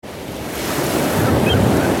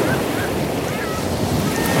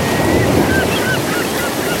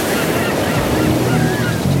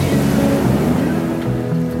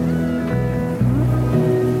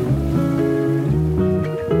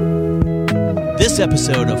This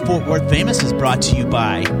episode of Fort Worth Famous is brought to you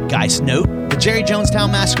by Geist Note, the Jerry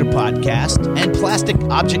Jonestown Massacre Podcast, and Plastic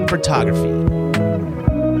Object Photography.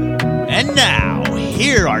 And now,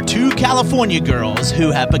 here are two California girls who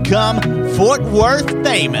have become Fort Worth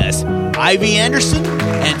famous, Ivy Anderson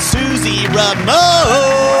and Susie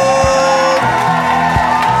Ramone.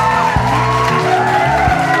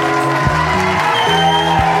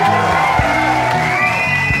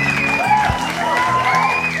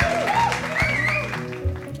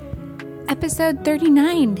 Episode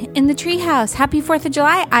 39 in the treehouse. Happy 4th of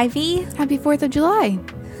July, Ivy. Happy 4th of July.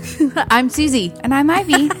 I'm Susie. And I'm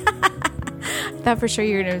Ivy. Thought for sure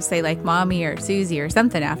you were going to say like Mommy or Susie or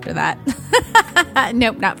something after that.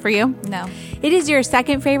 Nope, not for you. No. It is your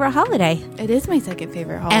second favorite holiday. It is my second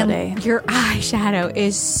favorite holiday. And your eyeshadow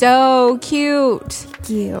is so cute. Thank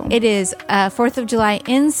you. It is 4th of July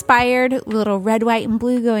inspired, little red, white, and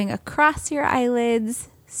blue going across your eyelids.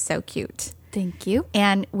 So cute. Thank you.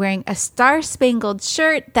 And wearing a star-spangled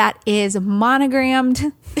shirt that is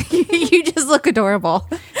monogrammed. You just look adorable.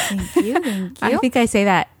 Thank you. Thank you. I think I say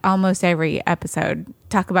that almost every episode.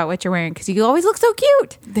 Talk about what you're wearing because you always look so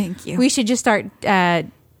cute. Thank you. We should just start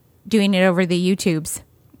doing it over the YouTubes.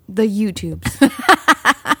 The YouTubes.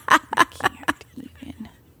 I can't even.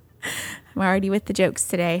 I'm already with the jokes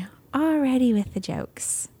today. Already with the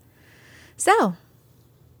jokes. So,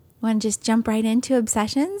 want to just jump right into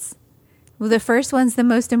obsessions? Well, the first one's the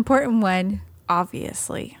most important one.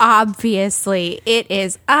 Obviously. It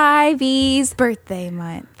is Ivy's Birthday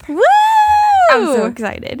month. Woo! I'm so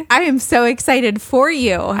excited. I am so excited for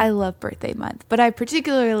you. I love birthday month, but I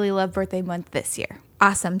particularly love birthday month this year.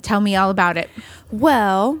 Awesome. Tell me all about it.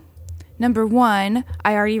 Well, number one,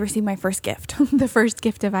 I already received my first gift. The first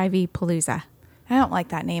gift of Ivy Palooza. I don't like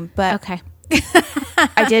that name, but Okay.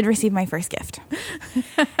 I did receive my first gift.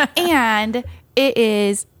 And it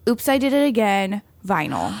is Oops, I Did It Again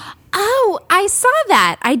vinyl. Oh, I saw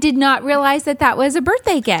that. I did not realize that that was a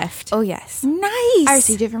birthday gift. Oh, yes. Nice. I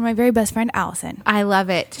received it from my very best friend, Allison. I love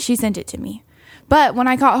it. She sent it to me. But when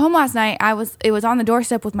I got home last night, it was on the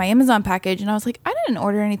doorstep with my Amazon package, and I was like, I didn't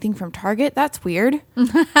order anything from Target. That's weird.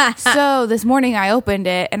 So this morning I opened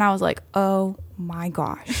it, and I was like, oh my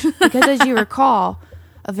gosh. Because as you recall,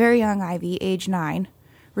 a very young Ivy, age 9,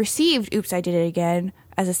 received Oops, I Did It Again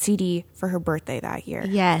as a CD for her birthday that year.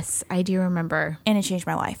 Yes, I do remember. And it changed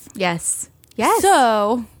my life. Yes.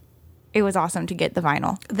 So it was awesome to get the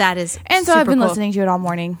vinyl. That is And so super I've been cool. listening to it all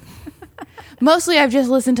morning. Mostly I've just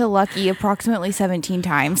listened to Lucky approximately 17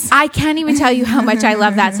 times. I can't even tell you how much I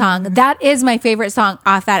love that song. That is my favorite song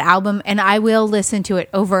off that album, and I will listen to it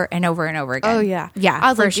over and over and over again. Oh, yeah. Yeah, I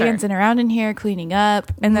was for like sure. dancing around in here, cleaning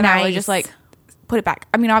up, and then I would Nice. just like put it back.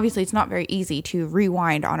 I mean, obviously it's not very easy to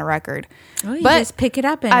rewind on a record. Oh, you but just pick it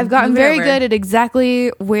up and I've gotten move it very over. good at exactly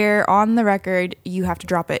where on the record you have to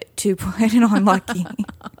drop it to put it on Lucky.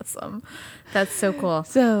 Awesome. That's so cool.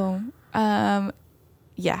 So,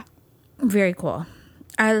 yeah. Very cool.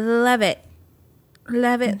 I love it.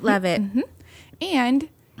 Love it. Love it. And,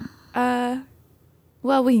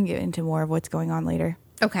 well, we can get into more of what's going on later.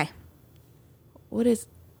 Okay. What is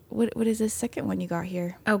this second one you got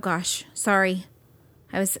here? Oh, gosh. Sorry.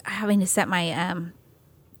 I was having to set my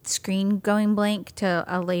screen going blank to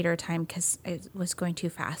a later time because it was going too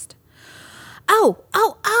fast. Oh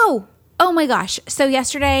my gosh. So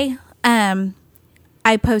yesterday,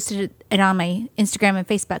 I posted it on my Instagram and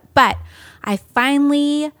Facebook, but I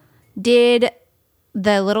finally did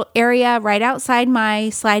the little area right outside my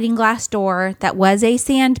sliding glass door that was a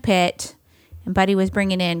sand pit, and Buddy was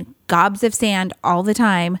bringing in gobs of sand all the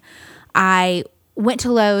time. I went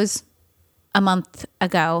to Lowe's a month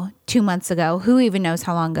ago, 2 months ago, who even knows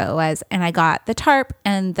how long ago it was, and I got the tarp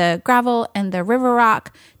and the gravel and the river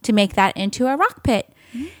rock to make that into a rock pit.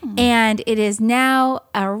 And it is now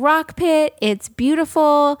a rock pit. It's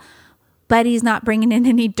beautiful. Buddy's not bringing in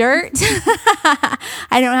any dirt.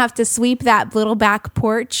 I don't have to sweep that little back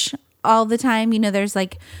porch all the time. You know, there's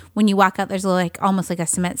like, when you walk out, there's like almost like a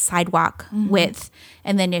cement sidewalk width.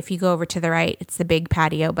 And then if you go over to the right, it's the big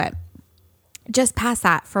patio. But just past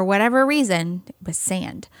that, for whatever reason, it was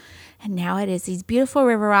sand. And now it is these beautiful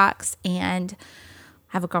river rocks. And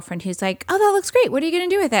I have a girlfriend who's like, oh, that looks great. What are you going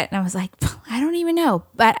to do with it? And I was like, I don't even know.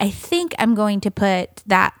 But I think I'm going to put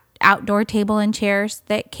that outdoor table and chairs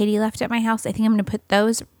that Katie left at my house. I think I'm going to put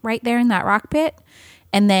those right there in that rock pit.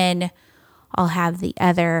 And then I'll have the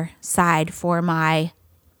other side for my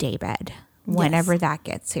day bed whenever that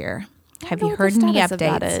gets here. Have you heard any updates?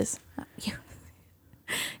 That is. You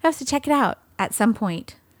have to check it out at some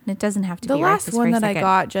point. And it doesn't have to The be right last this one very that I second.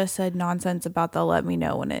 got just said nonsense about they'll let me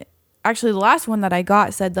know when it actually the last one that I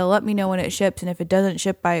got said they'll let me know when it ships, and if it doesn't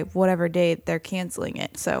ship by whatever date, they're canceling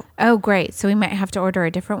it. So Oh, great. So we might have to order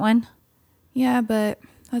a different one. yeah, but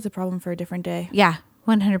that's a problem for a different day. Yeah,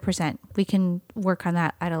 100%. We can work on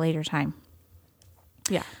that at a later time.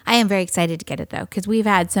 Yeah. I am very excited to get it though, because we've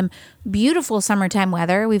had some beautiful summertime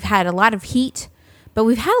weather. We've had a lot of heat, but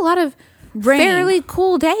we've had a lot of Rain. fairly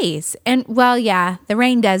cool days. And well, yeah, the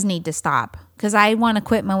rain does need to stop because I want to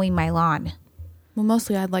quit mowing my lawn. Well,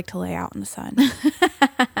 mostly I'd like to lay out in the sun.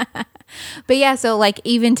 But yeah, so like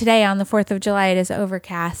even today on the 4th of July, it is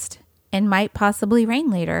overcast and might possibly rain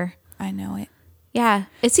later. I know it. Yeah,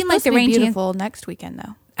 it seemed like Supposed to the be rain. beautiful next weekend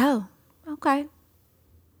though. Oh, okay.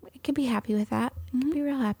 I could be happy with that. Could be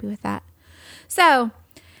real happy with that. So,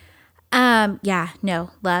 yeah,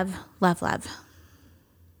 no, love. The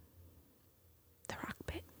rock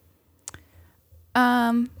pit.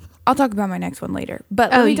 I'll talk about my next one later.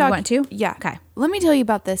 But Oh, let me you talk, want to? Yeah. Okay. Let me tell you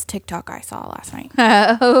about this TikTok I saw last night.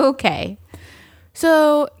 Okay.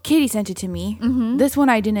 So Katie sent it to me. This one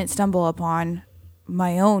I didn't stumble upon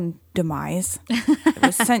my own demise. It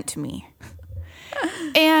was sent to me.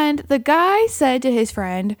 And the guy said to his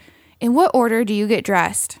friend, "In what order do you get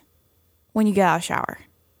dressed when you get out of the shower?"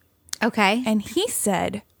 Okay. And he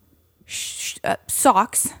said,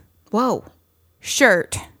 socks, Whoa.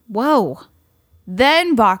 shirt, Whoa.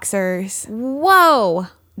 then boxers, Whoa.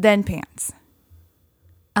 then pants.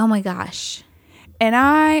 Oh my gosh.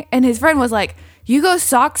 And his friend was like, "You go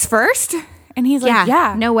socks first?" And he's like,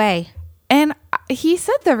 "Yeah." No way. And he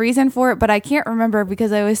said the reason for it, but I can't remember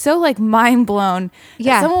because I was so like mind blown.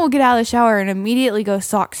 Yeah. Someone will get out of the shower and immediately go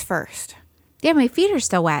socks first. Yeah, my feet are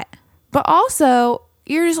still wet. But also,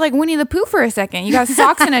 you're just like Winnie the Pooh for a second. You got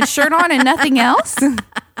socks and a shirt on and nothing else.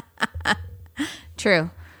 True.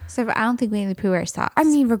 So I don't think Winnie the Pooh wears socks. I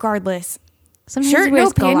mean, regardless. Sometimes Shirt, he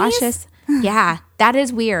wears no panties? galoshes. Yeah, that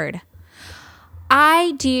is weird.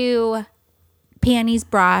 I do panties,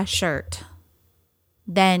 bra, shirt,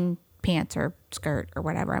 then pants or skirt or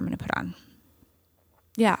whatever I'm going to put on.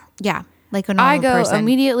 Yeah. Yeah, like a normal I go person.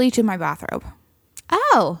 immediately to my bathrobe.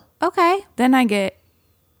 Oh, okay. Then I get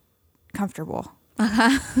comfortable.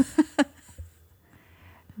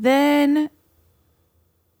 Then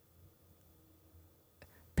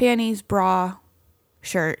panties, bra,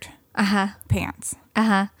 shirt, pants.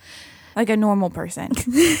 Like a normal person.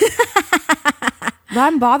 But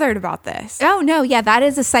I'm bothered about this. Oh no, yeah, that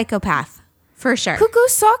is a psychopath for sure. Who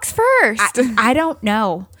goes socks first? I don't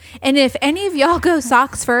know. And if any of y'all go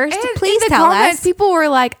socks first, And please in the tell comments, us. people were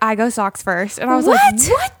like, "I go socks first," and I was What? like,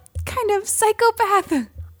 "What kind of psychopath?"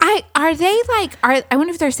 I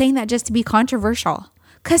wonder if they're saying that just to be controversial.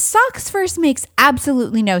 Because socks first makes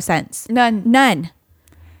absolutely no sense. None. None.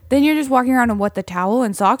 Then you're just walking around in what, the towel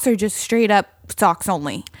and socks, or just straight up socks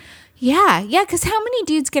only? Yeah. Because how many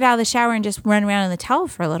dudes get out of the shower and just run around in the towel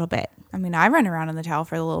for a little bit? I mean, I run around in the towel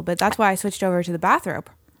for a little bit. That's why I switched over to the bathrobe.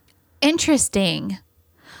 Interesting.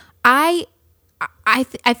 I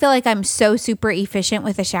feel like I'm so super efficient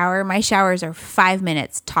with a shower. My showers are 5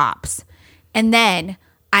 minutes tops. And then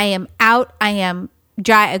I am out. I am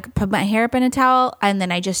dry. I put my hair up in a towel and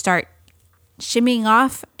then I just start shimmying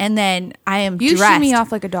off. And then I am You dressed. shimmy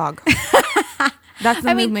off like a dog. That's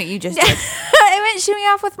the movement you just did. I meant shimmy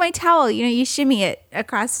off with my towel. You know, you shimmy it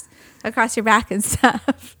across your back and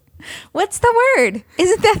stuff. What's the word?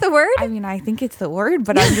 Isn't that the word? I mean, I think it's the word,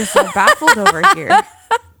 but I'm just so baffled over here.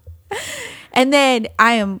 And then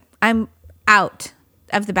I'm out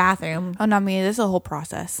of the bathroom. Oh, not me. This is a whole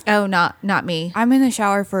process. Oh, not me. I'm in the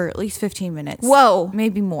shower for at least 15 minutes. Whoa.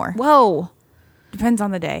 Maybe more. Whoa. Depends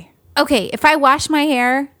on the day. Okay, if I wash my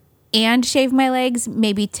hair and shave my legs,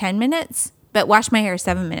 maybe 10 minutes, but wash my hair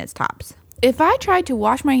 7 minutes tops. If I tried to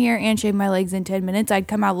wash my hair and shave my legs in 10 minutes, I'd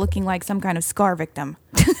come out looking like some kind of scar victim.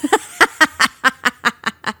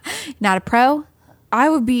 Not a pro? I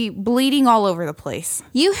would be bleeding all over the place.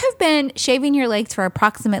 You have been shaving your legs for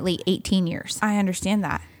approximately 18 years. I understand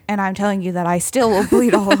that. And I'm telling you that I still will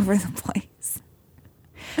bleed all over the place.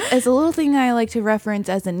 It's a little thing I like to reference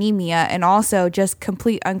as anemia and also just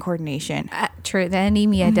complete uncoordination. True, the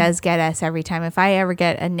anemia does get us every time. If I ever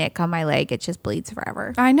get a nick on my leg, it just bleeds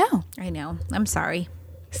forever. I know. I know. I'm sorry.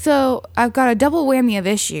 So I've got a double whammy of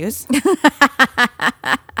issues.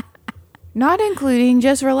 Not including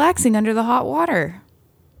just relaxing under the hot water.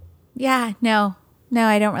 Yeah, no,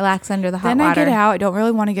 I don't relax under the hot Then water. I get out. I don't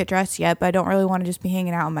really want to get dressed yet, but I don't really want to just be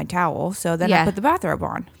hanging out in my towel. So then Yeah. I put the bathrobe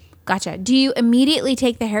on. Gotcha. Do you immediately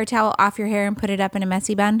take the hair towel off your hair and put it up in a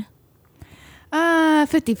messy bun?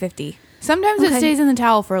 50-50. Sometimes it Okay. stays in the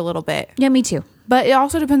towel for a little bit. Yeah, me too. But it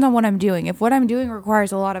also depends on what I'm doing. If what I'm doing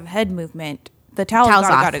requires a lot of head movement, the towel's Towels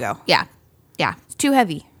off. gotta go. Yeah. It's too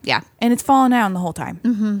heavy. Yeah. And it's falling down the whole time.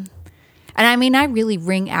 And I mean, I really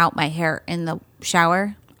wring out my hair in the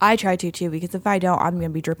shower. I try to too, because if I don't, I'm going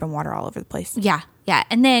to be dripping water all over the place. Yeah. Yeah.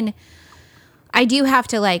 And then I do have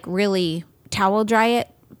to like really towel dry it,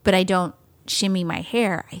 but I don't shimmy my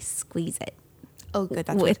hair. I squeeze it. Oh, good.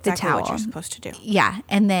 That's With the exactly what towel. you're supposed to do. Yeah.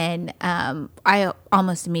 And then I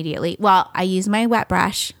almost immediately, well, I use my wet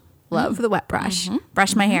brush. Love the wet brush.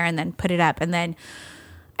 Brush my hair and then put it up. And then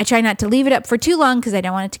I try not to leave it up for too long because I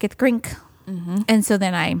don't want it to get the grink. And so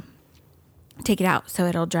then I take it out so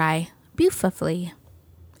it'll dry beautifully.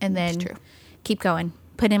 And then true. keep going.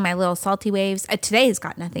 Put in my little salty waves. Today's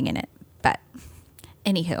got nothing in it. But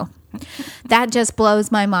anywho, that just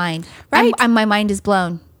blows my mind. Right. My mind is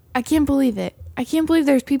blown. I can't believe it. I can't believe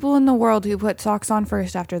there's people in the world who put socks on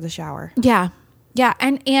first after the shower. Yeah. Yeah.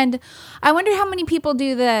 And I wonder how many people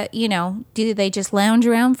do do they just lounge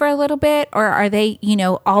around for a little bit, or are they,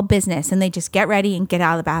 all business and they just get ready and get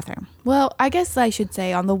out of the bathroom? Well, I guess I should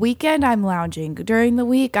say on the weekend I'm lounging. During the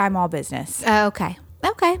week, I'm all business. Okay.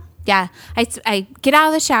 Yeah. I get out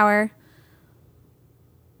of the shower.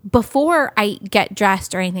 Before I get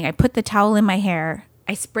dressed or anything, I put the towel in my hair.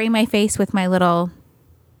 I spray my face with my little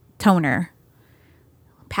toner,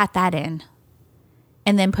 pat that in,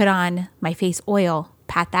 and then put on my face oil,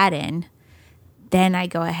 pat that in. Then I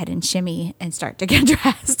go ahead and shimmy and start to get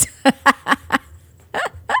dressed.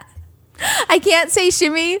 I can't say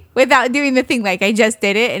shimmy without doing the thing like I just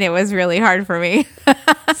did it, and it was really hard for me.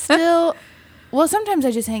 Still, well, sometimes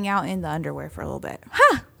I just hang out in the underwear for a little bit.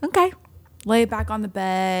 Okay. Lay back on the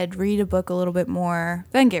bed, read a book a little bit more,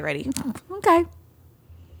 then get ready. Okay.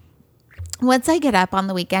 Once I get up on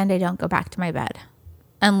the weekend, I don't go back to my bed.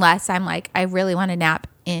 Unless I'm like, I really want to nap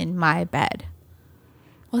in my bed.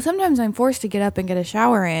 Well, sometimes I'm forced to get up and get a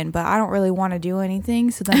shower in, but I don't really want to do anything,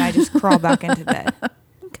 so then I just crawl back into bed.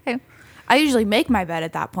 Okay. I usually make my bed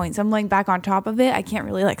at that point, so I'm laying back on top of it. I can't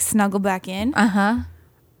really like snuggle back in.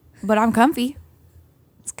 But I'm comfy.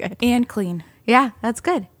 It's good. And clean. Yeah, that's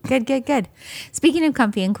good. Good. Speaking of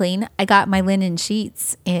comfy and clean, I got my linen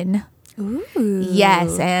sheets in. Ooh.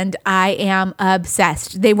 Yes, and I am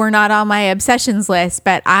obsessed. They were not on my obsessions list,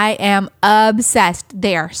 but I am obsessed.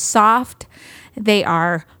 They are soft. They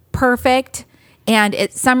are perfect. And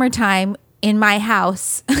it's summertime in my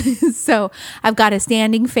house. So I've got a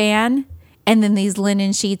standing fan, and then these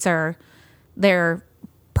linen sheets they're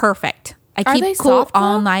perfect. I Are keep they cool soft,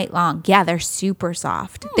 all though? night long. Yeah, they're super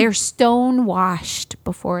soft. They're stone washed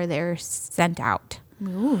before they're sent out.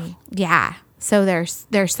 Ooh. Yeah. So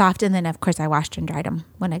they're soft, and then of course I washed and dried them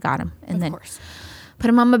when I got them, and then course. put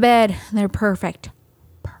them on my bed. They're perfect.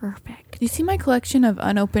 You see my collection of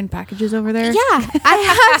unopened packages over there? Yeah,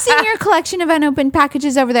 I have seen your collection of unopened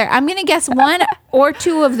packages over there. I'm gonna guess one or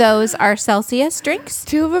two of those are Celsius drinks.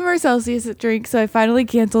 2 of them are Celsius drinks, so I finally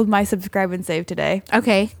canceled my subscribe and save today.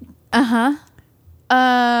 Okay. Hard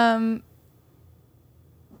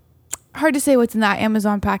to say what's in that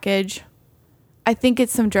Amazon package. I think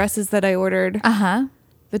it's some dresses that I ordered.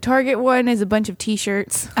 The Target one is a bunch of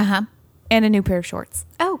t-shirts and a new pair of shorts.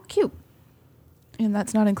 Oh, cute. And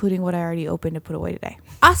that's not including what I already opened to put away today.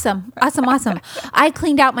 Awesome. I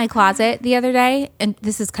cleaned out my closet the other day, and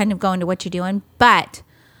this is kind of going to what you're doing, but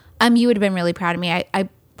you would have been really proud of me.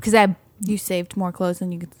 Because You saved more clothes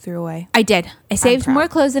than you threw away. I did. I saved proud. more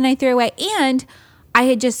clothes than I threw away, and I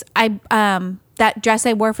had that dress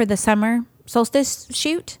I wore for the summer solstice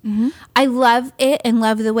shoot. I love it and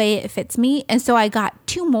love the way it fits me, and so I got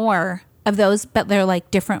 2 more of those, but they're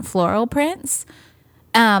like different floral prints.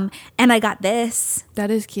 And I got this.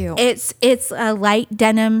 That is cute. It's a light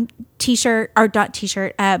denim t-shirt, or not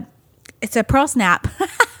t-shirt. It's a pearl snap,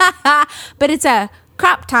 but it's a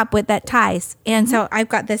crop top with that ties. And so I've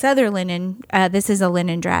got this other linen. This is a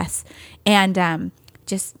linen dress, and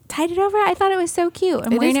just tied it over. I thought it was so cute.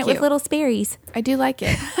 I'm wearing it with cute. little Sperry's. I do like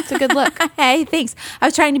it. It's a good look. Hey, thanks. I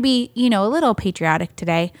was trying to be, a little patriotic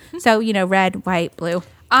today. So, red, white, blue.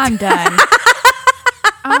 I'm done.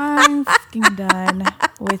 I'm fucking done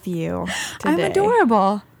with you today. I'm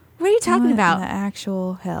adorable. What are you talking What about? in the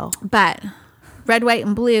actual hell? But red, white,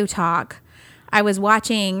 and blue talk. I was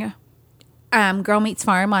watching Girl Meets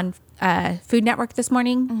Farm on Food Network this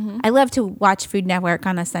morning. I love to watch Food Network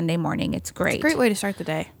on a Sunday morning. It's great. Great way to start the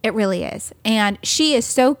day. It really is. And she is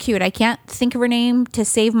so cute. I can't think of her name to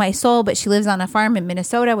save my soul, but she lives on a farm in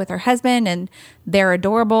Minnesota with her husband, and they're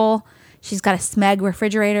adorable. She's got a Smeg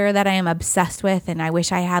refrigerator that I am obsessed with, and I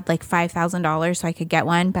wish I had like $5,000 so I could get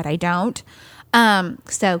one, but I don't.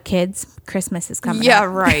 So kids, Christmas is coming up.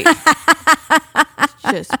 Right.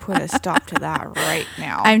 Just put a stop to that right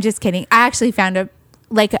now. I'm just kidding. I actually found a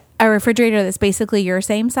refrigerator that's basically your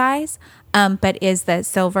same size. but is the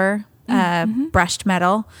silver brushed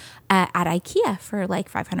metal at IKEA for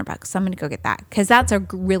like $500. So I'm going to go get that because that's a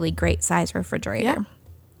really great size refrigerator.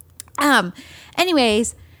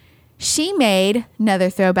 Anyways, she made another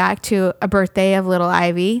throwback to a birthday of little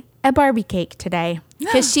Ivy, a Barbie cake today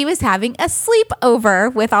because she was having a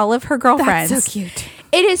sleepover with all of her girlfriends. That's so cute.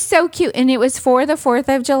 It is so cute. And it was for the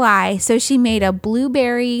 4th of July. So she made a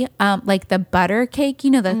blueberry, like the butter cake, you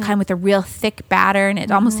know, the kind with a real thick batter and it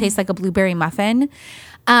almost tastes like a blueberry muffin.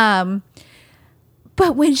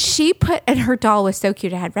 But when she put, and her doll was so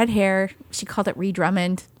cute. It had red hair. She called it Ree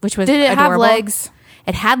Drummond, which was Did it adorable. have legs?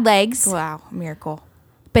 It had legs. Wow, miracle.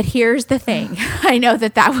 But here's the thing. I know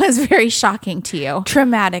that was very shocking to you.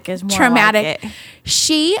 Traumatic is more Traumatic. like it.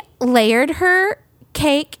 She layered her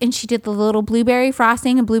cake and she did the little blueberry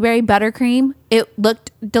frosting and blueberry buttercream. It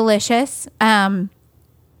looked delicious. And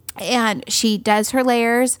she does her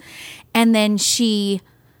layers and then she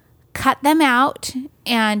cut them out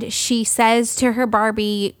and she says to her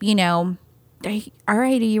Barbie, you know, all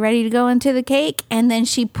right, are you ready to go into the cake? And then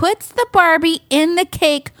she puts the Barbie in the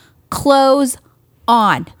cake, clothes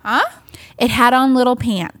on. Huh? It had on little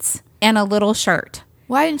pants and a little shirt.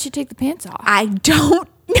 Why didn't she take the pants off? I don't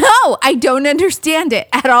know. I don't understand it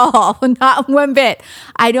at all. Not one bit.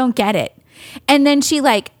 I don't get it. And then she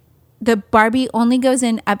the Barbie only goes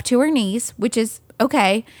in up to her knees, which is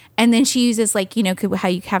okay. And then she uses how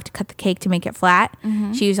you have to cut the cake to make it flat.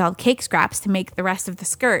 Mm-hmm. She used all the cake scraps to make the rest of the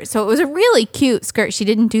skirt. So it was a really cute skirt. She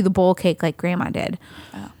didn't do the bowl cake like Grandma did.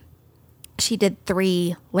 Oh. She did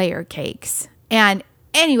 3 layer cakes. And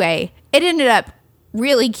anyway, it ended up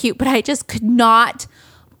really cute, but I just could not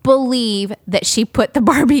believe that she put the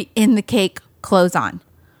Barbie in the cake clothes on.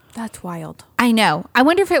 That's wild. I know. I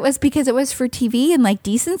wonder if it was because it was for TV and like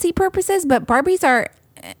decency purposes, but Barbies are,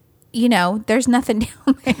 there's nothing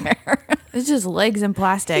down there. It's just legs and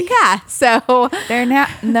plastic. Yeah. So they're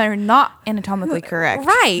not anatomically correct.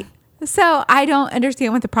 Right. So I don't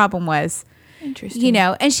understand what the problem was. Interesting.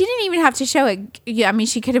 And she didn't even have to show it. Yeah, I mean,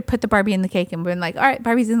 she could have put the Barbie in the cake and been like, all right,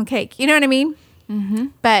 Barbie's in the cake. You know what I mean? Mm-hmm.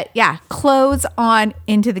 But yeah, clothes on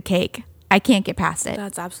into the cake. I can't get past it.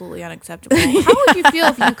 That's absolutely unacceptable. How would you feel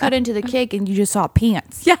if you cut into the cake and you just saw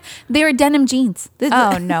pants? Yeah, they were denim jeans.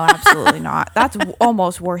 Oh, no, absolutely not. That's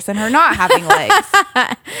almost worse than her not having legs.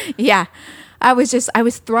 Yeah, I was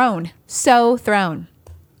thrown. So thrown.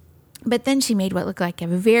 But then she made what looked like a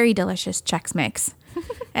very delicious Chex Mix.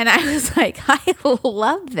 And I was like, I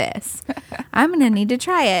love this. I'm going to need to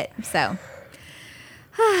try it. So,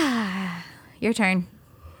 your turn.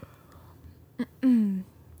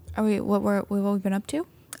 Are we what we've been up to?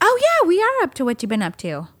 Oh yeah, we are up to what you've been up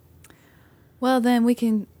to. Well, then we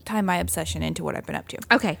can tie my obsession into what I've been up to.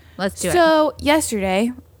 Okay, let's do it. So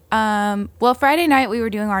yesterday, Friday night we were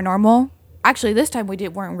doing our normal. Actually, this time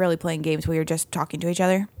weren't really playing games. We were just talking to each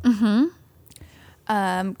other.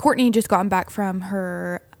 Mm-hmm. Courtney just gotten back from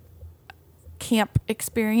her camp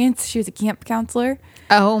experience. She was a camp counselor.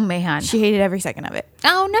 Oh man, she hated every second of it.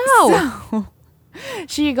 Oh no. So,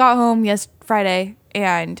 she got home Friday.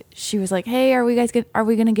 And she was like, "Hey, are we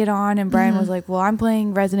gonna get on?" And Brian was like, "Well, I'm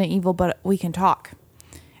playing Resident Evil, but we can talk."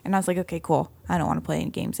 And I was like, "Okay, cool. I don't want to play any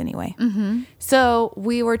games anyway." Mm-hmm. So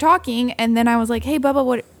we were talking, and then I was like, "Hey,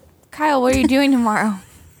 Bubba, Kyle, what are you doing tomorrow?"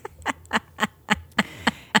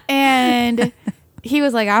 And he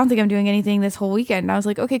was like, "I don't think I'm doing anything this whole weekend." And I was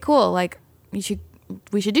like, "Okay, cool. Like, we should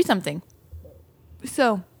do something."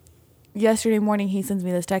 So yesterday morning, he sends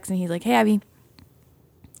me this text, and he's like, "Hey, Abby,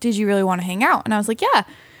 did you really want to hang out?" And I was like, yeah.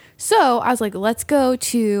 So I was like, let's go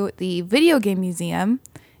to the video game museum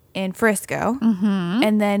in Frisco. Mm-hmm.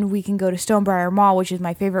 And then we can go to Stonebriar Mall, which is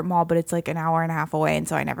my favorite mall, but it's like an hour and a half away. And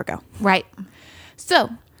so I never go. Right. So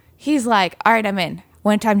he's like, all right, I'm in.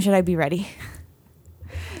 What time should I be ready?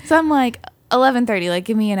 So I'm like, 11:30. Like,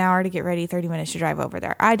 give me an hour to get ready, 30 minutes to drive over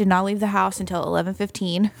there. I did not leave the house until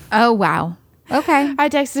 11:15. Oh, wow. Okay. I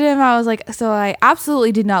texted him. I was like, so I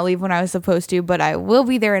absolutely did not leave when I was supposed to, but I will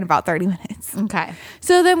be there in about 30 minutes. Okay.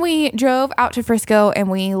 So then we drove out to Frisco and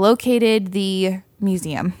we located the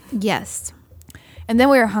museum. Yes. And then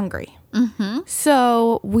we were hungry. Mm-hmm.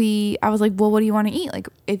 So I was like, well, what do you want to eat? Like,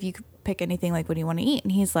 if you could pick anything, like, what do you want to eat?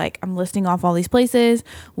 And he's like, I'm listing off all these places.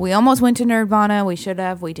 We almost went to Nerdvana. We should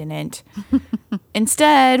have. We didn't.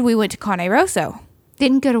 Instead, we went to Cane Rosso.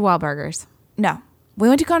 Didn't go to Wahlburgers. No. We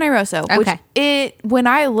went to Cane Rosso. Okay. When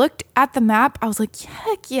I looked at the map, I was like,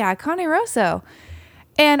 heck yeah, Cane Rosso.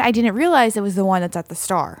 And I didn't realize it was the one that's at the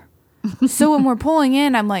Star. So when we're pulling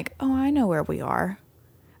in, I'm like, oh, I know where we are.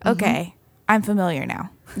 Okay. I'm familiar now.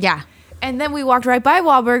 Yeah. And then we walked right by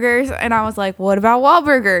Wahlburgers, and I was like, what about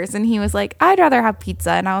Wahlburgers? And he was like, I'd rather have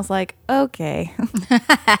pizza. And I was like, okay.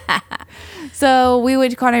 So we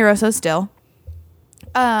went to Carne Rosso still.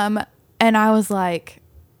 And I was like,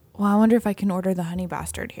 well, I wonder if I can order the honey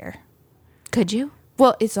bastard here. Could you?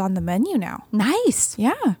 Well, it's on the menu now. Nice.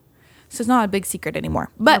 Yeah. So it's not a big secret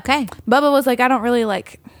anymore. But Okay. Bubba was like, I don't really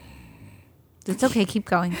like... It's okay. Keep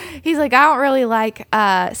going. He's like, I don't really like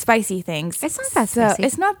spicy things. It's not that So spicy.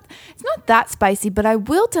 it's not that spicy, but I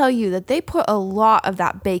will tell you that they put a lot of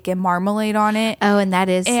that bacon marmalade on it. Oh, and that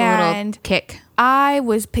is a little And- kick. I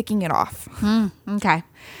was picking it off. Okay.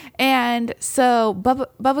 And so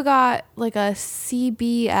Bubba got like a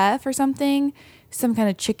CBF or something, some kind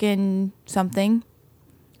of chicken something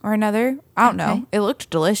or another. I don't Okay. know. It looked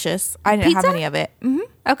delicious. I didn't have Pizza? any of it.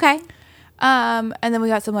 Okay. And then we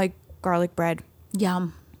got some like garlic bread.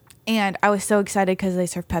 Yum. And I was so excited because they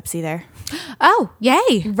serve Pepsi there. Oh,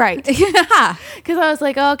 yay. Right. Yeah. Because I was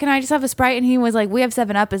like, oh, can I just have a Sprite? And he was like, we have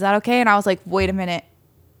 7-Up. Is that okay? And I was like, wait a minute.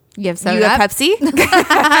 You have You have Pepsi?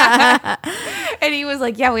 And he was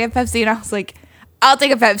like, yeah, we have Pepsi. And I was like, I'll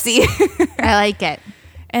take a Pepsi. I like it.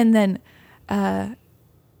 And then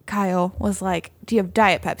Kyle was like, do you have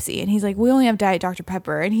Diet Pepsi? And he's like, we only have Diet Dr.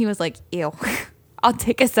 Pepper. And he was like, ew, I'll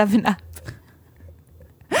take a 7-Up.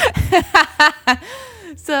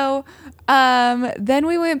 So then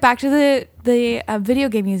we went back to the video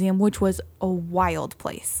game museum, which was a wild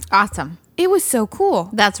place. Awesome. It was so cool.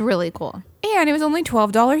 That's really cool. And it was only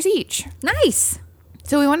 $12 each. Nice.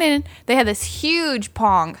 So we went in. They had this huge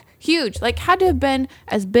Pong. Huge. Like, had to have been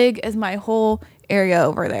as big as my whole area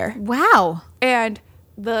over there. Wow. And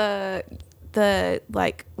the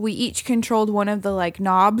like, we each controlled one of the like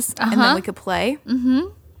knobs, and then we could play. Mm-hmm.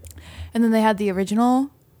 And then they had the original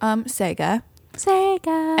Sega.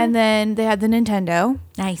 And then they had the Nintendo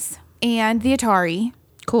Nice. and the Atari.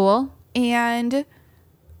 Cool. And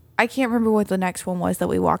I can't remember what the next one was that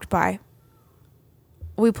we walked by.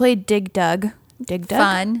 We played Dig Dug. Dig Dug?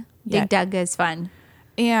 Fun. Yeah. Dig Dug is fun.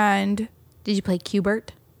 And Did you play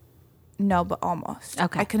Cubert? no, but almost.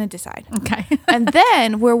 Okay. I couldn't decide. Okay. And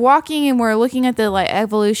then we're walking and we're looking at the like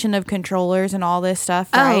evolution of controllers and all this stuff,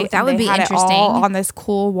 Oh, right? that And would they be had it interesting. all on this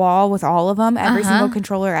cool wall with all of them, every single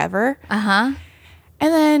controller ever. Uh-huh.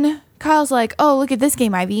 And then Kyle's like, oh, look at this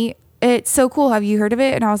game, Ivy. It's so cool. Have you heard of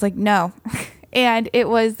it? And I was like, no. And it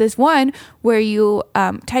was this one where you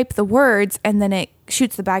type the words and then it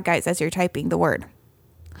shoots the bad guys as you're typing the word.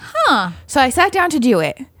 Huh. So I sat down to do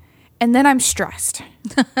it. And then I'm stressed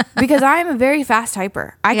because I'm a very fast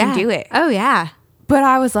typer. I can do it. Oh, yeah. But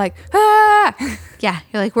I was like, ah. Yeah.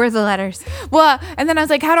 You're like, where are the letters? Well, and then I was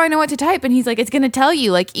like, how do I know what to type? And he's like, it's going to tell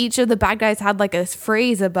you. Like, each of the bad guys had like a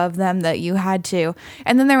phrase above them that you had to.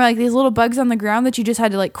 And then there were like these little bugs on the ground that you just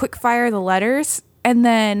had to like quick fire the letters. And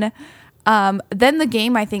then the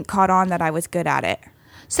game, I think, caught on that I was good at it.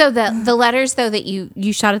 So the letters, though, that you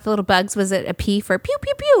shot at the little bugs, was it a P for pew,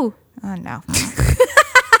 pew, pew? Oh, no.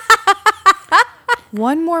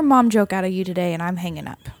 One more mom joke out of you today, and I'm hanging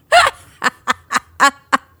up.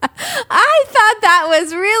 I thought that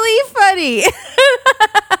was really funny.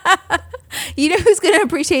 You know who's going to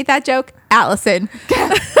appreciate that joke? Allison.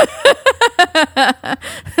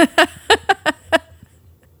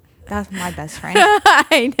 That's my best friend.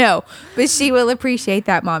 I know, but she will appreciate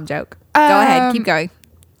that mom joke. Go ahead. Keep going.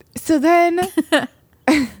 So then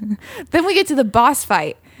we get to the boss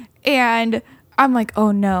fight, and I'm like,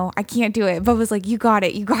 oh no, I can't do it. Bubba's like, you got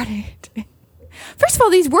it. First of all,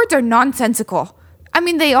 these words are nonsensical. I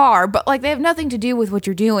mean, they are, but like they have nothing to do with what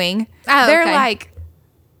you're doing. Oh, They're okay. like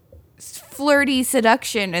flirty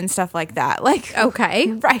seduction and stuff like that. Like,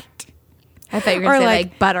 Okay. right. I thought you were going to Or say like-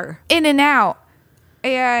 like butter. In and out.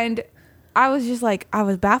 And I was just like, I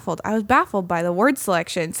was baffled. I was baffled by the word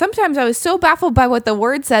selection. Sometimes I was so baffled by what the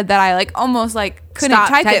word said that I like almost like couldn't Stop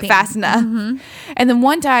type it typing. fast enough. And then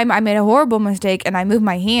one time I made a horrible mistake and I moved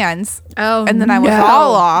my hands. Oh, and then I was no.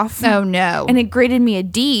 all off. Oh, no. And it graded me a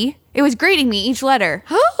D. It was grading me each letter.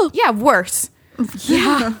 Yeah, worse.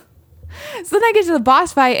 Yeah. So then I get to the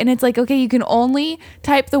boss fight and it's like, okay, you can only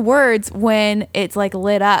type the words when it's like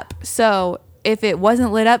lit up. So if it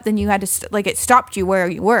wasn't lit up, then you had to like it stopped you where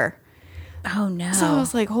you were. Oh, no. So I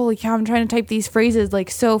was like, holy cow, I'm trying to type these phrases like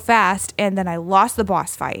so fast. And then I lost the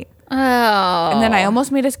boss fight. Oh. And then I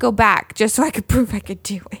almost made us go back just so I could prove I could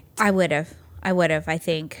do it. I would have, I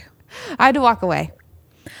think. I had to walk away.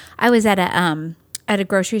 I was at a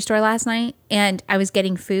grocery store last night and I was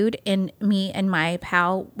getting food and me and my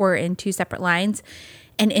pal were in two separate lines.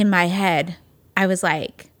 And in my head, I was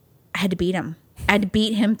like, I had to beat him. I had to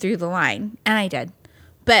beat him through the line. And I did.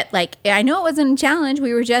 But like, I know it wasn't a challenge.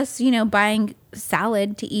 We were just, buying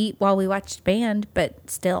salad to eat while we watched band, but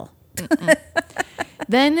still.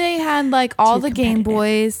 Then they had like all Too the Game competitive.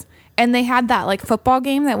 Boys And they had that like football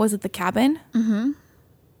game that was at the cabin. Mm-hmm.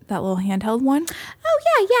 That little handheld one.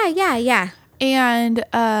 Oh yeah. And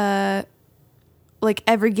like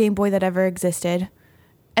every Game Boy that ever existed.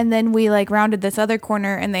 And then we like rounded this other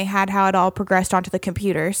corner and they had how it all progressed onto the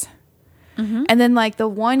computers. Mm-hmm. And then like the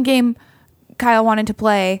one game Kyle wanted to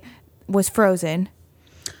play was Frozen.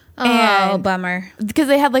 Oh, bummer. Because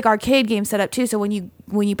they had like arcade games set up too. So when you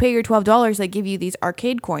pay your $12, they give you these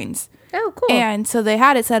arcade coins. Oh, cool. And so they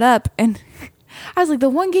had it set up, and I was like, the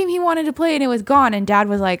one game he wanted to play, and it was gone. And Dad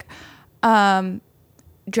was like,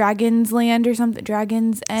 Dragon's Land or something.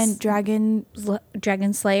 Dragon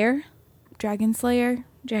Slayer?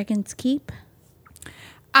 Dragon's Keep?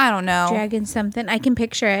 I don't know. Dragon something. I can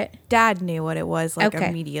picture it. Dad knew what it was like Okay.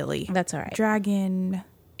 immediately. That's all right. Dragon.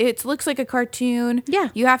 It looks like a cartoon. Yeah.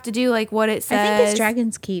 You have to do like what it says. I think it's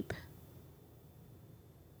Dragon's Keep.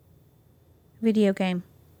 Video game.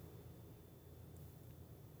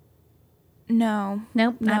 No.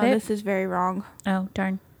 Nope, not no, it. this is very wrong. Oh,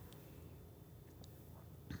 darn.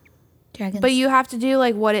 Dragons. But you have to do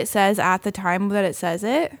like what it says at the time that it says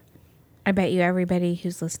it. I bet you everybody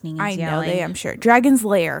who's listening is I know yelling. I'm sure. Dragon's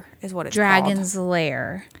Lair is what it's Dragon's called.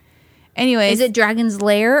 Lair. Anyways. Is it Dragon's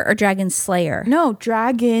Lair or Dragon's Slayer? No,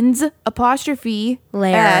 Dragons Lair.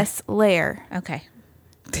 S Lair. Okay.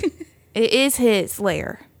 It is his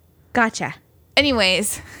lair. Gotcha.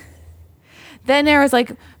 Anyways. Then there was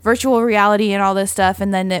like virtual reality and all this stuff,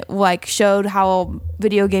 and then it like showed how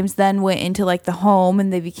video games then went into like the home,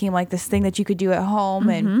 and they became like this thing that you could do at home.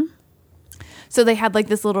 And so they had like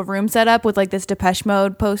this little room set up with like this Depeche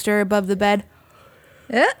Mode poster above the bed.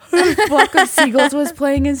 Flock of Seagulls was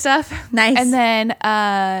playing and stuff. Nice. And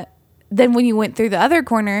then when you went through the other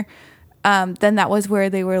corner, then that was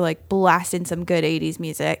where they were like blasting some good 80s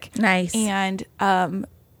music. Nice. And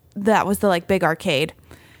that was the like big arcade.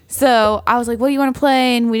 So I was like, what do you want to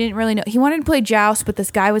play? And we didn't really know. He wanted to play Joust, but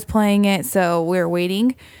this guy was playing it, so we were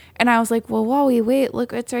waiting. And I was like, well, while we wait,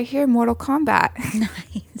 look, it's right here, Mortal Kombat.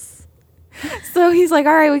 Nice. So he's like,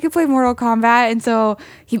 all right, we could play Mortal Kombat. And so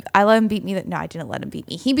I let him beat me. No, I didn't let him beat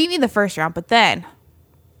me. He beat me the first round, but then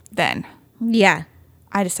Yeah.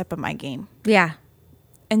 I had to step up my game. Yeah.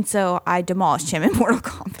 And so I demolished him in Mortal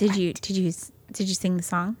Kombat. Did you sing the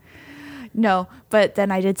song? No, but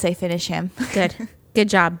then I did say finish him. Good. Good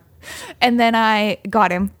job. And then I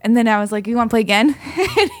got him. And then I was like, you want to play again?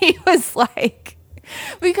 And he was like,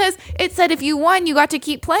 because it said if you won, you got to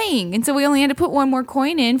keep playing. And so we only had to put one more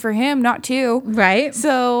coin in for him, not two. Right.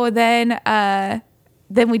 So then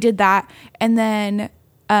we did that. And then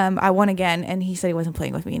I won again. And he said he wasn't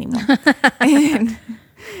playing with me anymore. And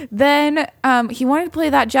then he wanted to play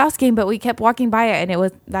that Joust game, but we kept walking by it. And it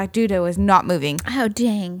was it was not moving. Oh,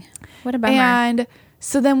 dang. What a bummer. And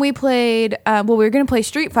so then we played, we were going to play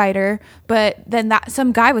Street Fighter, but then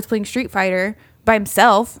some guy was playing Street Fighter by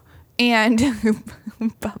himself. And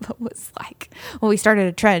Bubba was like, well, we started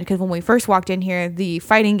a trend because when we first walked in here, the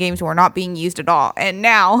fighting games were not being used at all. And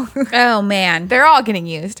now oh, man. they're all getting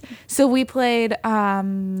used. So we played,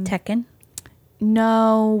 Tekken.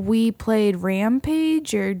 No, we played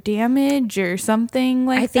Rampage or Damage or something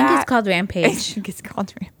like that. I think it's called I Rampage. think it's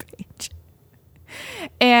called Rampage.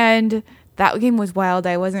 And that game was wild.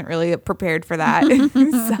 I wasn't really prepared for that.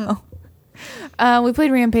 So we played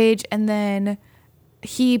Rampage, and then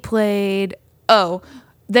he played...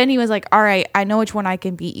 then he was like, all right, I know which one I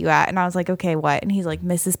can beat you at. And I was like, okay, what? And he's like,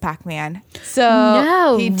 Mrs. Pac-Man. So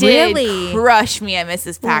No, he did really? crush me at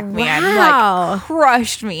Mrs. Pac-Man. Wow. Like,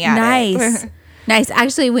 crushed me at Nice. it. Nice.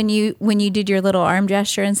 Actually, when you did your little arm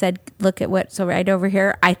gesture and said, look at what's right over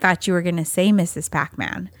here, I thought you were going to say Mrs.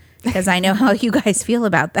 Pac-Man. Because I know how you guys feel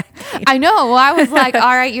about that. I know. Well, I was like, all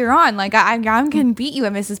right, you're on. Like, I can beat you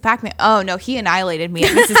at Mrs. Pac-Man. Oh, no, he annihilated me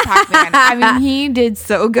at Mrs. Pac-Man. I mean, he did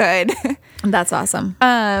so good. That's awesome.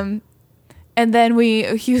 And then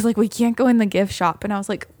he was like, we can't go in the gift shop. And I was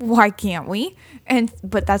like, why can't we?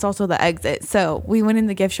 But that's also the exit. So we went in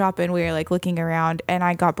the gift shop and we were like looking around, and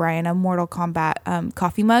I got Brian a Mortal Kombat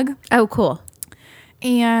coffee mug. Oh, cool.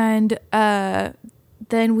 And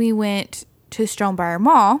then we went to Stonebriar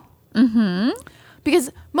Mall. Mm-hmm.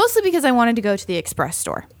 Mostly because I wanted to go to the Express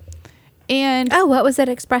store. And Oh, what was that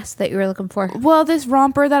Express that you were looking for? well, this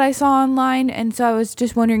romper that I saw online, and so I was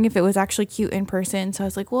just wondering if it was actually cute in person. So I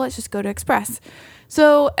was like, well, let's just go to Express.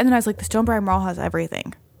 So, and then I was like, the Stonebriar Mall has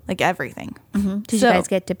everything. Like everything. Mm-hmm. Did you guys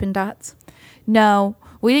get Dippin' Dots? No,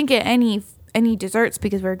 we didn't get any desserts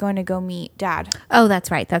because we were going to go meet Dad. Oh, that's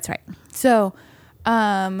right. That's right. So,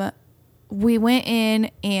 we went in,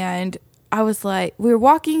 and I was like, we were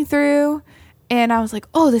walking through, And I was like,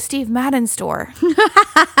 oh, the Steve Madden store.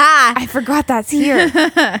 I forgot that's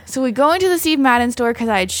here. So we go into the Steve Madden store because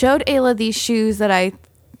I had showed Ayla these shoes that I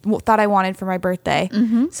thought I wanted for my birthday.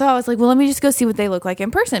 So I was like, well, let me just go see what they look like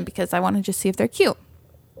in person because I want to just see if they're cute.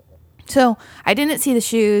 So I didn't see the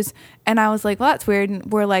shoes and I was like, well, that's weird. And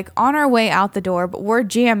we're like on our way out the door, but we're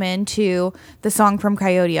jamming to the song from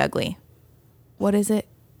Coyote Ugly. What is it?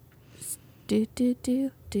 Do, do,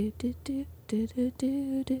 do, do, do, do, do, do,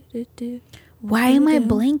 do, do, do. Why am I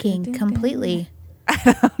blanking completely?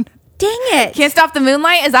 Dang it. Can't Stop the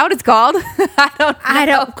Moonlight? Is that what it's called? I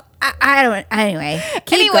don't. Anyway,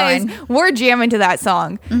 keep Anyways, going. we're jamming to that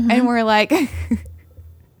song and we're like,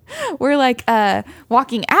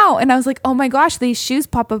 walking out and I was like, oh my gosh, these shoes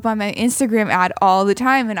pop up on my Instagram ad all the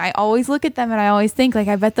time. And I always look at them and I always think like,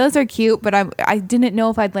 I bet those are cute, but I didn't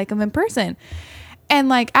know if I'd like them in person. And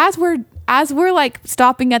like, as we're like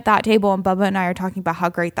stopping at that table and Bubba and I are talking about how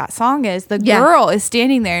great that song is, the girl is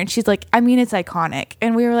standing there and she's like, I mean, it's iconic.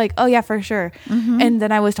 And we were like, oh yeah, for sure. And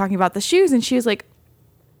then I was talking about the shoes and she's like,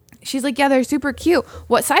 yeah, they're super cute.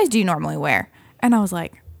 What size do you normally wear? And I was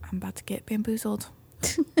like, I'm about to get bamboozled.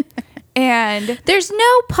 And there's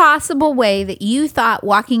no possible way that you thought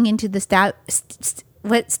walking into the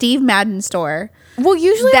Steve Madden store. Well,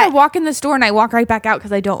 usually I walk in the store and I walk right back out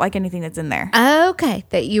because I don't like anything that's in there. Okay,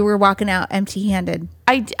 that you were walking out empty-handed.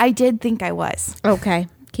 I did think I was. Okay,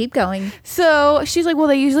 keep going. So she's like, well,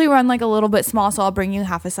 they usually run like a little bit small, so I'll bring you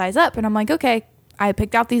half a size up. And I'm like, okay. I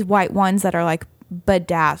picked out these white ones that are like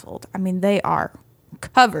bedazzled. I mean, they are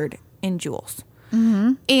covered in jewels.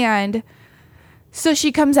 And so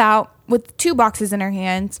she comes out with 2 boxes in her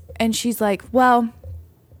hands and she's like, well,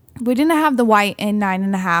 we didn't have the white in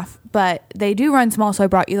 9.5, but they do run small, so I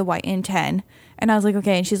brought you the white in 10. And I was like,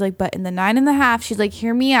 okay. And she's like, but in the 9.5, she's like,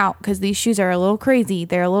 hear me out because these shoes are a little crazy.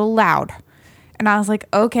 They're a little loud. And I was like,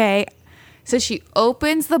 okay. So she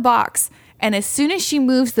opens the box, and as soon as she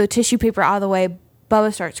moves the tissue paper out of the way,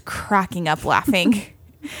 Bubba starts cracking up laughing.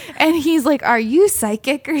 And he's like, are you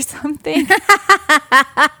psychic or something?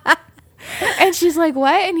 And she's like,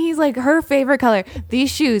 what? And he's like, her favorite color.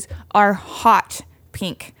 These shoes are hot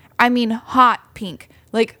pink. I mean, hot pink.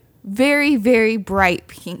 Like, very, very bright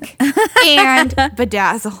pink. And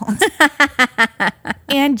bedazzled.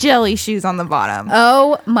 And jelly shoes on the bottom.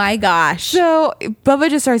 Oh, my gosh. So Bubba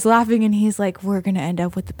just starts laughing, and he's like, we're going to end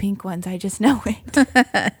up with the pink ones. I just know it.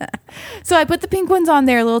 So I put the pink ones on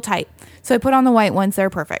there a little tight. So I put on the white ones.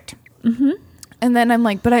 They're perfect. And then I'm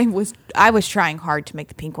like, but I was trying hard to make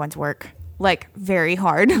the pink ones work. Like, very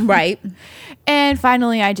hard. Right. And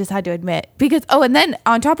finally, I just had to admit, because, and then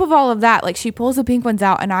on top of all of that, like, she pulls the pink ones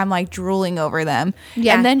out and I'm like drooling over them.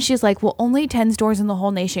 Yeah. And then she's like, well, only 10 stores in the whole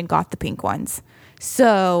nation got the pink ones.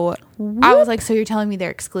 So I was like, so you're telling me they're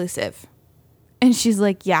exclusive? And she's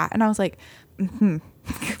like, yeah. And I was like,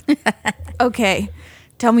 okay,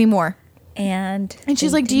 tell me more. And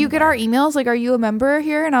she's like, do you get our emails? Like, are you a member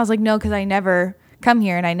here? And I was like, no, because I never come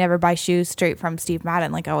here and I never buy shoes straight from Steve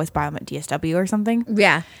Madden. Like, I always buy them at DSW or something.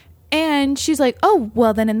 Yeah. And she's like, oh,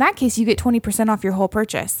 well, then in that case, you get 20% off your whole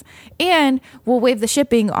purchase. And we'll waive the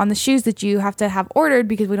shipping on the shoes that you have to have ordered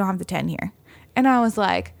because we don't have the 10 here. And I was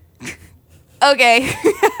like, okay.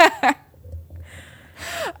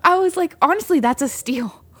 I was like, honestly, that's a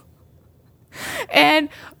steal. And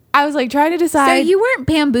I was like trying to decide. So you weren't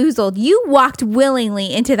bamboozled. You walked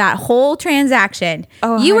willingly into that whole transaction.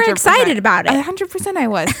 Oh, you were excited about it. 100% I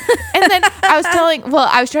was. And then I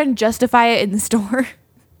was trying to justify it in the store.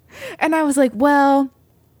 And I was like, well,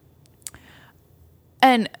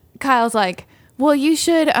 and Kyle's like, well, you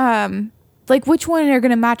should, like, which one are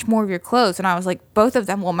going to match more of your clothes? And I was like, both of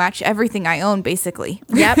them will match everything I own, basically.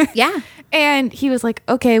 Yep. Yeah. And he was like,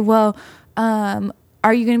 okay, well,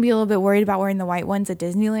 are you going to be a little bit worried about wearing the white ones at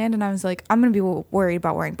Disneyland? And I was like, I'm going to be worried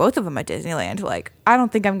about wearing both of them at Disneyland. Like, I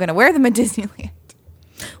don't think I'm going to wear them at Disneyland.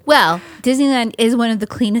 Well, Disneyland is one of the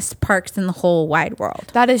cleanest parks in the whole wide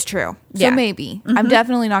world. That is true. So Yeah. maybe. I'm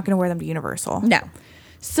definitely not going to wear them to Universal. No.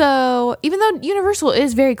 So even though Universal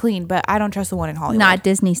is very clean, but I don't trust the one in Hollywood. Not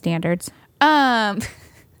Disney standards.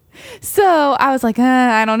 So I was like,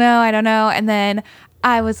 I don't know. And then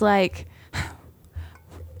I was like,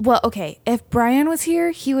 well, okay, if Brian was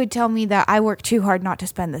here, he would tell me that I work too hard not to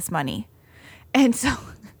spend this money. And so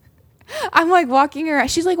I'm like walking around.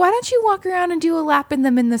 She's like, why don't you walk around and do a lap in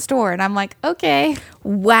them in the store? And I'm like, okay.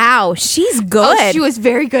 Wow, she's good. Oh, she was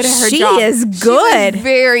very good at her She job. is She good. was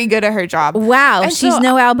very good at her job. Wow, And she's so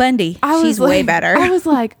no Al Bundy. I She's was way like- better. I was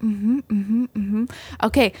like,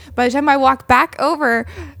 Okay. By the time I walked back over,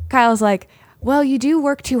 Kyle's like, well, you do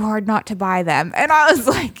work too hard not to buy them. And I was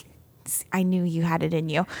like, I knew you had it in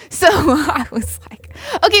you. So I was like,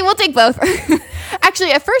 okay, we'll take both.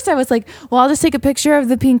 Actually, at first I was like, well, I'll just take a picture of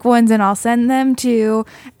the pink ones and I'll send them to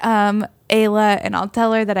Ayla, and I'll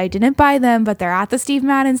tell her that I didn't buy them, but they're at the Steve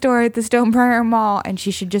Madden store at the Stonebriar Mall, and she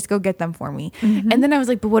should just go get them for me. And then I was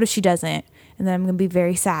like, but what if she doesn't? And then I'm going to be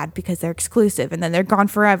very sad because they're exclusive and then they're gone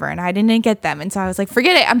forever and I didn't get them. And so I was like,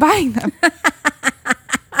 forget it. I'm buying them.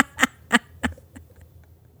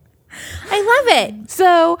 I love it.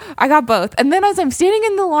 So I got both. And then as I'm standing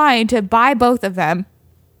in the line to buy both of them,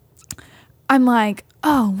 I'm like,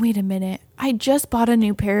 oh, wait a minute. I just bought a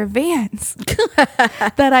new pair of Vans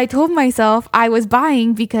that I told myself I was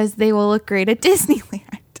buying because they will look great at Disneyland.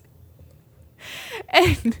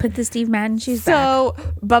 And Put the Steve Madden shoes back. so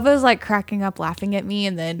Bubba's like cracking up, laughing at me.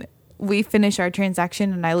 And then we finish our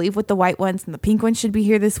transaction and I leave with the white ones, and the pink ones should be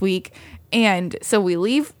here this week. And so we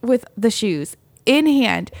leave with the shoes in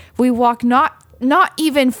hand. We walk not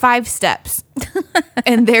even 5 steps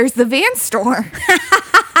and there's the Van store.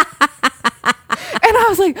 And I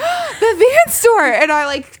was like, the Van store. And I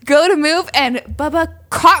like go to move and Bubba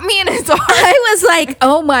caught me in his arms. I was like,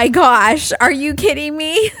 oh my gosh, are you kidding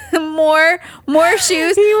me? more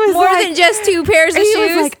shoes, He was more like- than just 2 pairs of He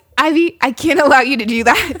shoes. was like, Ivy, I can't allow you to do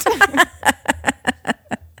that.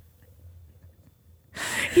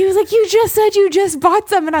 He was like, you just said you just bought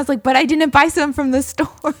some. And I was like, but I didn't buy some from the store.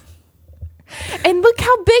 And look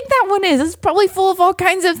how big that one is. It's probably full of all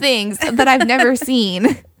kinds of things that I've never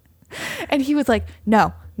seen. And he was like,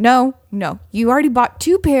 no. You already bought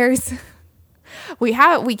 2 pairs. We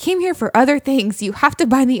came here for other things. You have to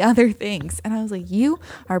buy the other things. And I was like, you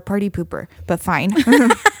are a party pooper, but fine.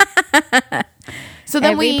 So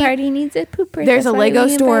then Every party needs a pooper. there's That's a why Lego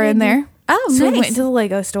we store invited in there. you. Oh, So nice. we went into the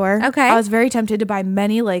Lego store. Okay. I was very tempted to buy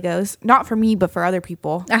many Legos, not for me, but for other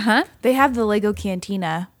people. Uh-huh. They have the Lego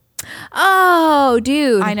Cantina. Oh,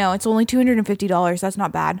 dude. I know, it's only $250. That's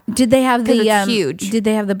not bad. Did they have 'Cause the it's huge. Did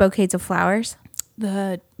they have the bouquets of flowers?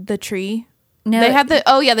 The tree. No. They had the,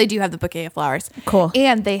 oh yeah, they do have the bouquet of flowers. Cool.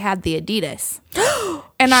 And they had the Adidas.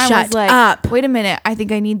 And I Shut was like, up. wait a minute, I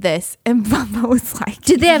think I need this. And Bubba was like,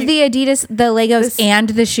 Did they have the Adidas, the Legos, and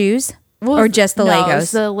the shoes? Or just the no, Legos?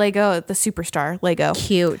 it's the Lego, the Superstar Lego.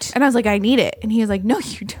 Cute. And I was like, I need it. And he was like, no,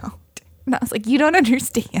 you don't. And I was like, you don't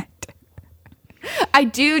understand. I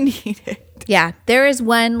do need it. Yeah, there is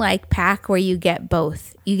one like pack where you get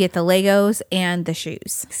both. You get the Legos and the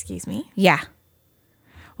shoes. Excuse me. Yeah,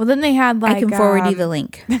 Well, then they had like, I can forward you the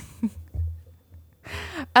link.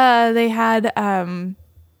 they had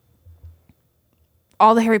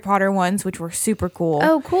all the Harry Potter ones, which were super cool.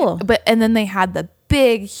 Oh, cool. And then they had the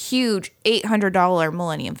big, huge $800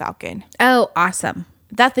 Millennium Falcon. Oh, awesome.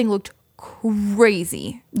 That thing looked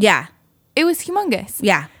crazy. Yeah, It was humongous.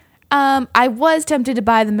 yeah. I was tempted to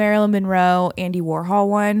buy the Marilyn Monroe, Andy Warhol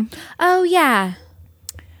one, Oh, yeah,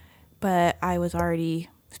 but I was already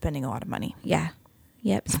spending a lot of money. yeah.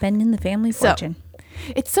 Yep, spending the family So, fortune.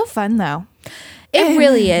 It's so fun though. It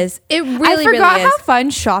really is. It really, I forgot really is. how fun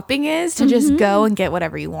shopping is to just go and get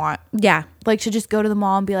whatever you want. Yeah, Like to just go to the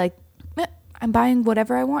mall and be like, I'm buying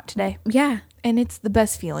whatever I want today. yeah. And it's the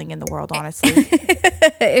best feeling in the world, honestly.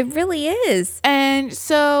 It really is. And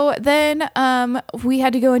so then we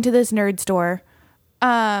had to go into this nerd store.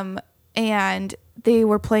 And they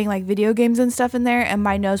were playing like video games and stuff in there. And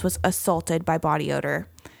my nose was assaulted by body odor.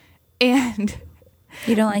 And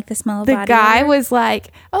You don't like the smell of the body guy odor? was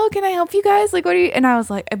like, oh, can I help you guys? Like, what are you? And I was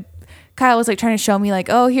like, Kyle was like trying to show me like,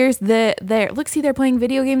 oh, here's there. Look, see, they're playing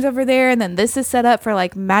video games over there. And then this is set up for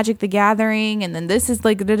like Magic the Gathering. And then this is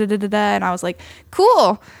like da da da da da. And I was like,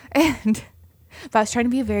 cool. But I was trying to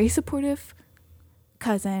be a very supportive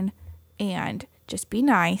cousin and just be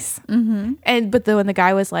nice. Mm-hmm. But then when the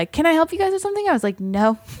guy was like, can I help you guys with something? I was like,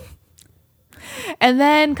 no. And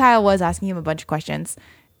then Kyle was asking him a bunch of questions.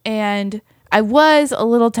 And I was a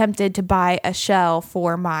little tempted to buy a shell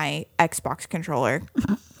for my Xbox controller.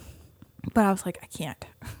 But I was like, I can't.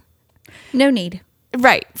 No need.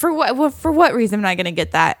 Right. For what reason am I going to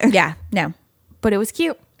get that? Yeah, no. But it was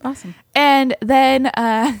cute. Awesome. And then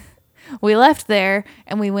we left there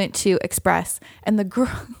and we went to Express. And the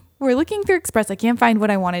girl, we're looking through Express. I can't find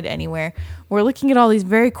what I wanted anywhere. We're looking at all these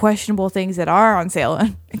very questionable things that are on sale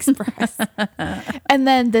on Express. And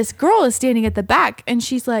then this girl is standing at the back and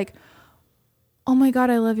she's like, oh my God,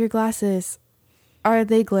 I love your glasses. Are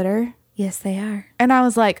they glitter? Yes, they are. And I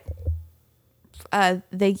was like,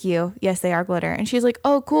 thank you. Yes, they are glitter. And she's like,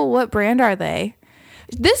 oh, cool. What brand are they?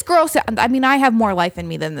 This girl, I mean, I have more life in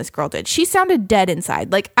me than this girl did. She sounded dead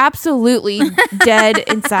inside, like absolutely dead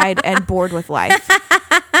inside and bored with life.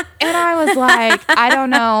 And I was like, I don't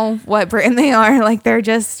know what brand they are. Like they're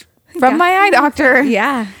just from my eye doctor.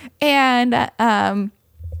 Yeah. And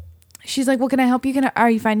she's like, well, can I help you? Are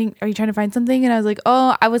you trying to find something? And I was like,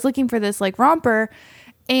 oh, I was looking for this like romper.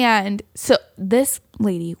 And so this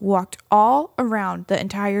lady walked all around the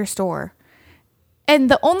entire store. And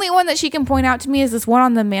the only one that she can point out to me is this one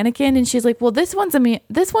on the mannequin. And she's like, well, this one's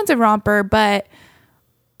a romper, but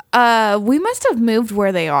we must have moved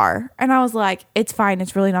where they are. And I was like, it's fine.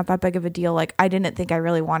 It's really not that big of a deal. Like, I didn't think I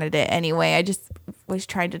really wanted it anyway. I just was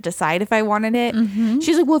trying to decide if I wanted it. Mm-hmm.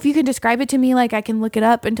 She's like, well, if you can describe it to me, like I can look it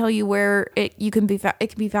up and tell you where it can be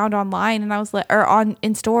found online. And I was like, or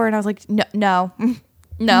in store. And I was like, no,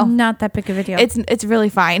 not that big of a deal. It's really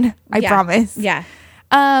fine. I promise. Yeah.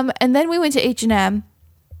 And then we went to H&M,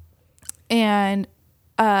 and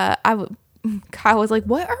Kyle was like,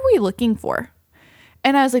 what are we looking for?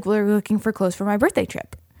 And I was like, well, we're looking for clothes for my birthday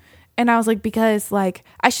trip. And I was like, because like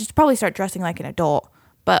I should probably start dressing like an adult,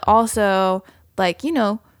 but also like, you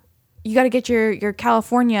know, you got to get your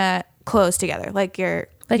California clothes together. Like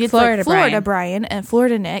Florida Brian and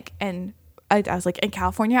Florida Nick. And I was like, and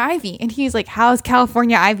California Ivy. And he's like, how is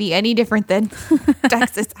California Ivy any different than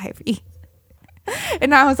Texas Ivy?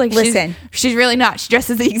 And I was like, listen, she's really not. She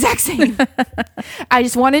dresses the exact same. I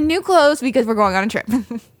just wanted new clothes because we're going on a trip.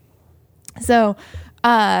 So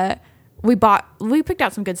we picked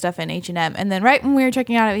out some good stuff in H&M. And then right when we were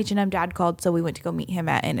checking out of H&M, Dad called. So we went to go meet him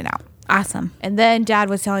at In-N-Out. Awesome. And then Dad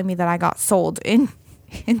was telling me that I got sold in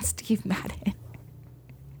Steve Madden.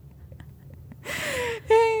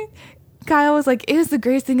 Kyle was like, it was the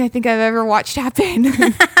greatest thing I think I've ever watched happen.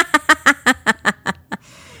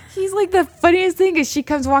 He's like, the funniest thing is she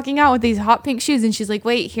comes walking out with these hot pink shoes and she's like,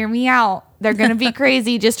 wait, hear me out. They're going to be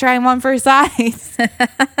crazy. Just try them on for size.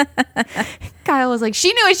 Kyle was like,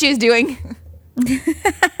 she knew what she was doing.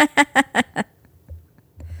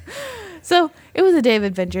 So it was a day of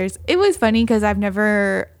adventures. It was funny because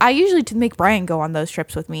I usually make Brian go on those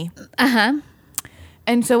trips with me. Uh-huh.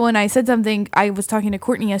 And so when I said something, I was talking to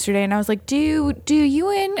Courtney yesterday and I was like, do you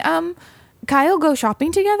and Kyle go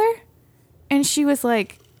shopping together? And she was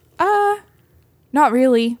like, not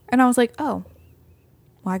really. And I was like, oh,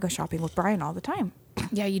 well, I go shopping with Brian all the time.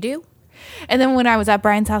 Yeah, you do. And then when I was at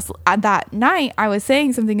Brian's house that night, I was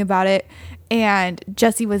saying something about it, and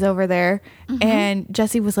Jesse was over there, mm-hmm. and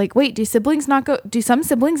Jesse was like, wait, do some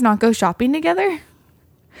siblings not go shopping together?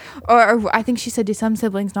 Or I think she said, do some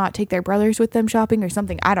siblings not take their brothers with them shopping or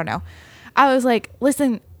something? I don't know. I was like,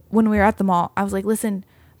 listen, when we were at the mall, I was like, listen,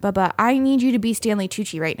 Bubba, I need you to be Stanley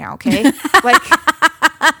Tucci right now, okay? Like,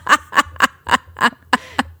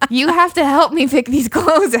 you have to help me pick these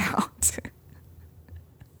clothes out.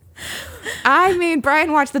 I made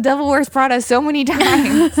Brian watch The Devil Wears Prada so many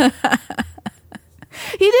times.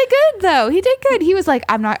 He did good though. He did good. He was like,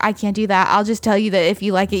 I can't do that. I'll just tell you that if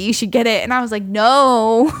you like it, you should get it. And I was like,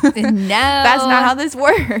 no, that's not how this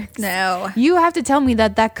works. No, you have to tell me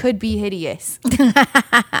that could be hideous.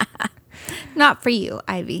 Not for you,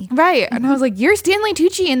 Ivy. Right. And I was like, you're Stanley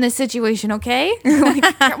Tucci in this situation. Okay.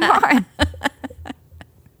 Like, come on.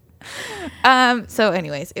 So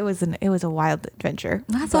anyways, it was a wild adventure.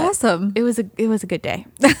 That's awesome. It was a good day.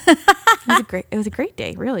 It was a great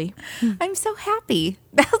day, really. I'm so happy.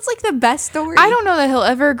 That's like the best story. I don't know that he'll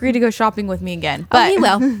ever agree to go shopping with me again, but he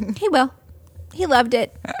will. He will. He loved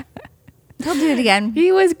it. He'll do it again.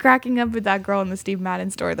 He was cracking up with that girl in the Steve Madden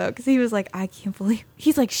store though, because he was like, I can't believe. He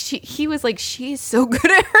was like, she's so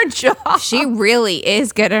good at her job. She really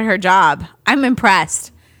is good at her job. I'm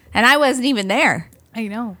impressed, and I wasn't even there. I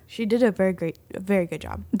know. She did a very good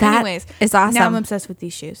job. Anyways, is awesome. Now I'm obsessed with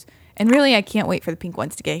these shoes. And really, I can't wait for the pink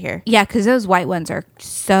ones to get here. Yeah, because those white ones are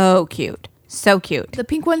so cute. So cute. The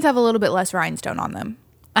pink ones have a little bit less rhinestone on them.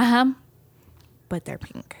 Uh-huh. But they're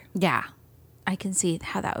pink. Yeah. I can see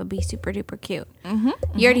how that would be super duper cute. Mm-hmm.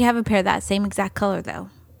 You already have a pair of that same exact color, though,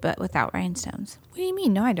 but without rhinestones. What do you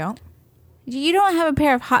mean? No, I don't. You don't have a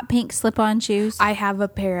pair of hot pink slip-on shoes? I have a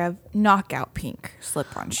pair of knockout pink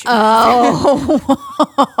slip-on shoes. Oh,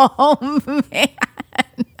 man.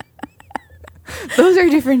 Those are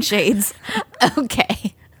different shades.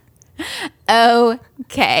 Okay.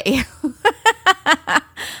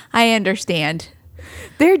 I understand.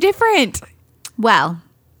 They're different. Well,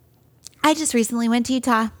 I just recently went to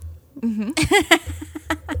Utah. Mm-hmm.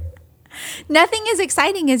 Nothing as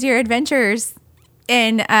exciting as your adventures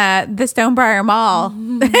in the Stonebriar Mall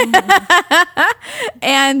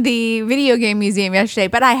and the video game museum yesterday,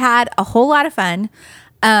 but I had a whole lot of fun.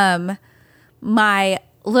 My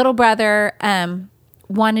little brother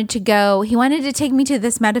wanted to take me to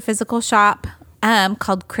this metaphysical shop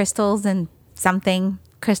called Crystals and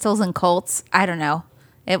Cults. I don't know.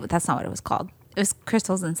 That's not what it was called. It was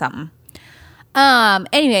Crystals and something.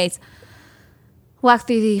 Anyways, walk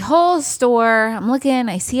through the whole store. I'm looking,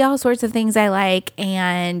 I see all sorts of things I like,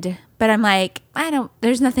 but I'm like,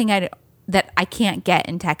 there's nothing that I can't get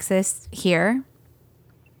in Texas here.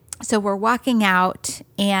 So we're walking out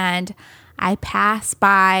and I pass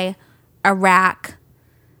by a rack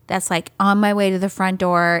that's like on my way to the front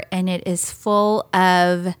door, and it is full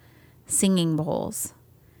of singing bowls.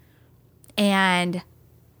 And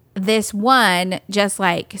this one just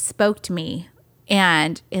like spoke to me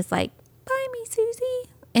and is like, buy me,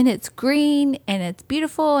 Susie. And it's green and it's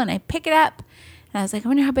beautiful. And I pick it up and I was like, I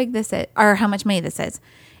wonder how big this is or how much money this is.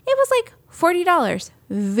 It was like $40.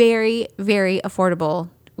 Very, very affordable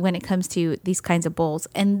when it comes to these kinds of bowls.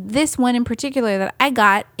 And this one in particular that I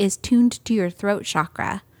got is tuned to your throat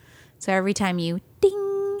chakra. So every time you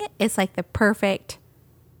ding, it's like the perfect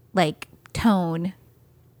like tone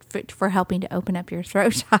for helping to open up your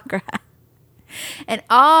throat chakra. And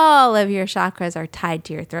all of your chakras are tied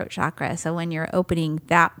to your throat chakra. So when you're opening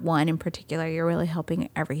that one in particular, you're really helping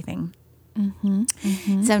everything. Mm-hmm.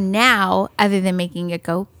 Mm-hmm. So now, other than making it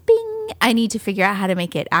go bing, I need to figure out how to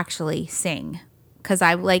make it actually sing. Because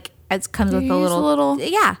I like, it comes with a little,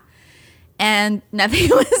 yeah. And nothing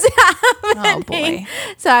was happening. Oh boy.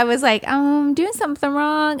 So I was like, I'm doing something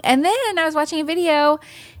wrong. And then I was watching a video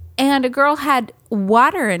and a girl had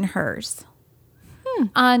water in hers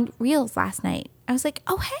on Reels last night. I was like,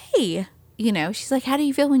 oh, hey. You know, she's like, how do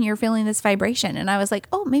you feel when you're feeling this vibration? And I was like,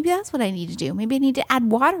 oh, maybe that's what I need to do. Maybe I need to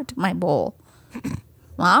add water to my bowl.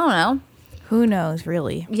 Well, I don't know. Who knows,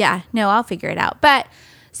 really? Yeah, no, I'll figure it out. But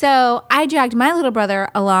so I dragged my little brother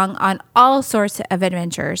along on all sorts of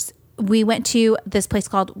adventures. We went to this place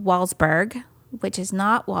called Wallsburg, which is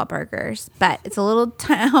not Wahlburgers, but it's a little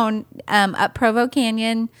town up Provo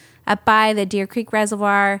Canyon, up by the Deer Creek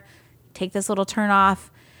Reservoir. Take this little turn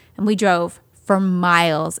off, and we drove for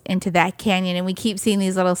miles into that canyon, and we keep seeing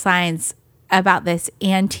these little signs about this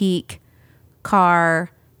antique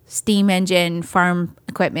car, steam engine, farm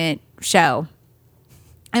equipment show.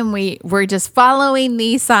 And we were just following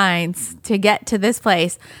these signs to get to this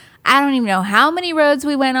place. I don't even know how many roads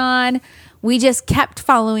we went on. We just kept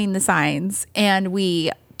following the signs, and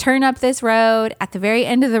we turn up this road. At the very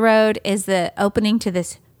end of the road is the opening to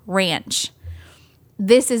this ranch.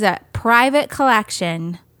 This is a private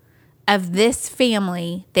collection of this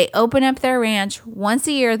family. They open up their ranch once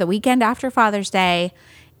a year, the weekend after Father's Day,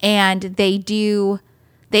 and they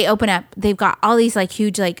open up, they've got all these like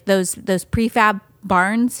huge, like those prefab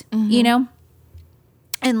barns, you know?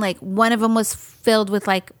 And like one of them was filled with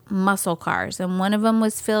like muscle cars, and one of them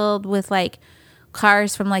was filled with like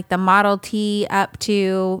cars from like the Model T up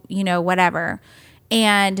to, you know, whatever.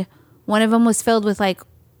 And one of them was filled with like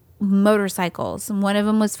motorcycles, and one of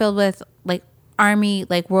them was filled with like army,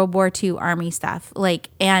 like World War II army stuff. Like,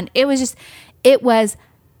 and it was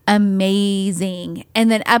amazing.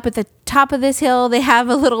 And then up at the top of this hill, they have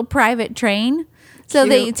a little private train. So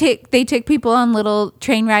they took people on little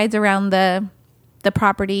train rides around the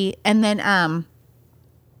property. And then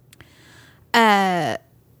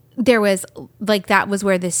there was like, that was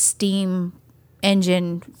where the steam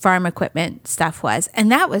engine farm equipment stuff was,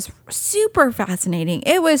 and that was super fascinating.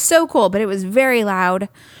 It was so cool, but it was very loud,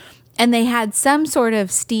 and they had some sort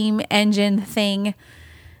of steam engine thing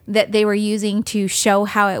that they were using to show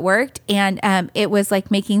how it worked, and it was like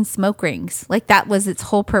making smoke rings. Like that was its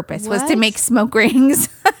whole purpose, was to make smoke rings.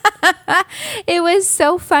 It was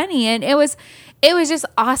so funny, and it was just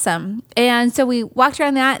awesome. And so we walked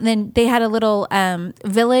around that, and then they had a little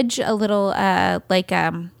village, a little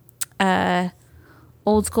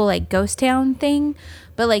old school like ghost town thing,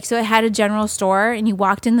 but like, so it had a general store, and you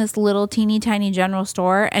walked in this little teeny tiny general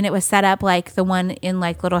store, and it was set up like the one in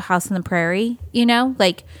like Little House on the Prairie, you know,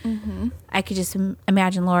 like I could just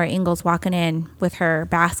imagine Laura Ingalls walking in with her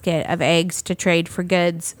basket of eggs to trade for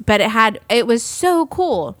goods. But it was so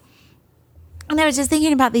cool. And I was just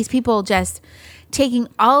thinking about these people just taking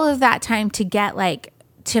all of that time to get like,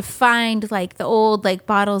 to find like the old like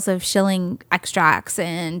bottles of shilling extracts,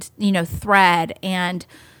 and, you know, thread, and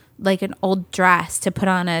like an old dress to put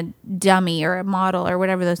on a dummy or a model or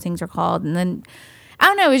whatever those things are called. And then I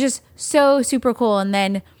don't know, it was just so super cool. And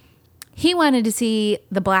then he wanted to see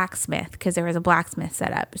the blacksmith because there was a blacksmith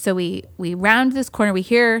set up. So we round this corner, we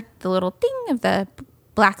hear the little ding of the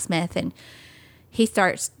blacksmith, and he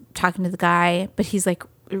starts talking to the guy, but he's like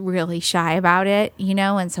really shy about it, you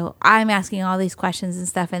know? And so I'm asking all these questions and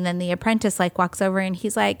stuff, and then the apprentice like walks over, and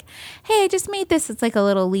he's like, hey, I just made this. It's like a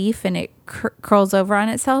little leaf, and it curls over on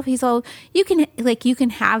itself. He's all, you can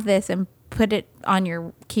have this and put it on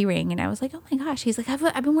your key ring. And I was like, oh my gosh. He's like,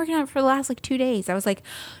 I've been working on it for the last like 2 days. I was like,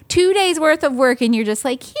 2 days worth of work, and you're just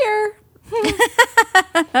like, here.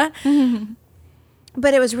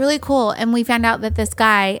 But it was really cool. And we found out that this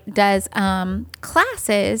guy does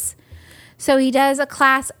classes. So he does a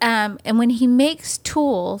class, and when he makes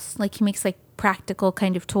tools, like he makes like practical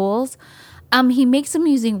kind of tools, he makes them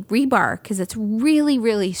using rebar because it's really,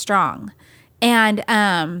 really strong. And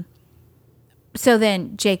so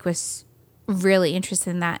then Jake was really interested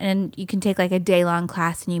in that. And you can take like a day-long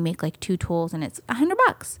class and you make like 2 tools and it's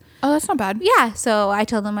 $100. Oh, that's not bad. Yeah. So I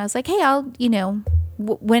told him, I was like, hey, I'll,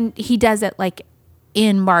 when he does it like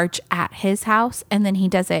in March at his house, and then he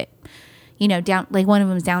does it, down, like one of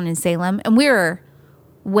them's down in Salem, and we were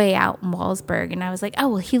way out in Wallsburg, and I was like, oh,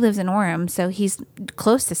 well, he lives in Orem, so he's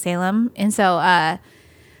close to Salem. And so,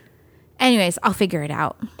 anyways, I'll figure it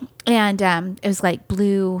out. And it was like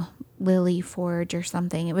Blue Lily Forge or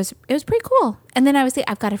something. It was pretty cool. And then I was like,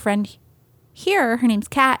 I've got a friend here, her name's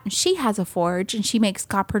Kat, and she has a forge, and she makes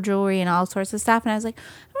copper jewelry and all sorts of stuff. And I was like,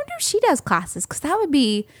 I wonder if she does classes, because that would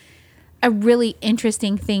be a really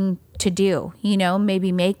interesting thing to do.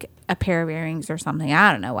 Maybe make a pair of earrings or something.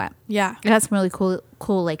 I don't know what. Yeah. I got some really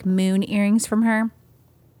cool like moon earrings from her.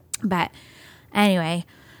 But anyway,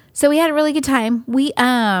 so we had a really good time. We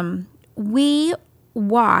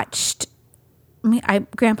watched,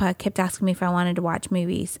 Grandpa kept asking me if I wanted to watch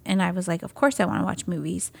movies, and I was like, of course I want to watch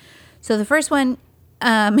movies. So the first one,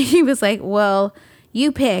 he was like, well,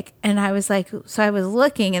 you pick. And I was like, so I was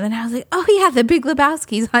looking, and then I was like, oh yeah, The Big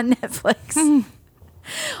Lebowski's on Netflix.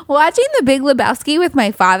 Watching The Big Lebowski with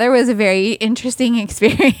my father was a very interesting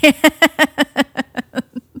experience.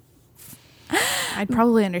 I'd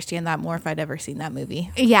probably understand that more if I'd ever seen that movie.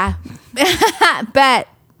 Yeah. But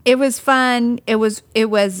it was fun. It was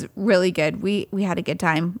really good. We had a good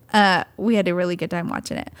time. We had a really good time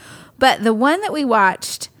watching it. But the one that we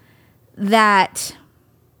watched that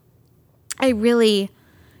I really,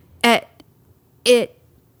 it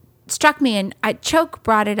struck me, and Choke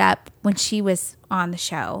brought it up when she was on the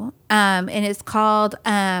show. And it's called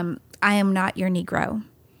I Am Not Your Negro.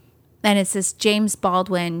 And it's this James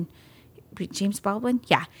Baldwin?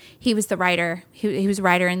 Yeah. He was the writer. He was a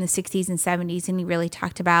writer in the 60s and 70s, and he really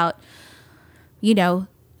talked about,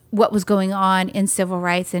 what was going on in civil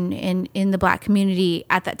rights and in the Black community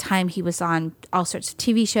at that time. He was on all sorts of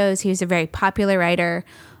TV shows. He was a very popular writer.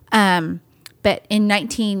 But in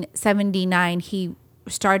 1979, he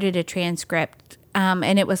started a transcript,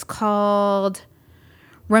 and it was called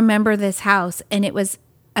Remember This House. And it was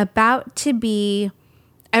about to be,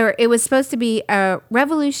 or it was supposed to be a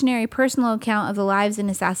revolutionary personal account of the lives and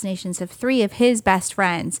assassinations of 3 of his best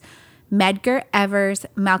friends, Medgar Evers,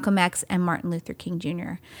 Malcolm X, and Martin Luther King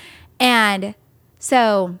Jr. And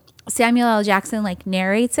so Samuel L. Jackson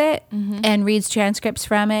narrates it and reads transcripts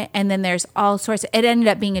from it. And then there's all sorts it ended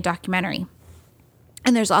up being a documentary.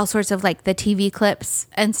 And there's all sorts of the TV clips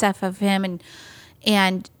and stuff of him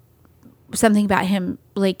and something about him,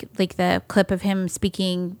 like the clip of him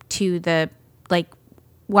speaking to the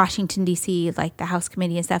Washington D.C., the House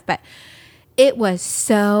Committee and stuff. But it was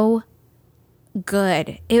so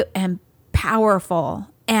good and powerful.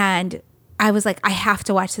 And I was like, I have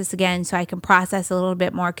to watch this again so I can process a little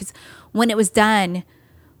bit more. Because when it was done,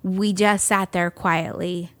 we just sat there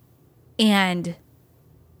quietly. And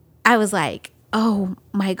I was like, oh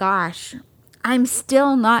my gosh, I'm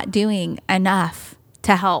still not doing enough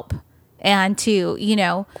to help and to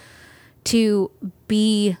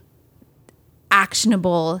be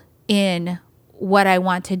actionable in what I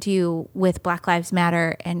want to do with Black Lives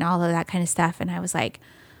Matter and all of that kind of stuff. And I was like,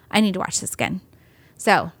 I need to watch this again.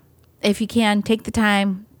 So if you can, take the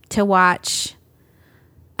time to watch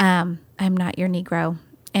I'm Not Your Negro.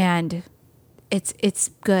 And it's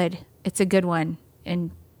good. It's a good one.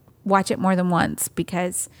 And watch it more than once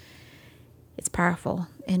because it's powerful.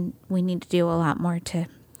 And we need to do a lot more to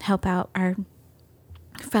help out our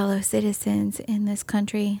fellow citizens in this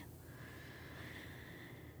country.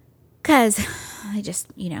 Because I just,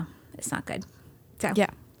 it's not good. So, yeah.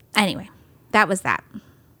 Anyway, that was that.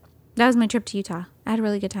 That was my trip to Utah. I had a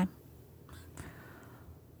really good time.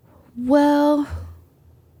 Well,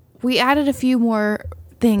 we added a few more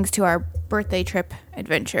things to our birthday trip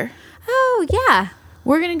adventure. Oh, yeah.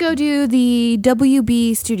 We're going to go do the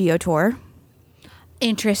WB studio tour.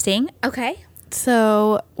 Interesting. Okay.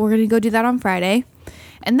 So we're going to go do that on Friday.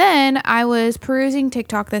 And then I was perusing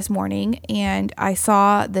TikTok this morning and I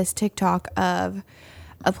saw this TikTok of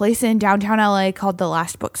a place in downtown LA called The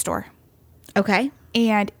Last Bookstore. Okay.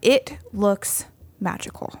 And it looks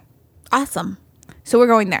magical. Awesome. So we're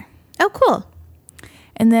going there. Oh, cool.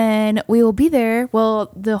 And then we will be there.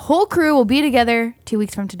 Well, the whole crew will be together 2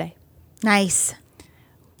 weeks from today. Nice.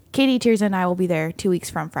 Katie, Tirza, and I will be there 2 weeks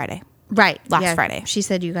from Friday. Right. last Friday. She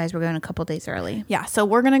said you guys were going a couple days early. Yeah, so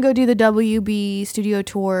we're gonna go do the WB studio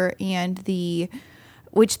tour, and the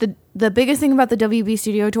biggest thing about the WB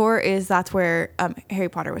studio tour is that's where Harry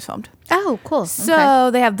Potter was filmed. Oh, cool.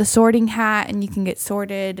 So they have the sorting hat, and you can get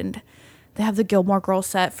sorted, and they have the Gilmore Girls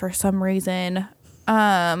set for some reason.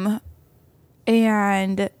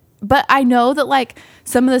 But I know that like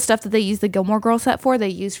some of the stuff that they use the Gilmore Girls set for, they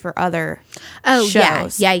use for other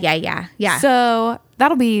shows. Yeah. So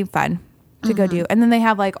that'll be fun to go do. And then they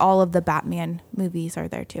have like all of the Batman movies are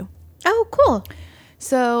there too. Oh, cool.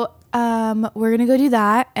 So we're going to go do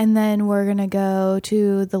that. And then we're going to go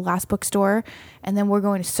to the Last Bookstore. And then we're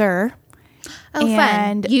going to Sir. Oh,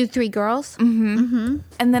 and fun. You 3 girls? And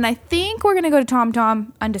then I think we're going to go to Tom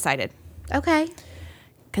Tom, undecided. Okay.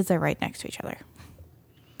 Because they're right next to each other.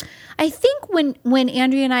 I think when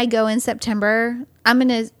Andrea and I go in September,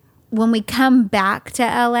 when we come back to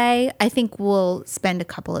LA, I think we'll spend a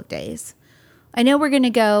couple of days. I know we're going to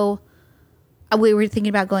go, we were thinking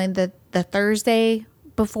about going the Thursday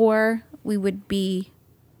before we would be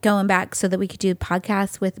going back so that we could do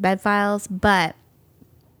podcasts with Bed Files, but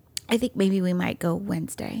I think maybe we might go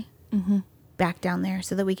Wednesday back down there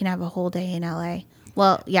so that we can have a whole day in LA.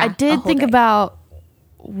 Well, yeah. I did think about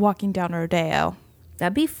walking down Rodeo.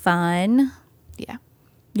 That'd be fun. Yeah.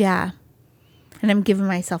 Yeah. And I'm giving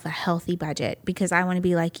myself a healthy budget because I want to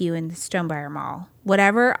be like you in the Stonebriar Mall.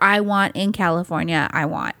 Whatever I want in California, I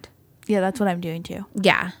want. Yeah, that's what I'm doing too.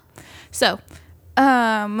 Yeah. So,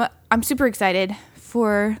 I'm super excited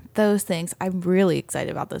for those things. I'm really excited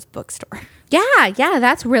about this bookstore. Yeah,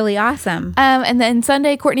 that's really awesome. And then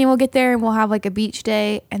Sunday, Courtney will get there and we'll have like a beach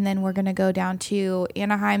day. And then we're going to go down to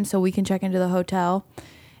Anaheim so we can check into the hotel.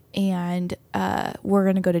 And we're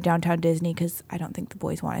going to go to downtown Disney because I don't think the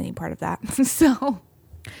boys want any part of that. So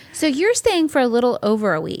you're staying for a little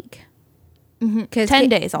over a week. 10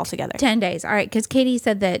 days altogether. 10 days. All right. Because Katie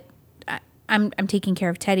said that I'm taking care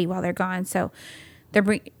of Teddy while they're gone. So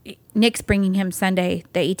Nick's bringing him Sunday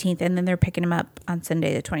the 18th, and then they're picking him up on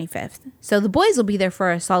Sunday the 25th. So the boys will be there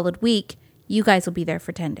for a solid week. You guys will be there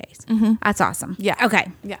for 10 days. That's awesome. Yeah.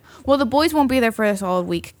 Okay. Yeah. Well, the boys won't be there for a solid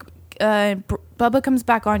week. Bubba comes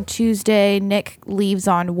back on Tuesday, Nick leaves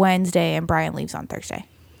on Wednesday, and Brian leaves on Thursday.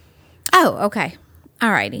 Oh, okay. All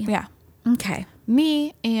righty. Yeah. Okay.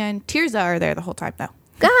 Me and Tirza are there the whole time, though.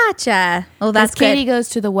 Gotcha. Well, that's good. Katie goes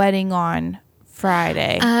to the wedding on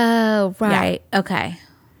Friday. Oh, right. Yeah. Okay.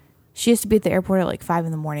 She has to be at the airport at like 5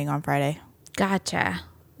 a.m. on Friday. Gotcha.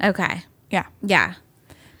 Okay. Yeah. Yeah.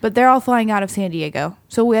 But they're all flying out of San Diego.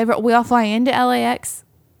 So we all fly into LAX,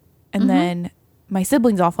 and then my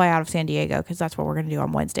siblings all fly out of San Diego because that's what we're going to do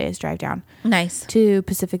on Wednesday is drive down. Nice. To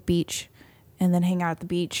Pacific Beach and then hang out at the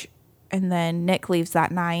beach. And then Nick leaves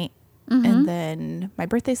that night. And then my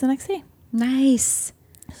birthday's the next day. Nice.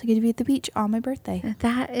 So I get to be at the beach on my birthday.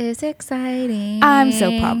 That is exciting. I'm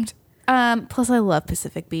so pumped. Plus I love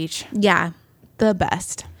Pacific Beach. Yeah. The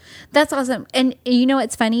best. That's awesome. And you know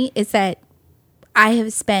what's funny is that I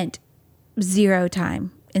have spent 0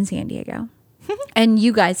 time in San Diego. And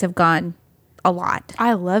you guys have gone a lot.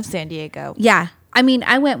 I love San Diego. Yeah. I mean,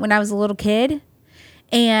 I went when I was a little kid,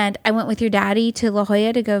 and I went with your daddy to La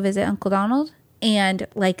Jolla to go visit Uncle Donald, and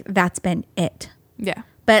like that's been it. Yeah.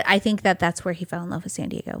 But I think that's where he fell in love with San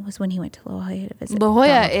Diego, was when he went to La Jolla to visit. La Jolla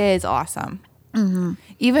Donald. is awesome.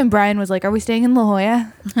 Even Brian was like, "Are we staying in La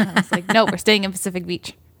Jolla?" I was like, "No, we're staying in Pacific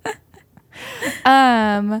Beach."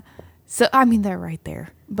 So I mean, they're right there,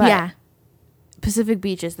 but yeah, Pacific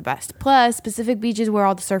Beach is the best. Plus, Pacific Beach is where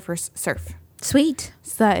all the surfers surf. Sweet.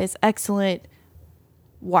 So that is excellent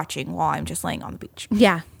watching while I'm just laying on the beach.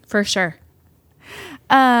 Yeah, for sure.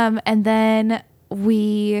 And then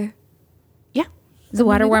is the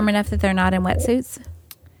water warm enough that they're not in wetsuits?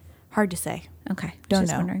 Hard to say. Okay. Don't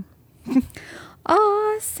just know. Wondering.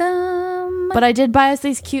 Awesome. But I did buy us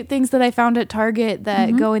these cute things that I found at Target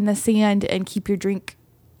that go in the sand and keep your drink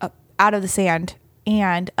up out of the sand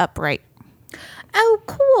and upright. Oh,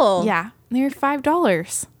 cool. Yeah. They're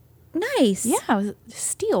 $5. Nice. Yeah, it was a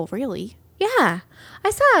steal, really. Yeah. I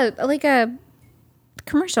saw like a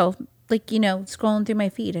commercial, like, scrolling through my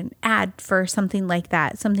feed, an ad for something like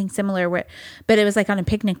that, something similar, but it was like on a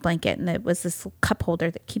picnic blanket, and it was this cup holder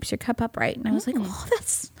that keeps your cup upright. And I was like, oh,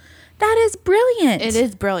 that is brilliant. It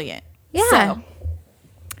is brilliant. Yeah. So,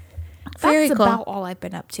 very that's cool. about all I've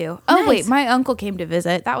been up to. Nice. Oh, wait, my uncle came to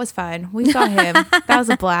visit. That was fun. We saw him. That was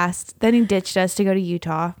a blast. Then he ditched us to go to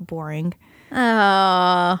Utah. Boring. Oh.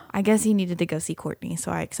 I guess he needed to go see Courtney,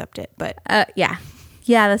 so I accept it. But yeah.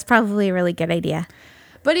 Yeah, that's probably a really good idea.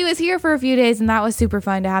 But he was here for a few days, and that was super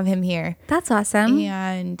fun to have him here. That's awesome.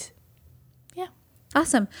 And yeah.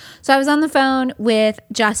 Awesome. So I was on the phone with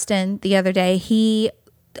Justin the other day. He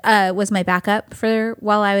was my backup for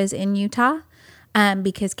while I was in Utah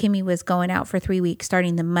because Kimmy was going out for 3 weeks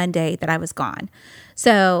starting the Monday that I was gone.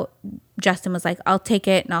 So Justin was like, I'll take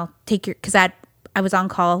it and I'll take your, because I was on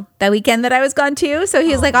call that weekend that I was gone too. So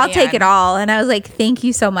he was like, I'll take it all. And I was like, thank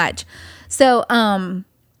you so much. So I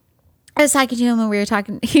was talking to him and we were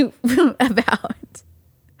talking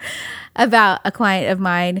about a client of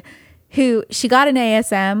mine who she got an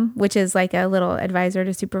ASM, which is like a little advisor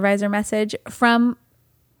to supervisor message from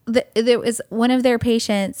there was one of their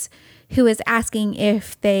patients who was asking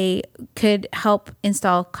if they could help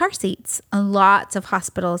install car seats. And lots of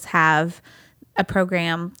hospitals have a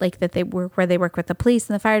program like that where they work with the police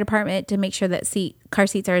and the fire department to make sure that car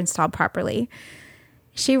seats are installed properly.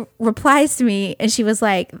 She replies to me and she was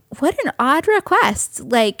like, what an odd request.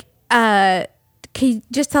 Like, can you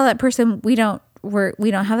just tell that person we don't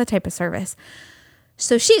have that type of service?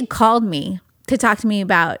 So she had called me to talk to me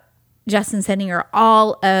about Justin sending her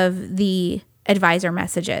all of the advisor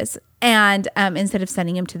messages and instead of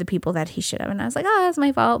sending them to the people that he should have. And I was like, oh, that's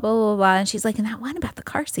my fault, blah, blah, blah. And she's like, and that one about the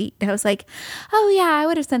car seat. And I was like, oh yeah, I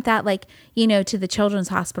would have sent that like, to the children's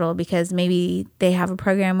hospital because maybe they have a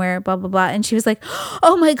program where blah, blah, blah. And she was like,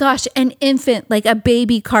 oh my gosh, an infant, like a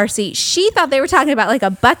baby car seat. She thought they were talking about like a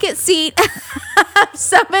bucket seat.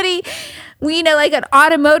 Somebody, like an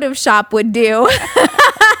automotive shop would do.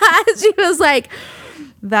 She was like,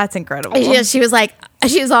 that's incredible. She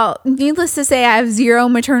was all, needless to say, I have zero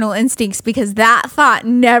maternal instincts because that thought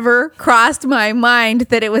never crossed my mind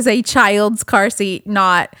that it was a child's car seat,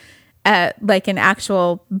 not like an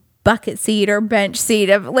actual bucket seat or bench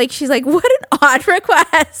seat. She's like, what an odd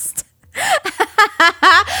request.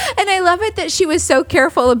 And I love it that she was so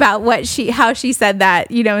careful about how she said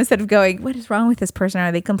that, instead of going, what is wrong with this person?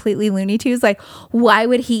 Are they completely Looney Tunes? Like, why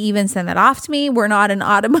would he even send that off to me? We're not an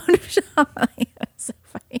automotive shop. So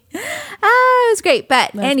funny. It was great.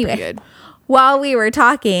 But That's anyway, while we were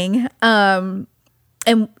talking, and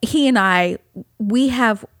he and we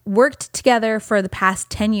have worked together for the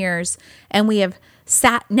past 10 years and we have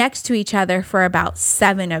sat next to each other for about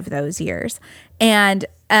 7 of those years. And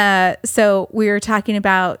so we were talking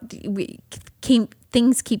about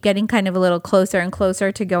things keep getting kind of a little closer and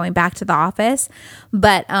closer to going back to the office.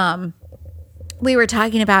 But we were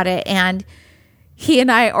talking about it and he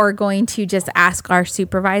and I are going to just ask our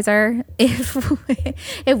supervisor if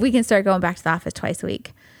we can start going back to the office twice a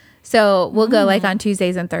week. So we'll go like on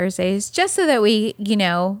Tuesdays and Thursdays just so that we,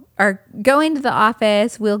 are going to the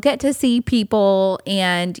office. We'll get to see people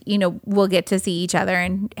and, we'll get to see each other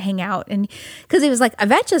and hang out. And because it was like,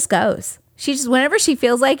 Yvette just goes. She just, whenever she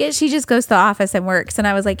feels like it, she just goes to the office and works. And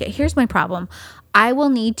I was like, here's my problem. I will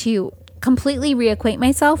need to completely reacquaint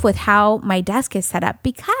myself with how my desk is set up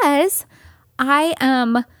because I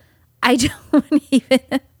don't even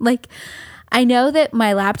I know that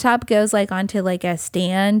my laptop goes like onto like a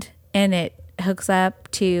stand and it hooks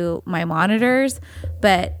up to my monitors,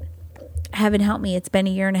 but heaven help me, it's been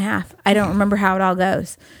 1.5 years. I don't remember how it all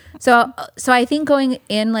goes. So I think going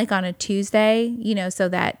in like on a Tuesday, so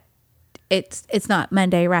that it's not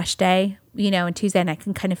Monday rush day, and Tuesday and I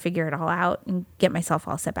can kind of figure it all out and get myself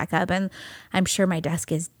all set back up. And I'm sure my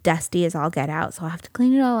desk is dusty as all get out. So I'll have to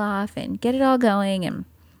clean it all off and get it all going.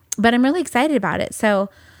 But I'm really excited about it. So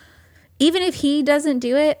even if he doesn't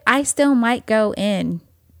do it, I still might go in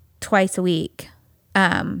twice a week.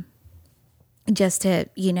 Just to,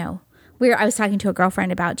 I was talking to a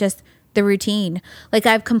girlfriend about just the routine. Like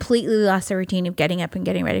I've completely lost the routine of getting up and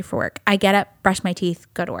getting ready for work. I get up, brush my teeth,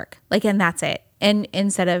 go to work. And that's it. And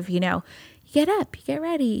instead of, you get up, you get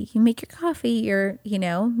ready, you make your coffee, or,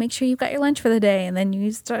 make sure you've got your lunch for the day. And then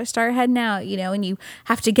you start heading out, and you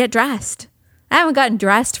have to get dressed. I haven't gotten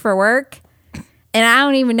dressed for work and I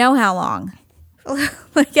don't even know how long.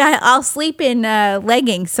 I'll sleep in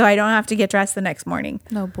leggings so I don't have to get dressed the next morning.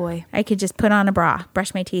 Oh boy. I could just put on a bra,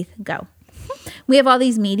 brush my teeth, go. We have all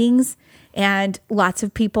these meetings and lots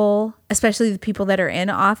of people, especially the people that are in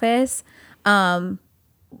office,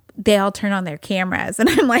 they all turn on their cameras and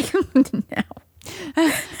I'm like, no.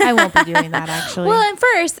 I won't be doing that actually. Well, at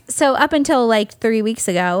first, so up until like 2 weeks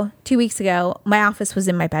ago, my office was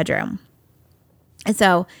in my bedroom. And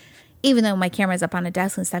so even though my camera's up on a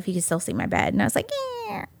desk and stuff, you can still see my bed. And I was like,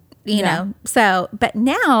 you know. So, but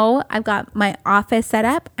now I've got my office set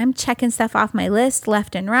up. I'm checking stuff off my list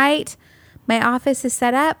left and right. My office is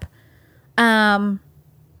set up.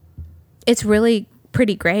 It's really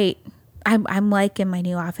pretty great. I'm liking my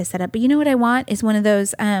new office setup. But you know what I want is one of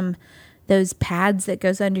those pads that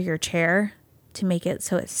goes under your chair to make it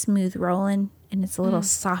so it's smooth rolling and it's a little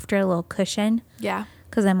softer, a little cushion. Yeah.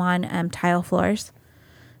 Because I'm on tile floors.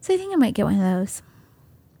 So I think I might get one of those.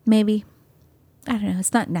 Maybe. I don't know.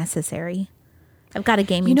 It's not necessary. I've got a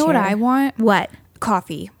gaming You know chair. what I want? What?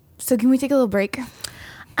 Coffee. So can we take a little break?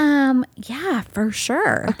 Yeah, for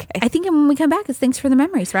sure. Okay. I think when we come back, it's thanks for the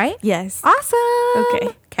memories, right? Yes. Awesome. Okay.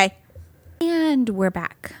 Okay. And we're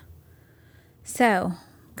back. So,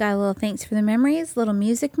 got a little thanks for the memories, little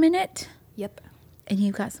music minute, Yep. and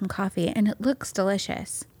you've got some coffee, and it looks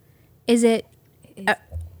delicious. Is it an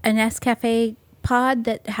Nescafe pod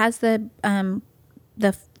that has the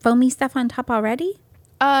foamy stuff on top already?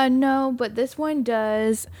 No, but this one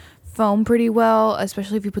does foam pretty well,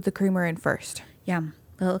 especially if you put the creamer in first. Yeah,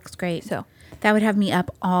 it looks great. So. That would have me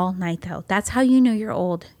up all night, though. That's how you know you're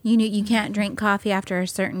old. You know you can't drink coffee after a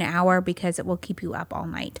certain hour because it will keep you up all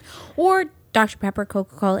night. Or Dr. Pepper,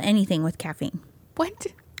 Coca-Cola, anything with caffeine. What?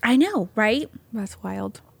 I know, right? That's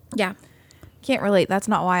wild. Yeah. Can't relate. That's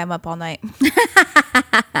not why I'm up all night.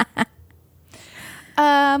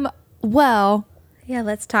 Well, Yeah,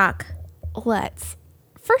 let's talk. let's.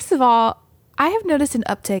 First of all, I have noticed an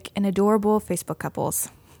uptick in adorable Facebook couples.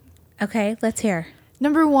 Okay, let's hear.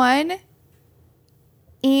 Number one,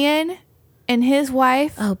 Ian and his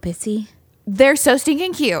wife. Oh, Bissy. They're so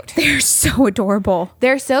stinking cute. They're so adorable.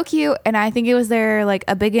 They're so cute, and I think it was their like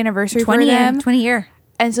a big anniversary for them. 20 year.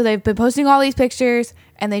 And so they've been posting all these pictures,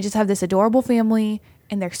 and they just have this adorable family,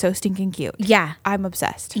 and they're so stinking cute. Yeah. I'm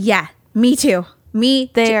obsessed. Yeah, me too.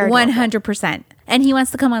 Me They too, are 100%. And he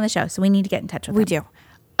wants to come on the show, so we need to get in touch with him. We do.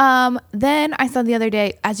 Then I saw the other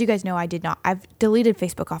day, as you guys know, I've deleted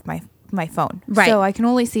Facebook off my phone. Right. So I can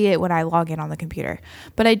only see it when I log in on the computer.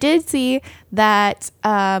 But I did see that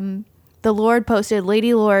the Lord posted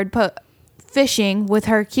Lady Lord fishing with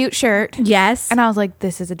her cute shirt. Yes. And I was like,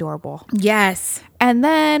 this is adorable. Yes. And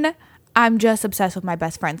then I'm just obsessed with my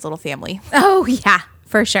best friend's little family. Oh, yeah,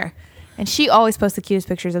 for sure. And she always posts the cutest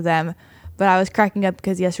pictures of them. But I was cracking up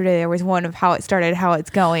because yesterday there was one of how it started, how it's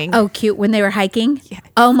going. Oh, cute. When they were hiking? Yeah.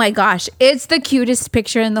 Oh, my gosh. It's the cutest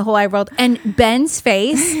picture in the whole wide world. And Ben's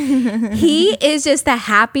face, he is just the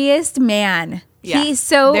happiest man. Yeah, He's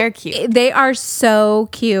so... they're cute. They are so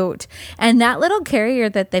cute. And that little carrier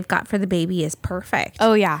that they've got for the baby is perfect.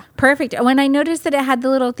 Oh, yeah. Perfect. When I noticed that it had the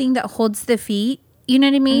little thing that holds the feet, you know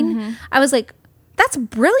what I mean? Mm-hmm. I was like, that's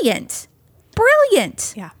brilliant.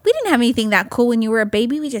 Brilliant. Yeah. We didn't have anything that cool when you were a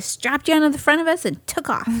baby. We just strapped you onto the front of us and took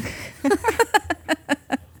off.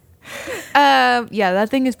 Yeah, that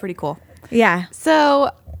thing is pretty cool. Yeah.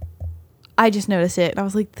 So I just noticed it and I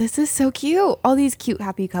was like, this is so cute. All these cute,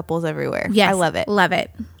 happy couples everywhere. Yes. I love it. Love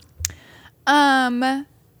it. I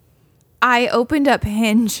opened up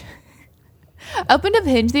Hinge.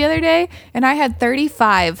 The other day and I had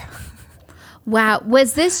 35. Wow.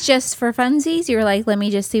 Was this just for funsies? You were like, let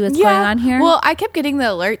me just see what's going on here? Well, I kept getting the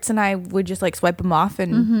alerts and I would just like swipe them off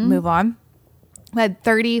and move on. I had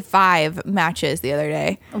 35 matches the other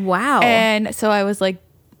day. Wow. And so I was like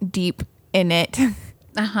deep in it.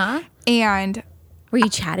 Uh-huh. And Were you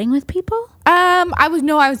chatting with people? I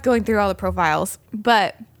was going through all the profiles,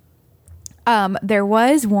 but there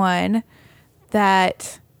was one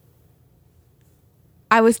that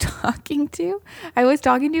I was talking to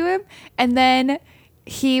him, and then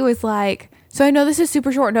he was like, so I know this is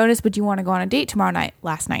super short notice, but do you want to go on a date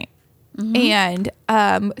last night? And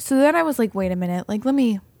so then I was like, wait a minute, like let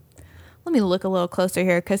me look a little closer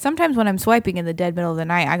here, because sometimes when I'm swiping in the dead middle of the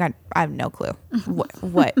night, I have no clue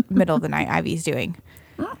what middle of the night Ivy's doing.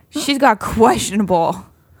 She's got questionable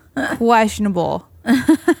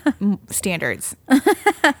standards.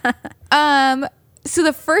 So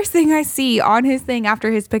the first thing I see on his thing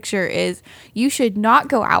after his picture is, you should not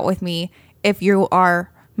go out with me if you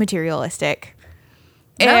are materialistic.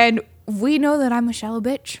 Nope. And we know that I'm a shallow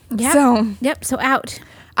bitch. Yep. So out.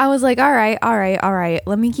 I was like, all right.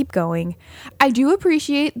 Let me keep going. I do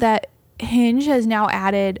appreciate that Hinge has now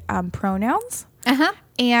added pronouns Uh-huh.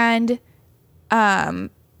 and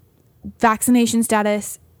vaccination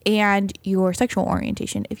status and your sexual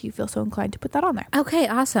orientation, if you feel so inclined to put that on there. Okay.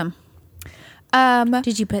 Awesome.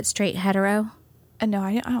 Did you put straight hetero? No,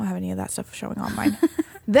 I don't have any of that stuff showing on mine.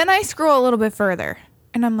 Then I scroll a little bit further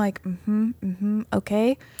and I'm like,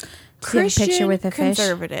 okay. Do you have a picture with a fish?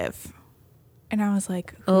 Conservative. And I was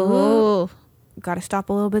like, Oh. got to stop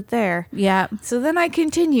a little bit there. Yeah. So then I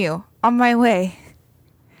continue on my way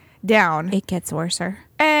down. It gets worser.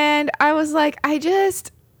 And I was like, I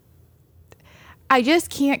just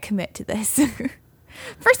can't commit to this.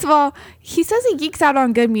 First of all, he says he geeks out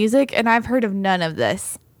on good music, and I've heard of none of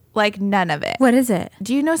this. Like, none of it. What is it?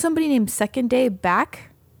 Do you know somebody named Second Day Back?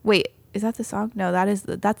 Wait, is that the song? No, that's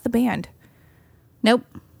the band. Nope.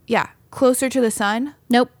 Yeah. Closer to the Sun.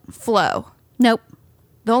 Nope. Flow. Nope.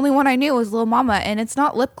 The only one I knew was Lil Mama, and it's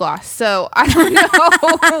not lip gloss. So I don't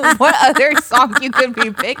know what other song you could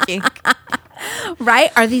be picking.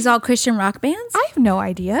 Right? Are these all Christian rock bands? I have no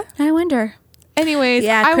idea. I wonder. Anyways,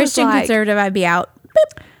 Yeah, I Christian was like, conservative, I'd be out.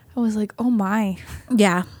 Boop. I was like, oh my.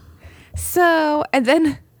 Yeah. So, and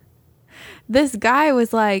then this guy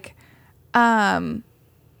was like, So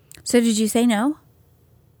did you say no?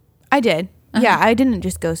 I did. Yeah, I didn't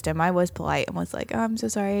just ghost him. I was polite and was like, oh, I'm so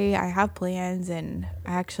sorry. I have plans, and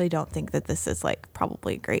I actually don't think that this is like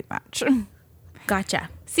probably a great match. Gotcha.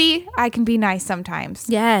 See, I can be nice sometimes.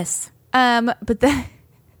 Yes. But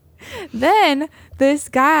then this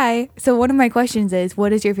guy, so one of my questions is,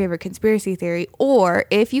 what is your favorite conspiracy theory? Or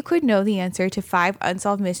if you could know the answer to 5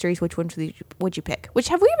 unsolved mysteries, which ones would you pick? Which,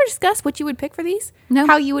 have we ever discussed what you would pick for these? No.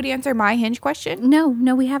 How you would answer my Hinge question? No,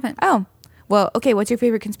 we haven't. Oh, well, okay. What's your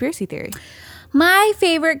favorite conspiracy theory? My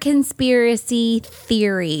favorite conspiracy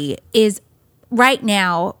theory is right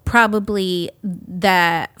now probably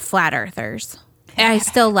the flat earthers. I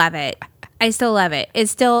still love it.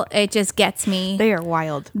 It just gets me. They are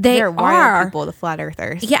wild. They are are. wild people, the flat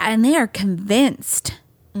earthers. Yeah, and they are convinced.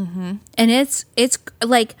 Mm-hmm. And it's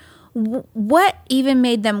like, what even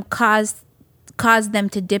made them cause them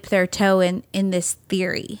to dip their toe in this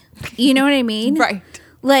theory? You know what I mean? Right.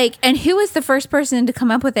 Like, and who was the first person to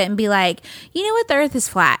come up with it and be like, you know what, the earth is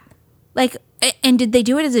flat? Like, and did they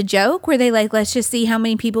do it as a joke? Were they like, let's just see how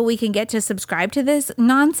many people we can get to subscribe to this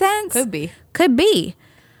nonsense? Could be.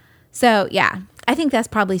 So, yeah, I think that's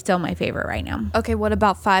probably still my favorite right now. Okay, what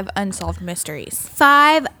about 5 unsolved mysteries?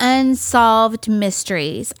 5 unsolved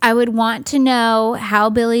mysteries. I would want to know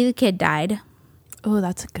how Billy the Kid died. Oh,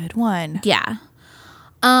 that's a good one. Yeah.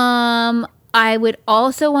 I would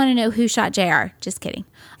also want to know who shot JR. Just kidding.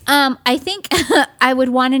 I think I would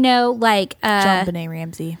want to know, like, JonBenet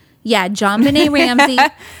Ramsey. Yeah, JonBenet Ramsey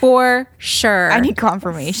for sure. I need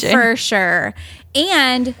confirmation. For sure.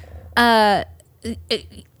 And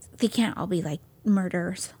they can't all be like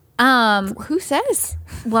murders. Who says?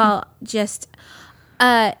 Well, just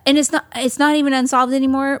and it's not even unsolved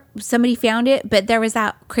anymore. Somebody found it, but there was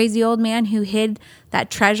that crazy old man who hid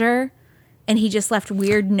that treasure, and he just left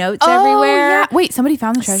weird notes everywhere. Yeah. Wait, somebody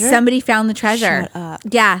found the treasure? Somebody found the treasure. Shut up.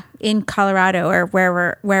 Yeah, in Colorado or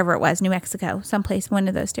wherever it was, New Mexico, someplace, one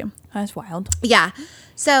of those two. That's wild. Yeah.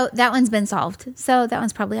 So that one's been solved. So that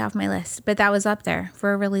one's probably off my list, but that was up there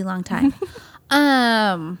for a really long time.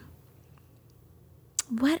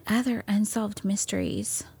 What other unsolved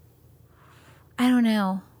mysteries? I don't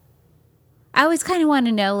know. I always kind of want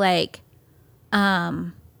to know, like,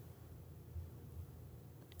 I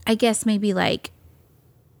guess maybe like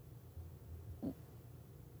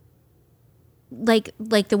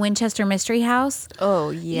the Winchester Mystery House. Oh,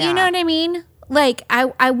 yeah. You know what I mean? Like,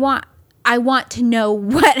 I want to know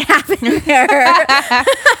what happened there.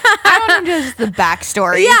 I want to know just the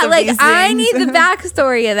backstory. Yeah, like I need the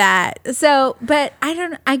backstory of that. So, but I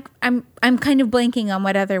don't. I'm kind of blanking on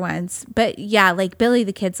what other ones. But yeah, like Billy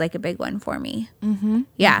the Kid's like a big one for me. Mm-hmm.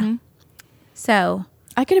 Yeah. Mm-hmm. So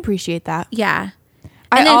I could appreciate that. Yeah.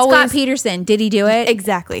 And then Scott Peterson, did he do it?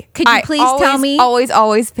 Exactly. Could you please tell me?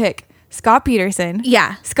 Always pick Scott Peterson.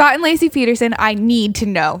 Yeah. Scott and Lacey Peterson. I need to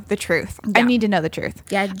know the truth. Yeah. I need to know the truth.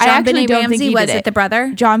 Yeah. JonBenet Ramsey, was it the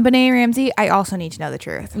brother? JonBenet Ramsey. I also need to know the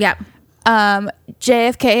truth. Yep.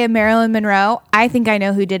 JFK and Marilyn Monroe. I think I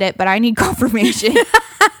know who did it, but I need confirmation.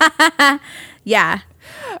 Yeah.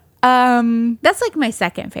 That's like my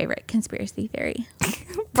second favorite conspiracy theory.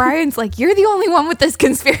 Brian's like, you're the only one with this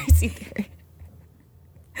conspiracy theory.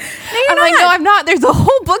 No, you're I'm not. like, no, I'm not. There's a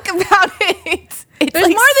whole book about it. It's There's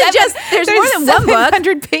like more than one book.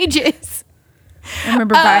 700 pages. I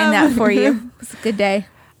remember buying that for you. It was a good day.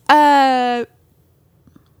 The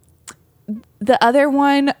other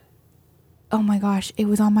one, oh my gosh, it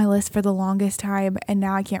was on my list for the longest time, and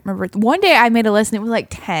now I can't remember. One day I made a list, and it was like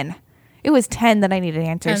 10. It was 10 that I needed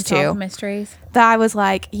answers to. Unsolved mysteries. That I was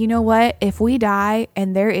like, you know what? If we die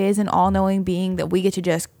and there is an all-knowing being that we get to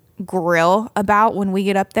just grill about when we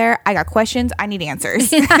get up there, I got questions. I need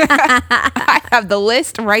answers. I have the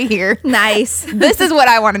list right here. Nice. This is what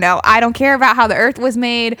I want to know. I don't care about how the earth was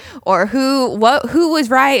made or who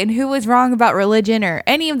was right and who was wrong about religion or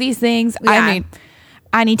any of these things. Yeah.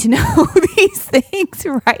 I need to know these things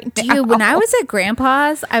right now. Dude, when I was at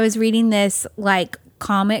Grandpa's, I was reading this like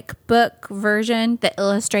comic book version, the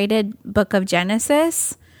illustrated book of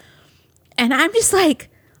Genesis. And I'm just like,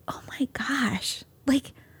 oh my gosh.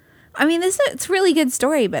 Like, I mean, it's a really good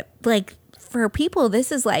story, but like for people, this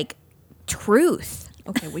is like truth.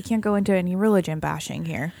 Okay, we can't go into any religion bashing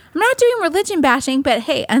here. I'm not doing religion bashing, but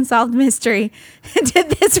hey, unsolved mystery.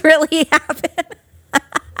 Did this really happen?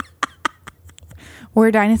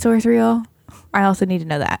 Were dinosaurs real? I also need to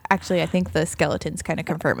know that. Actually, I think the skeletons kind of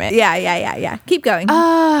confirm it. Yeah. Keep going.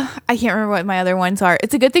 I can't remember what my other ones are.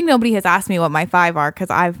 It's a good thing nobody has asked me what my 5 are because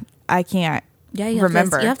I can't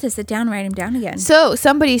remember. You have to sit down and write them down again. So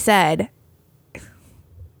somebody said,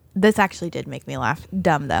 this actually did make me laugh.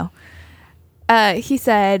 Dumb though. He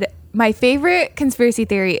said, my favorite conspiracy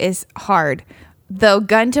theory is hard. Though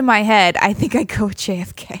gun to my head, I think I'd go with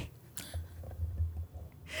JFK.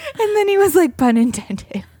 And then he was like, pun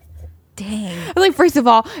intended. Dang. I was like, first of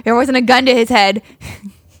all, there wasn't a gun to his head.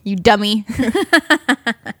 You dummy.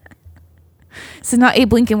 This is not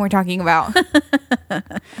Abe Lincoln we're talking about.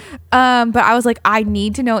 But I was like, I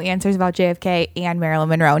need to know answers about JFK and Marilyn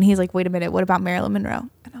Monroe. And he's like, wait a minute, what about Marilyn Monroe?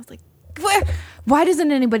 And I was like, why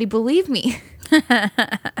doesn't anybody believe me?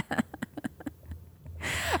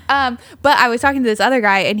 But I was talking to this other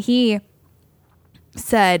guy, and he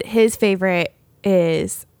said his favorite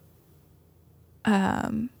is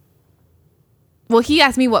well, he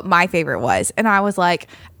asked me what my favorite was, and I was like,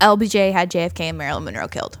 LBJ had JFK and Marilyn Monroe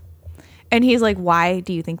killed. And he's like, why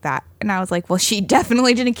do you think that? And I was like, well, she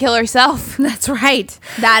definitely didn't kill herself. That's right.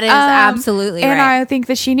 That is absolutely and right. I think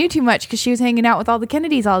that she knew too much because she was hanging out with all the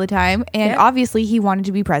Kennedys all the time. And obviously he wanted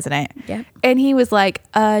to be president. Yep. And he was like,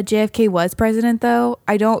 JFK was president, though.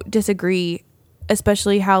 I don't disagree,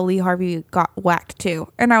 especially how Lee Harvey got whacked, too.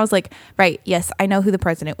 And I was like, right, yes, I know who the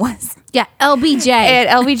president was. Yeah, LBJ. And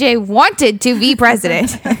LBJ wanted to be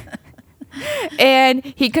president. And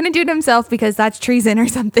he couldn't do it himself because that's treason or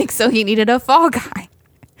something. So he needed a fall guy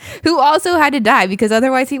who also had to die because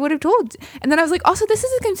otherwise he would have told. And then I was like, also, this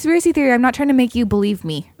is a conspiracy theory. I'm not trying to make you believe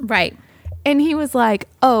me. Right. And he was like,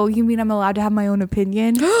 oh, you mean I'm allowed to have my own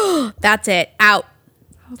opinion? That's it. Out.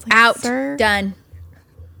 I was like, Out. Sir? Done.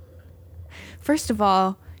 First of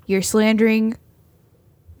all, you're slandering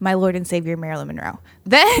my Lord and Savior, Marilyn Monroe.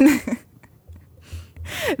 Then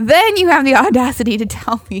you have the audacity to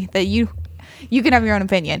tell me that you can have your own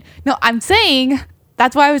opinion. No, I'm saying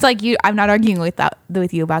that's why I was like, I'm not arguing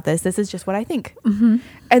with you about this. This is just what I think. Mm-hmm.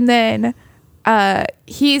 And then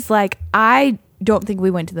he's like, I don't think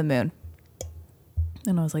we went to the moon.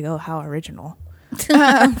 And I was like, oh, how original.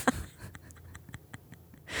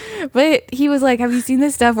 But he was like, have you seen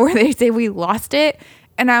this stuff where they say we lost it?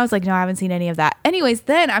 And I was like, no, I haven't seen any of that. Anyways,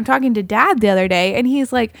 then I'm talking to Dad the other day, and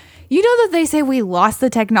he's like, you know that they say we lost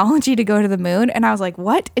the technology to go to the moon? And I was like,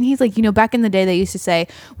 what? And he's like, back in the day, they used to say,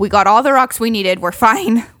 we got all the rocks we needed. We're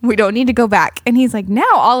fine. We don't need to go back. And he's like,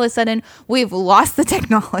 now all of a sudden, we've lost the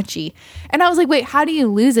technology. And I was like, wait, how do you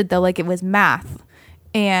lose it, though? Like, it was math.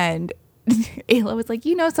 And Ayla was like,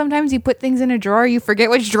 sometimes you put things in a drawer, you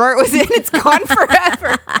forget which drawer it was in. It's gone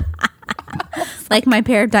forever. Like my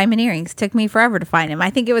pair of diamond earrings. Took me forever to find them. I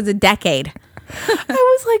think it was a decade. I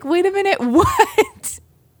was like, wait a minute, what?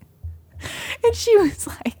 And she was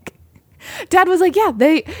like, Dad was like, yeah,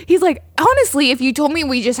 he's like, honestly, if you told me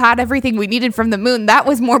we just had everything we needed from the moon, that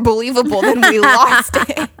was more believable than we lost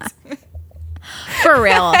it. For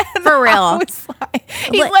real. For real. He's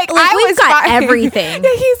like, I was got fine. Everything.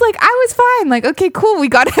 Yeah, he's like, I was fine. Like, okay, cool. We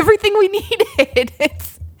got everything we needed.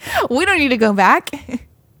 We don't need to go back.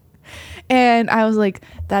 And I was like,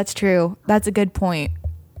 that's true. That's a good point.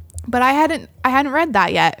 But I hadn't read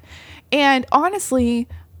that yet. And honestly,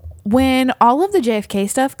 when all of the JFK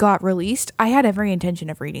stuff got released, I had every intention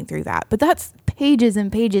of reading through that. But that's pages and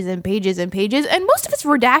pages and pages and pages. And most of it's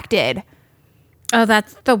redacted. Oh,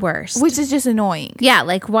 that's the worst. Which is just annoying. Yeah,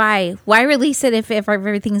 like why release it if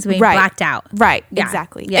everything's being blacked out? Right. Yeah.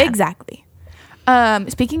 Exactly. Yeah. Exactly.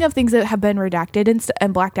 Speaking of things that have been redacted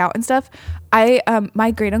and blacked out and stuff,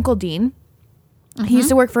 my great uncle Dean, he used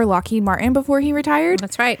to work for Lockheed Martin before he retired.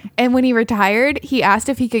 That's right. And when he retired, he asked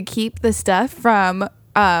if he could keep the stuff from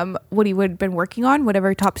what he would have been working on,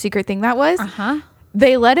 whatever top secret thing that was.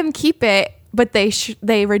 They let him keep it, but they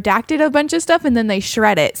redacted a bunch of stuff and then they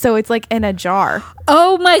shred it, so it's like in a jar.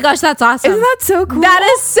 Oh my gosh, that's awesome! Isn't that so cool? That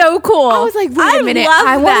is so cool. I was like, wait a minute,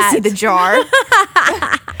 I want to see the jar.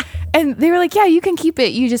 And they were like, yeah, you can keep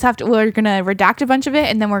it. You just have to, we're going to redact a bunch of it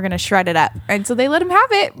and then we're going to shred it up. And so they let him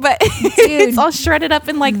have it, but it's all shredded up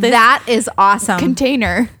in like this. That is awesome.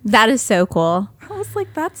 Container. That is so cool. I was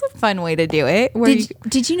like, that's a fun way to do it.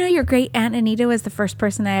 Did you know your great aunt Anita was the first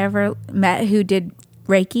person I ever met who did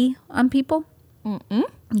Reiki on people?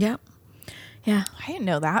 Yep. Yeah. I didn't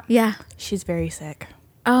know that. Yeah. She's very sick.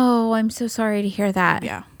 Oh, I'm so sorry to hear that.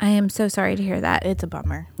 Yeah. I am so sorry to hear that. It's a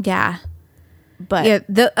bummer. Yeah. But yeah,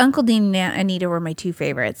 the Uncle Dean and Aunt Anita were my two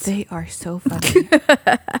favorites. They are so funny.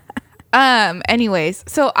 Anyways,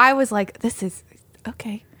 so I was like, this is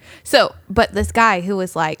okay. So, but this guy who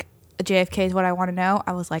was like, JFK is what I want to know.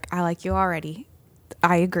 I was like, I like you already.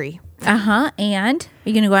 I agree. And are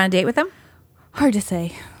you going to go on a date with him? Hard to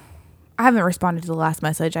say. I haven't responded to the last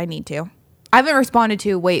message. I need to. I haven't responded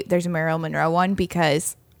to, wait, there's a Marilyn Monroe one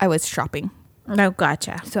because I was shopping. Oh,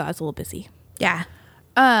 gotcha. So I was a little busy. Yeah.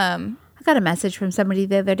 I got a message from somebody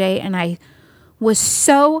the other day and I was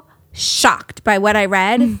so shocked by what I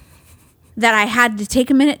read that I had to take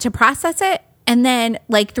a minute to process it. And then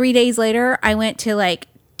like 3 days later, I went to like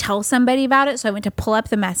tell somebody about it. So I went to pull up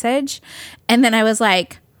the message and then I was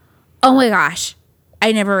like, oh my gosh,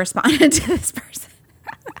 I never responded to this person.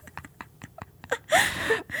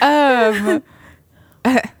 I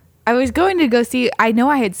was going to go see, I know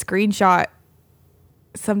I had screenshot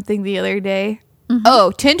something the other day.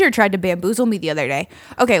 Oh, Tinder tried to bamboozle me the other day.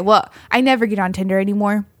 Okay, well, I never get on Tinder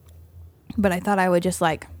anymore, but I thought I would just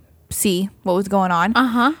like see what was going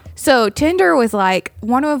on. So Tinder was like,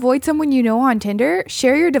 want to avoid someone you know on Tinder?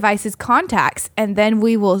 Share your device's contacts, and then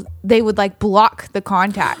they would like block the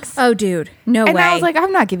contacts. Oh, dude, no way. And I was like,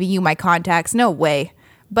 I'm not giving you my contacts. No way.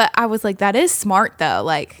 But I was like, that is smart though.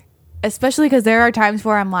 Like, especially because there are times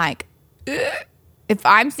where I'm like, ugh. If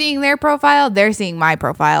I'm seeing their profile, they're seeing my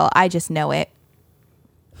profile. I just know it.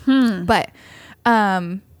 But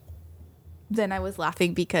then I was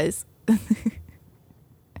laughing because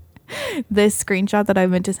this screenshot that I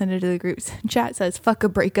meant to send into the group's chat says, fuck a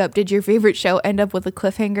breakup. Did your favorite show end with a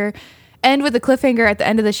cliffhanger at the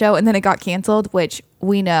end of the show and then it got canceled, which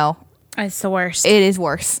we know. It's the worst. It is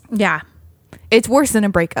worse. Yeah. It's worse than a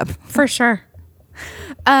breakup. For sure.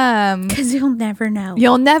 Because you'll never know.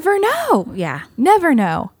 You'll never know. Yeah. Never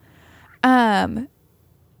know.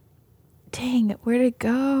 Dang, where'd it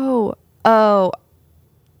go? Oh,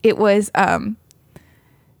 it was,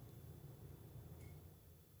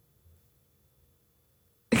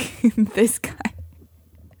 this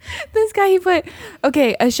guy, he put,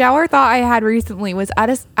 okay, a shower thought I had recently was,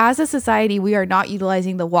 as a society, we are not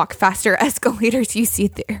utilizing the walk faster escalators you see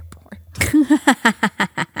at the airport.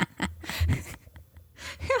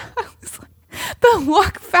 I was like, the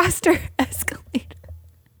walk faster escalator.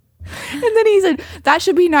 And then he said, that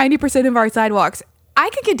should be 90% of our sidewalks. I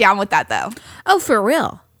could get down with that though. Oh, for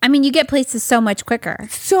real. I mean, you get places so much quicker.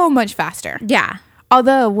 So much faster. Yeah.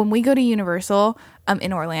 Although when we go to Universal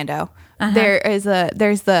in Orlando, there's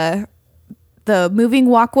the moving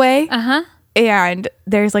walkway. And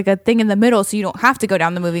there's like a thing in the middle so you don't have to go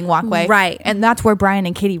down the moving walkway. Right. And that's where Brian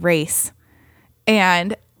and Kitty race.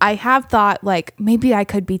 And I have thought like maybe I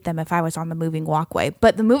could beat them if I was on the moving walkway.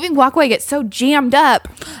 But the moving walkway gets so jammed up.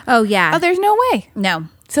 Oh, yeah. Oh, there's no way. No.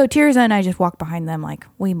 So Tirza and I just walk behind them like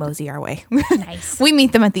we mosey our way. Nice. We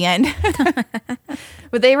meet them at the end.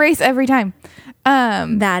 But they race every time.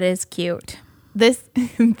 That is cute. This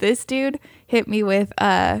dude hit me with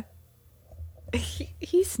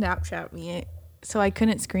he Snapchat me it, so I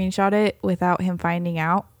couldn't screenshot it without him finding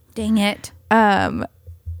out. Dang it.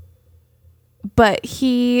 But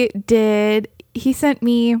he sent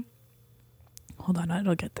me, hold on,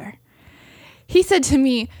 it'll get there. He said to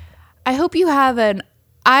me, I hope you have an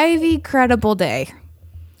Ivy credible day.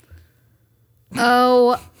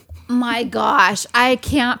 Oh my gosh. I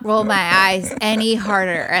can't roll my eyes any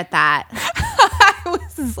harder at that. I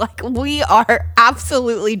was like, we are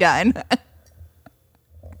absolutely done.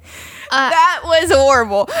 That was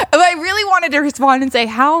horrible. I really wanted to respond and say,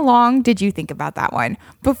 how long did you think about that one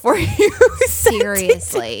before you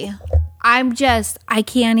seriously? I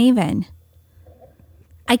can't even.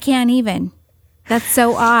 That's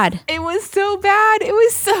so odd. It was so bad. It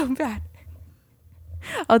was so bad.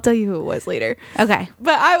 I'll tell you who it was later. Okay.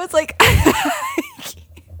 But I was like,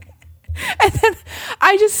 and then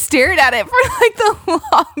I just stared at it for like the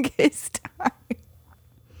longest time.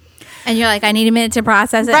 And you're like, I need a minute to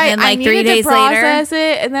process it. Right. And then like I 3 days later. process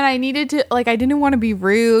it. And then I needed to, like, I didn't want to be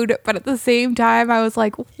rude. But at the same time, I was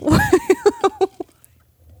like,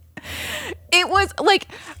 it was like,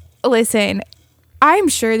 listen, I'm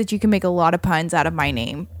sure that you can make a lot of puns out of my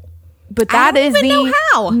name. But that is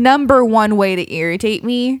the number one way to irritate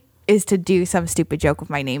me is to do some stupid joke with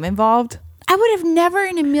my name involved. I would have never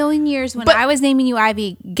in a million years when I was naming you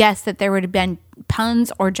Ivy guessed that there would have been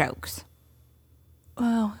puns or jokes.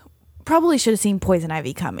 Well, probably should have seen Poison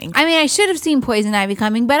Ivy coming. I mean, I should have seen Poison Ivy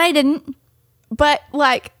coming, but I didn't. But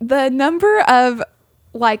like the number of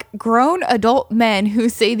like grown adult men who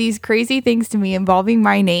say these crazy things to me involving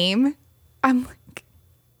my name, I'm like,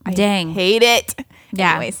 dang, I hate it.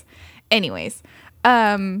 Yeah. Anyways,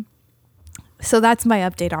 so that's my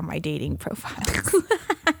update on my dating profile.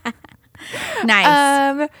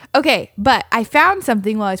 Nice. Okay, but I found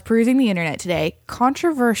something while I was perusing the internet today.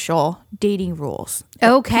 Controversial dating rules.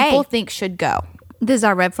 Okay. People think should go. This is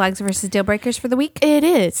our red flags versus deal breakers for the week. It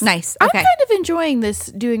is. Nice. I'm Okay. kind of enjoying this,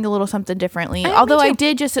 doing a little something differently. me Although I too.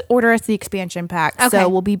 did just order us the expansion pack. Okay. So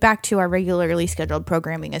we'll be back to our regularly scheduled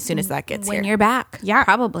programming as soon as that gets When here. you're back. Yeah.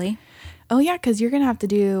 Probably. Oh, yeah, because you're going to have to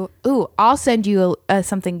do... Ooh, I'll send you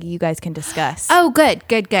something you guys can discuss. Oh, good.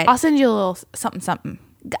 I'll send you a little something.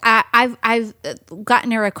 I've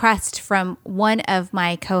gotten a request from one of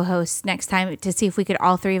my co-hosts next time to see if we could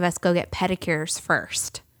all three of us go get pedicures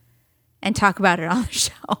first and talk about it on the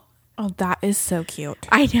show. Oh, that is so cute.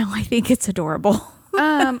 I know. I think it's adorable.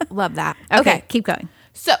 Love that. Okay, keep going.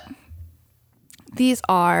 So these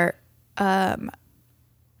are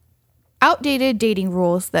outdated dating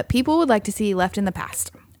rules that people would like to see left in the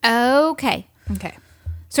past. Okay. Okay.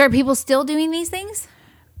 So are people still doing these things?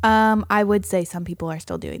 I would say some people are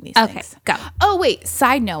still doing these Okay, things. go. Oh, wait.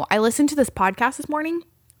 Side note. I listened to this podcast this morning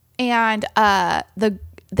and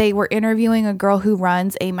they were interviewing a girl who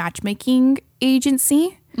runs a matchmaking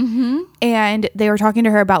agency. Mm-hmm. And they were talking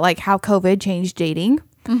to her about like how COVID changed dating.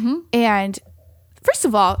 Mm-hmm. And first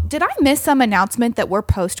of all, did I miss some announcement that we're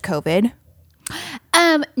post-COVID?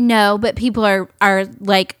 No, but people are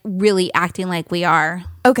like really acting like we are.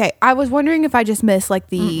 Okay, I was wondering if I just missed like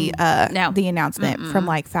the No. the announcement from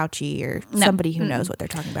like Fauci or somebody who knows what they're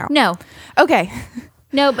talking about. No, Okay.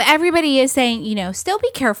 no, but everybody is saying, still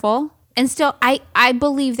be careful. And still, I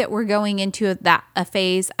believe that we're going into a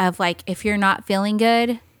phase of like, if you're not feeling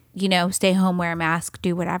good, stay home, wear a mask,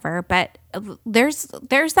 do whatever. But there's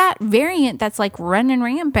that variant that's like running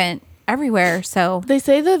rampant everywhere. So They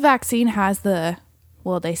say the vaccine has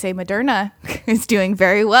they say Moderna is doing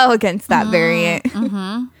very well against that variant,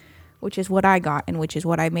 which is what I got and which is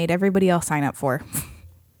what I made everybody else sign up for.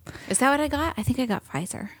 is that what I got? I think I got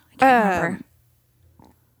Pfizer. I can't remember.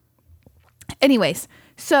 Anyways,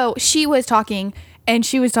 so she was talking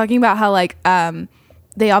about how like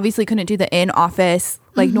they obviously couldn't do the in-office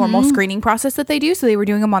like normal screening process that they do, so they were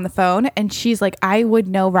doing them on the phone. And she's like, I would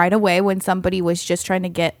know right away when somebody was just trying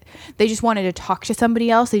to they just wanted to talk to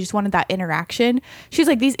somebody else, they just wanted that interaction. She's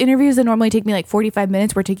like, these interviews that normally take me like 45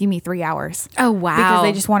 minutes were taking me 3 hours. Oh, wow. Because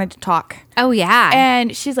they just wanted to talk. Oh, yeah.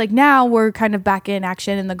 And she's like, now we're kind of back in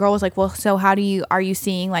action. And the girl was like, well, so are you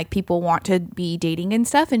seeing like people want to be dating and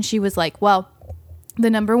stuff? And she was like, well, the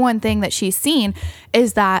number one thing that she's seen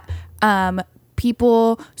is that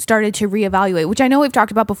people started to reevaluate, which I know we've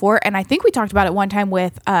talked about before. And I think we talked about it one time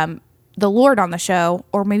with the Lord on the show,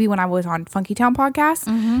 or maybe when I was on Funky Town podcast,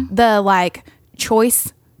 the like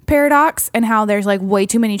choice paradox and how there's like way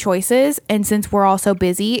too many choices. And since we're all so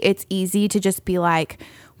busy, it's easy to just be like,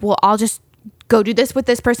 well, I'll just go do this with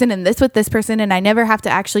this person and this with this person. And I never have to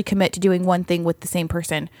actually commit to doing one thing with the same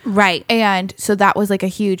person. Right. And so that was like a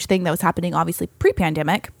huge thing that was happening, obviously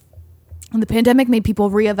pre-pandemic. And the pandemic made people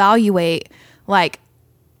reevaluate like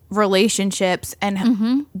relationships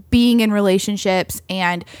and being in relationships.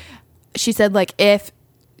 And she said, like, if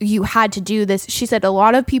you had to do this, she said a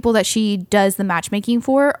lot of people that she does the matchmaking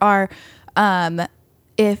for are,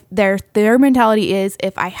 if their mentality is,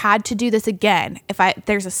 if I had to do this again,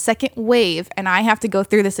 there's a second wave and I have to go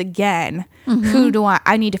through this again, who do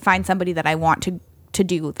I need to find somebody that I want to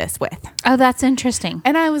do this with. Oh, that's interesting.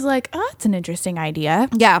 And I was like, oh, that's an interesting idea.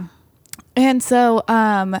 Yeah. And so,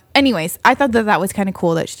 anyways, I thought that was kind of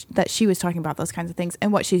cool that she was talking about those kinds of things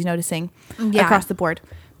and what she's noticing across the board.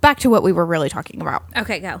 Back to what we were really talking about.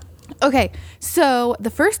 Okay, go. Okay, so the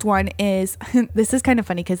first one is, this is kind of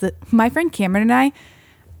funny because my friend Cameron and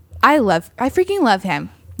I freaking love him.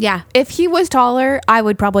 Yeah. If he was taller, I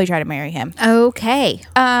would probably try to marry him. Okay.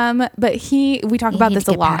 But we talk about need this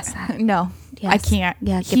to a get lot. past that. No, Yes. I can't.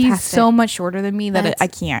 Yeah, get he's past so it. much shorter than me that I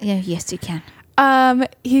can't. Yeah, yes, you can.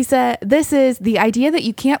 He said, this is the idea that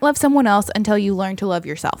you can't love someone else until you learn to love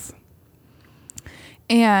yourself.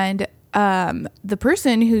 And the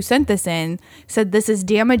person who sent this in said this is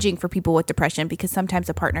damaging for people with depression because sometimes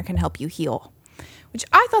a partner can help you heal, which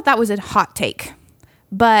I thought that was a hot take.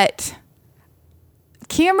 But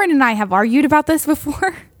Cameron and I have argued about this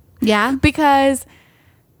before. Yeah. Because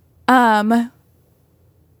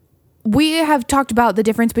we have talked about the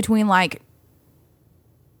difference between he'll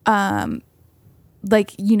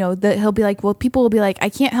be like, well, people will be like, I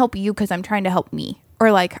can't help you because I'm trying to help me,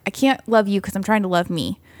 or like, I can't love you because I'm trying to love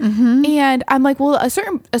me. And I'm like, well, a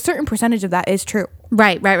certain percentage of that is true.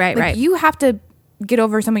 Right. You have to get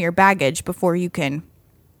over some of your baggage before you can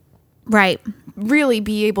really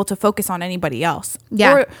be able to focus on anybody else.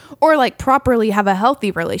 Yeah. Or like properly have a healthy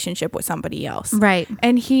relationship with somebody else. Right.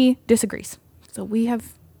 And he disagrees. So we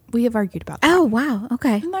have argued about that. Oh, wow.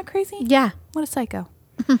 Okay. Isn't that crazy? Yeah. What a psycho.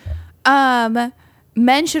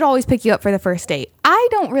 men should always pick you up for the first date. I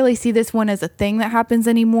don't really see this one as a thing that happens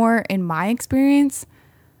anymore in my experience.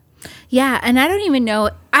 Yeah, and I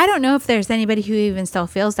don't know if there's anybody who even still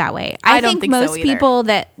feels that way. I don't think so most either. people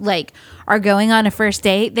that like are going on a first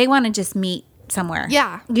date, they want to just meet somewhere.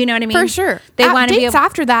 Yeah. You know what I mean? For sure. They want to be dates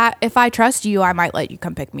after that, if I trust you, I might let you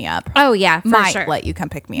come pick me up. Oh yeah, for might sure. let you come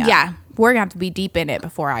pick me up. Yeah. We're going to have to be deep in it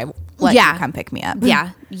before I let Yeah. you come pick me up.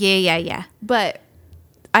 Yeah. But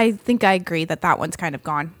I think I agree that one's kind of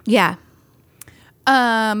gone. Yeah.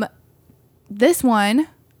 This one,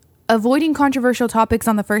 avoiding controversial topics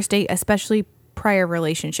on the first date, especially prior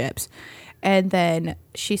relationships. And then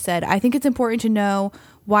she said, I think it's important to know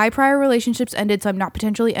why prior relationships ended, so I'm not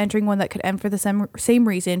potentially entering one that could end for the same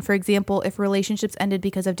reason. For example, if relationships ended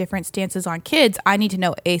because of different stances on kids, I need to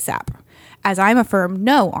know ASAP, as I'm a firm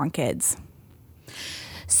no on kids.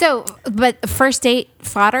 So, but first date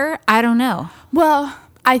fodder, I don't know. Well,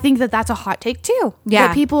 I think that's a hot take too. Yeah.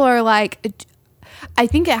 That people are like, I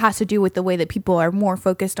think it has to do with the way that people are more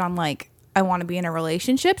focused on like, I want to be in a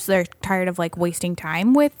relationship. So they're tired of like wasting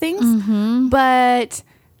time with things. Mm-hmm. But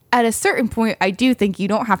at a certain point, I do think you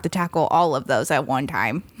don't have to tackle all of those at one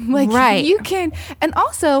time. Like right. You can. And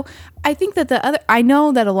also I think that I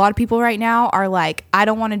know that a lot of people right now are like, I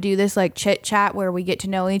don't want to do this like chit chat where we get to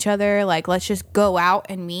know each other. Like, let's just go out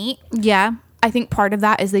and meet. Yeah. I think part of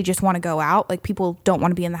that is they just want to go out. Like people don't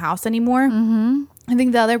want to be in the house anymore. Mm-hmm. I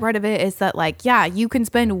think the other part of it is that like, yeah, you can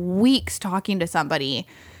spend weeks talking to somebody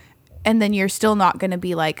and then you're still not going to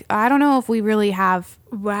be like, I don't know if we really have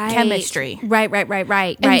chemistry. Right. And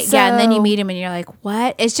Yeah. And then you meet him and you're like,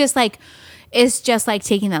 what? It's just like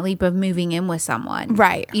taking that leap of moving in with someone.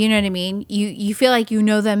 Right. You know what I mean? You feel like you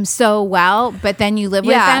know them so well, but then you live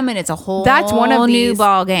with them and it's a whole That's one of new these,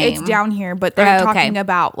 ball game. It's down here, but they're talking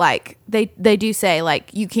about like, they do say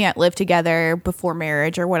like, you can't live together before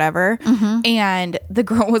marriage or whatever. Mm-hmm. And the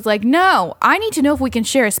girl was like, no, I need to know if we can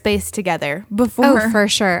share a space together before. Oh, for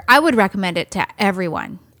sure. I would recommend it to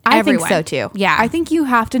everyone. I think so too. Yeah. I think you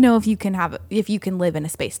have to know if you can live in a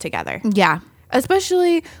space together. Yeah.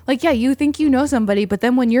 Especially like, yeah, you think you know somebody, but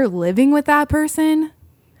then when you're living with that person,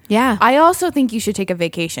 Yeah. I also think you should take a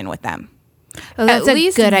vacation with them. Oh, that's At a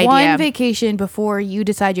least good one idea. vacation before you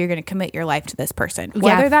decide you're going to commit your life to this person.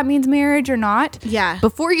 Whether that means marriage or not. Yeah.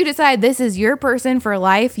 Before you decide this is your person for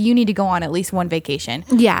life, you need to go on at least one vacation.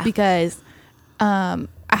 Yeah. Because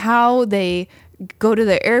how they go to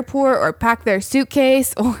the airport or pack their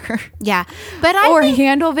suitcase or Yeah. But or think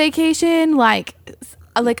handle vacation, like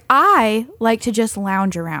I like to just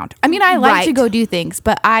lounge around. I mean, I like to Right. go do things,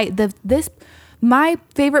 but my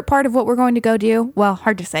favorite part of what we're going to go do, well,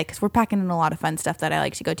 hard to say because we're packing in a lot of fun stuff that I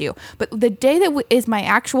like to go do. But the day that is my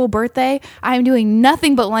actual birthday, I'm doing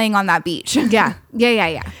nothing but laying on that beach. Yeah.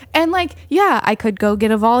 And like, yeah, I could go get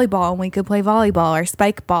a volleyball and we could play volleyball or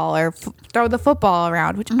spike ball or throw the football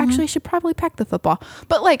around, which actually I should probably pack the football.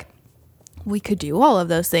 But like, we could do all of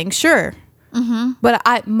those things, sure. Mm-hmm.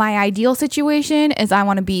 But my ideal situation is I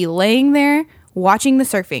want to be laying there watching the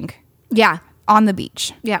surfing. Yeah. On the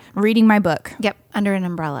beach. Yep. Reading my book. Yep. Under an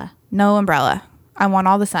umbrella. No umbrella. I want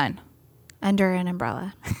all the sun. Under an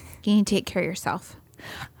umbrella. You need to take care of yourself.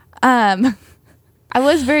 I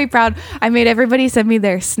was very proud. I made everybody send me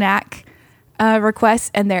their snack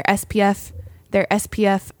requests and their SPF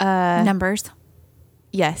Numbers.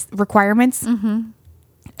 Yes, requirements. Mm-hmm.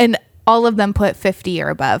 And all of them put 50 or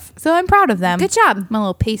above. So I'm proud of them. Good job. My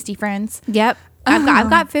little pasty friends. Yep. I've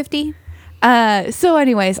got 50. So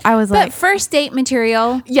anyways, I was But like, first date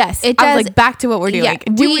material. yes, It I does. was like, back to what we're doing. Yeah,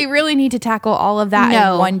 Do we really need to tackle all of that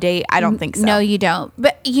No. in one date? I don't think so. No, you don't.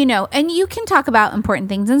 But and you can talk about important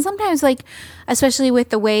things. And sometimes, like, especially with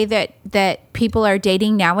the way that people are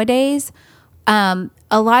dating nowadays, a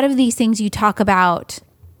lot of these things you talk about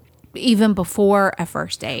even before a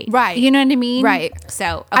first date. Right. You know what I mean? Right.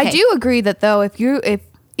 So I okay. do agree that though, if you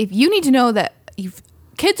need to know that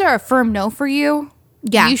kids are a firm no for you,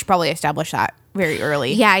 Yeah. you should probably establish that very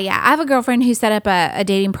early. Yeah. I have a girlfriend who set up a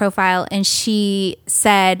dating profile, and she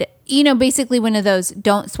said, basically one of those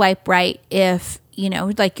don't swipe right if,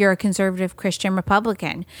 like you're a conservative Christian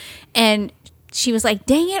Republican. And she was like,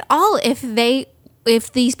 dang it all,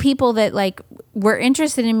 if these people that like were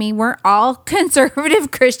interested in me weren't all conservative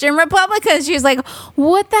Christian Republicans. She was like,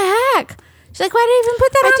 what the heck? She's like, why did I even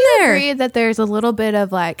put that I on do there? agree that there's a little bit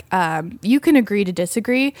of like, you can agree to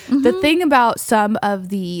disagree. Mm-hmm. The thing about some of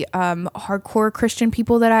the hardcore Christian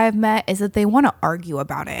people that I've met is that they want to argue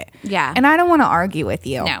about it. Yeah. And I don't want to argue with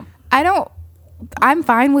you. No. I'm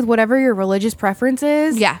fine with whatever your religious preference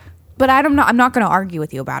is. Yeah. But I'm not going to argue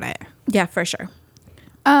with you about it. Yeah, for sure.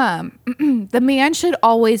 The man should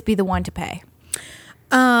always be the one to pay.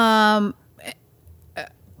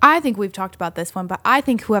 I think we've talked about this one, but I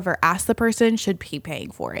think whoever asked the person should be paying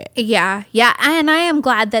for it. Yeah. And I am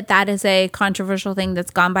glad that is a controversial thing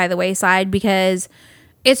that's gone by the wayside, because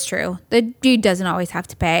it's true. The dude doesn't always have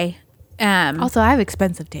to pay. Also, I have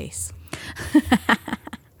expensive tastes.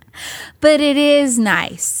 But it is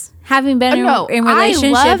nice having been in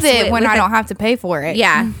relationships. I love it when I don't have to pay for it.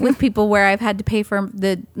 Yeah, with people where I've had to pay for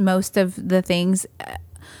the most of the things.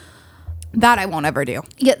 That I won't ever do.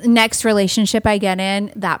 Yeah, the next relationship I get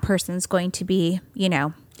in, that person's going to be,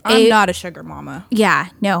 I'm not a sugar mama. Yeah,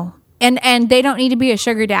 no. And they don't need to be a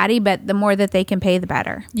sugar daddy, but the more that they can pay, the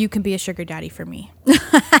better. You can be a sugar daddy for me.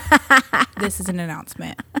 This is an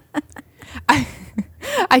announcement.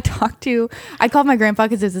 I called my grandpa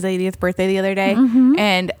because it was his 80th birthday the other day,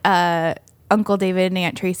 and Uncle David and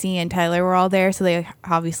Aunt Tracy and Tyler were all there, so they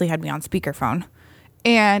obviously had me on speakerphone.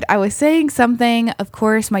 And I was saying something. Of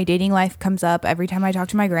course, my dating life comes up every time I talk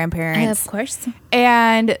to my grandparents. Of course.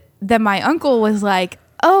 And then my uncle was like,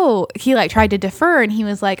 oh, he tried to defer, and he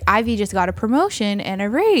was like, Ivy just got a promotion and a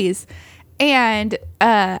raise. And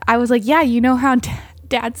I was like, yeah, you know how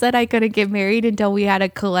Dad said I couldn't get married until we had a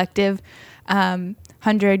collective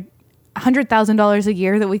 $100,000 a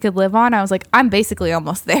year that we could live on? I was like, I'm basically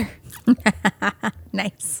almost there.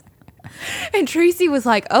 Nice. And Tracy was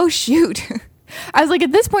like, oh, shoot. I was like,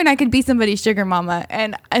 at this point, I could be somebody's sugar mama.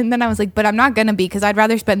 And then I was like, but I'm not going to be, because I'd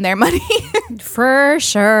rather spend their money. For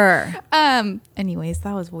sure. Anyways,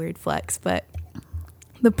 that was a weird flex. But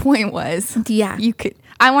the point was, yeah,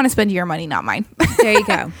 I want to spend your money, not mine. There you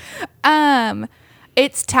go.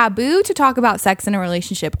 It's taboo to talk about sex in a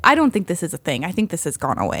relationship. I don't think this is a thing. I think this has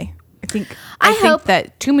gone away. I think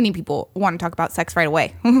that too many people want to talk about sex right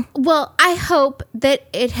away. Well, I hope that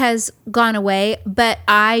it has gone away, but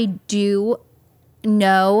I do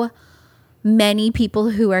know many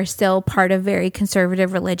people who are still part of very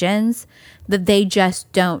conservative religions that they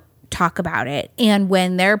just don't talk about it. And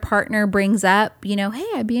when their partner brings up, hey,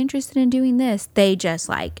 I'd be interested in doing this, they just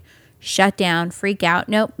shut down, freak out.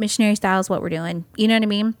 Nope, missionary style is what we're doing. You know what I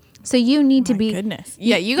mean? So you need to be... Goodness.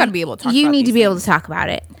 Yeah, you got to be able to talk about You need to be things. able to talk about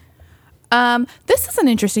it. This is an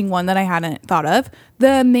interesting one that I hadn't thought of.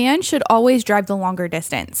 The man should always drive the longer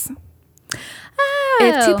distance.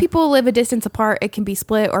 If two people live a distance apart, it can be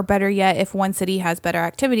split, or better yet, if one city has better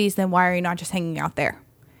activities, then why are you not just hanging out there?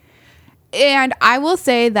 And I will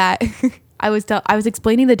say that I was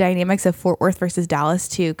explaining the dynamics of Fort Worth versus Dallas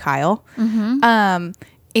to Kyle.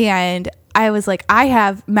 And I was like, I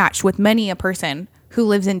have matched with many a person who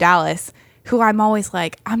lives in Dallas who I'm always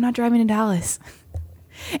like, I'm not driving to Dallas.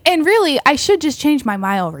 And really, I should just change my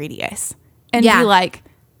mile radius and be like,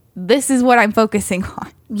 this is what I'm focusing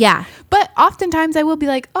on. Yeah. But oftentimes I will be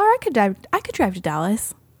like, oh, I could drive to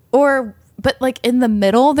Dallas. But in the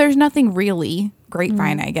middle, there's nothing really.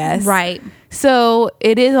 Grapevine, I guess. Right. So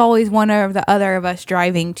it is always one or the other of us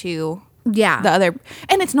driving to the other.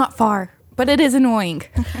 And it's not far, but it is annoying.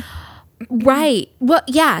 Right. Well,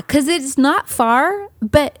 yeah, because it's not far,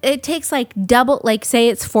 but it takes double, say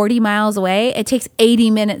it's 40 miles away. It takes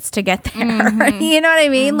 80 minutes to get there. Mm-hmm. You know what I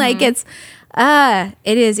mean?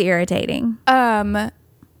 It is irritating.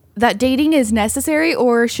 That dating is necessary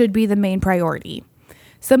or should be the main priority.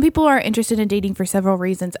 Some people are interested in dating for several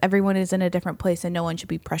reasons. Everyone is in a different place and no one should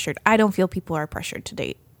be pressured. I don't feel people are pressured to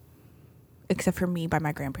date. Except for me by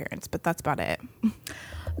my grandparents, but that's about it.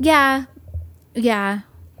 Yeah. Yeah.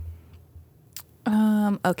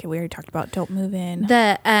 Okay, we already talked about don't move in.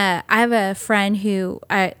 I have a friend who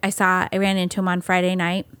I ran into him on Friday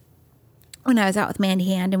night when I was out with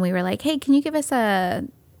Mandy Hand, and we were like, hey, can you give us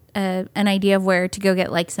an idea of where to go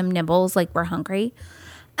get some nibbles? We're hungry.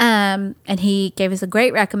 And he gave us a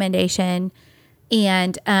great recommendation,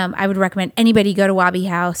 and I would recommend anybody go to Wabi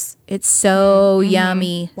House. It's so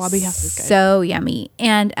yummy. Wabi House is good. So yummy.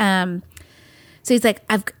 And so he's like,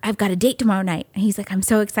 I've got a date tomorrow night. And he's like, I'm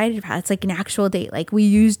so excited about it. It's an actual date. We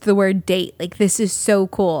used the word date. This is so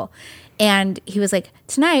cool. And he was like,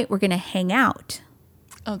 tonight we're going to hang out.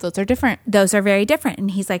 Oh, those are different. Those are very different. And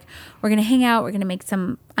he's like, we're going to hang out. We're going to make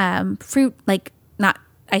some fruit, not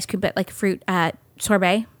ice cream, but fruit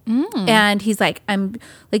sorbet. And he's like, I'm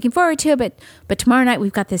looking forward to it, but tomorrow night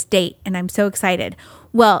we've got this date and I'm so excited.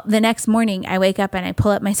 Well, the next morning I wake up and I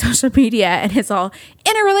pull up my social media and it's all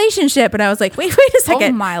in a relationship. And I was like, wait a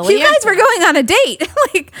second. Oh, Miley. You guys were going on a date.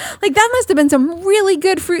 That must have been some really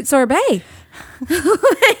good fruit sorbet.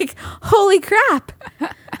 Holy crap.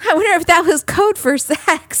 I wonder if that was code for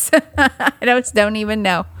sex. I don't even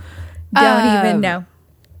know. Don't even know.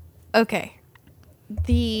 Okay.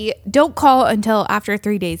 The don't call until after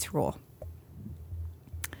 3 days rule.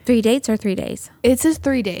 3 dates or 3 days? It says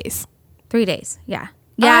 3 days. 3 days. Yeah.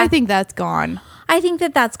 Yeah. I think that's gone. I think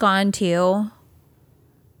that that's gone too.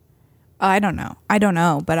 I don't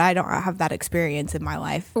know, but I don't have that experience in my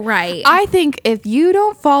life. Right. I think if you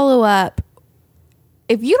don't follow up,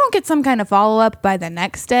 if you don't get some kind of follow up by the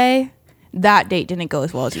next day, that date didn't go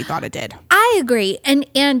as well as you thought it did. I agree.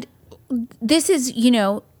 And this is,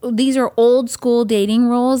 these are old school dating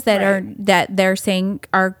rules that they're saying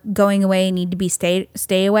are going away and need to be stay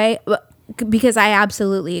away, because I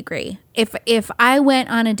absolutely agree. If I went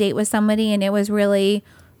on a date with somebody and it was really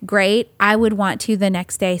great, I would want to the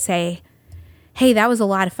next day say, hey, that was a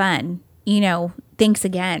lot of fun, thanks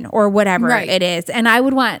again, or whatever it is. And I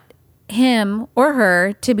would want him or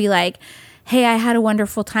her to be like, hey, I had a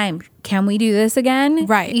wonderful time. Can we do this again?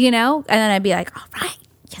 Right. And then I'd be like, all right.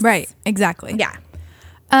 Yes. Right. Exactly. Yeah.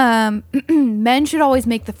 Men should always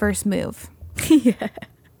make the first move.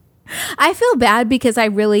 I feel bad because I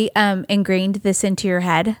really ingrained this into your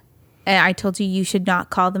head. And I told you should not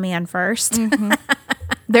call the man first. Mm-hmm.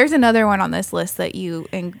 There's another one on this list that you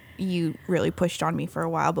really pushed on me for a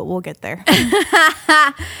while, but we'll get there.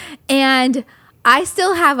 And I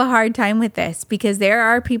still have a hard time with this because there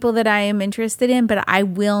are people that I am interested in, but I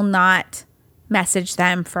will not message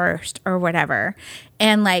them first or whatever.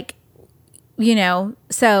 And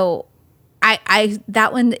so I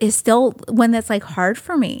that one is still one that's like hard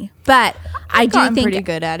for me, but I do think pretty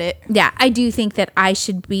good at it. Yeah, I do think that I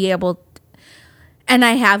should be able, and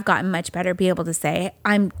I have gotten much better, be able to say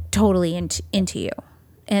I'm totally into you,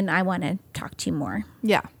 and I want to talk to you more.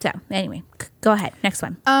 Yeah. So anyway, go ahead. Next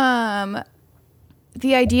one.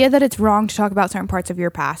 The idea that it's wrong to talk about certain parts of your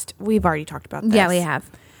past. We've already talked about this. Yeah, we have.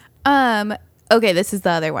 Okay, this is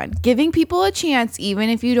the other one. Giving people a chance even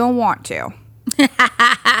if you don't want to.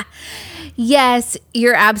 Yes,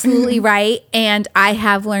 you're absolutely right. And I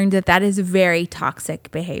have learned that is very toxic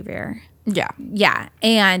behavior. Yeah. Yeah.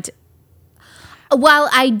 And while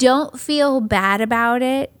I don't feel bad about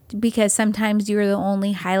it, because sometimes you're the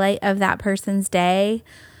only highlight of that person's day,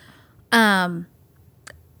 on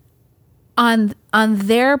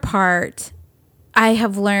their part, I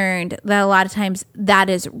have learned that a lot of times that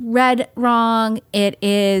is read wrong. It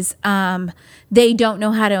is, they don't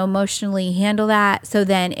know how to emotionally handle that. So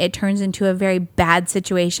then it turns into a very bad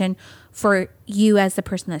situation for you as the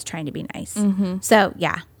person that's trying to be nice. Mm-hmm. So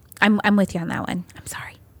yeah, I'm with you on that one. I'm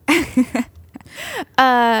sorry.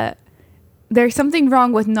 There's something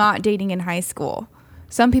wrong with not dating in high school.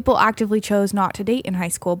 Some people actively chose not to date in high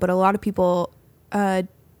school, but a lot of people, a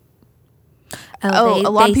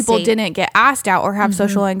lot of people didn't get asked out or have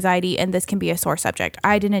social anxiety, and this can be a sore subject.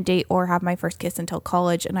 I didn't date or have my first kiss until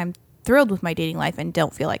college, and I'm thrilled with my dating life and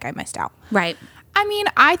don't feel like I missed out. Right. I mean,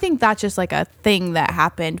 I think that's just like a thing that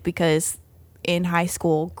happened because in high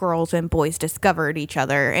school, girls and boys discovered each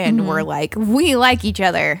other and were like, we like each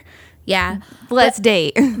other. Yeah. Let's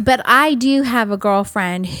date. But I do have a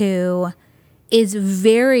girlfriend who is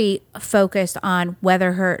very focused on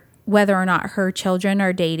whether or not her children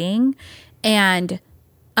are dating. And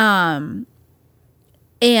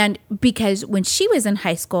because when she was in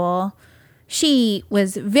high school, she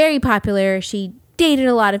was very popular. She dated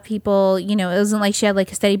a lot of people. It wasn't like she had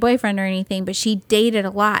like a steady boyfriend or anything, but she dated a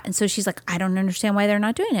lot. And so she's like, I don't understand why they're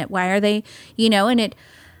not doing it. Why are they, and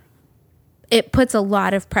it puts a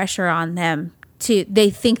lot of pressure on them they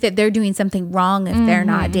think that they're doing something wrong if they're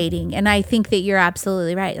not dating. And I think that you're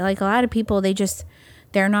absolutely right. Like a lot of people,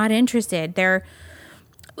 they're not interested. And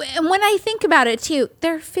when I think about it too,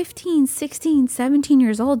 they're 15, 16, 17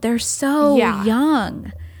 years old. They're so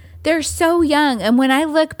young. They're so young. And when I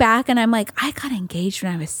look back and I'm like, I got engaged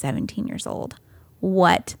when I was 17 years old.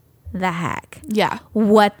 What the heck? Yeah.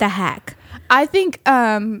 What the heck? I think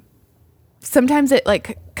sometimes it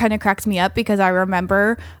like kind of cracks me up because I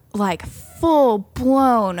remember like full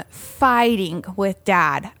blown fighting with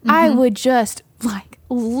dad. I would just like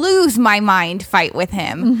lose my mind fight with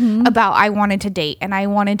him about I wanted to date and I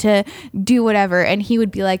wanted to do whatever, and he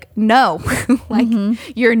would be like, no, like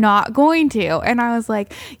you're not going to. And I was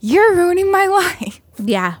like, you're ruining my life.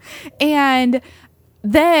 Yeah. And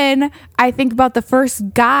then I think about the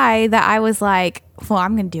first guy that I was like, well,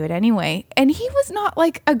 I'm gonna do it anyway, and he was not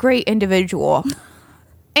like a great individual.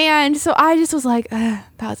 And so I just was like, that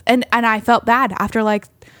was, and I felt bad after like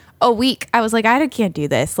a week. I was like, I can't do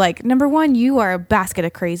this. Like, number one, you are a basket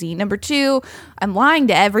of crazy. Number two, I'm lying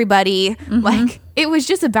to everybody. Like, it was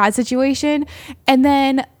just a bad situation. And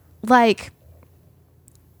then like,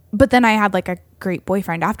 but then I had like a great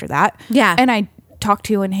boyfriend after that. Yeah. And I talked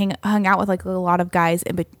to and hung out with like a lot of guys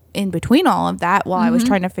in between all of that while I was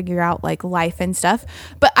trying to figure out like life and stuff.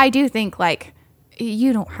 But I do think like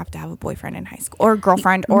you don't have to have a boyfriend in high school or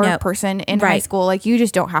girlfriend or No. a person in high Right. school. Like, you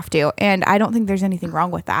just don't have to. And I don't think there's anything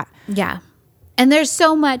wrong with that. Yeah. And there's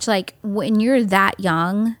so much, like, when you're that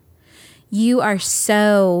young, you are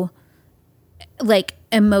so, like,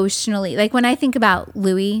 emotionally, like, when I think about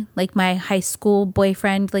Louis, like my high school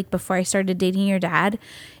boyfriend, like before I started dating your dad,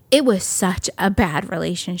 it was such a bad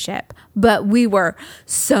relationship, but we were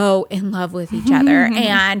so in love with each other,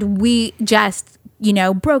 and we just, you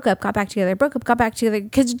know, broke up, got back together,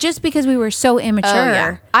 because we were so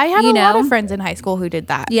immature. I had you a lot know? of friends in high school who did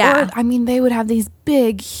that. Yeah. Or, I mean, they would have these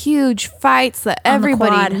big, huge fights that On the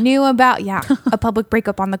everybody quad. knew about. Yeah. A public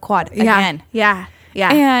breakup on the quad again. Yeah.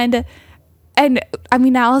 And I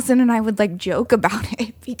mean, Allison and I would like joke about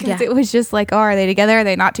it because Yeah. it was just like, oh, are they together? Are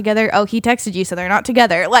they not together? Oh, he texted you, so they're not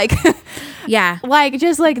together. Like, Yeah. like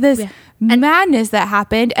just like this madness that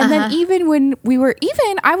happened. And then even when we were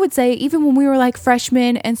I would say even when we were like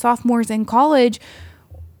freshmen and sophomores in college,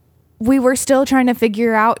 we were still trying to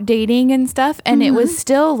figure out dating and stuff. And it was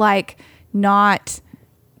still like not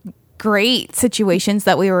great situations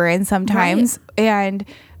that we were in sometimes. And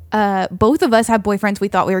both of us had boyfriends we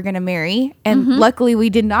thought we were going to marry. And luckily we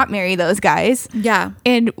did not marry those guys. Yeah.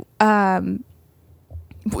 And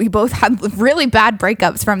we both had really bad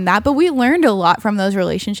breakups from that, but we learned a lot from those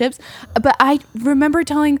relationships. But I remember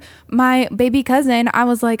telling my baby cousin, I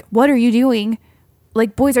was like, what are you doing?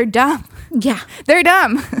 Like, boys are dumb. Yeah. They're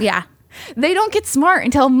dumb. Yeah. They don't get smart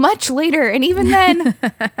until much later. And even then,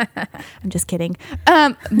 I'm just kidding.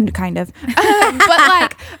 Kind of. But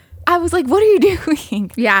like, I was like, what are you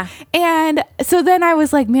doing? Yeah. And so then I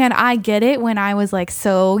was like, man, I get it when I was like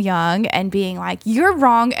so young and being like, you're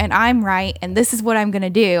wrong and I'm right and this is what I'm going to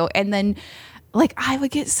do. And then like I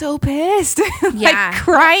would get so pissed, Yeah. like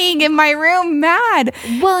crying in my room, mad.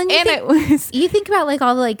 Well, and you you think about like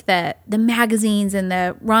all like the magazines and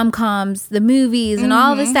the rom-coms, the movies and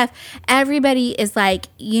all this stuff. Everybody is like,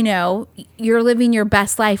 you know, you're living your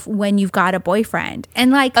best life when you've got a boyfriend.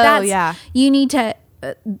 And like that's yeah. you need to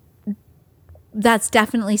that's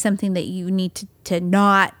definitely something that you need to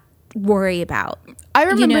not worry about. I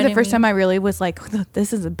remember You know the what I first mean? time I really was like,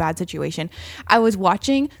 this is a bad situation. I was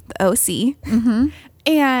watching the OC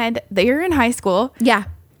and they're in high school. Yeah.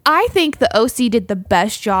 I think the OC did the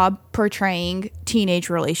best job portraying teenage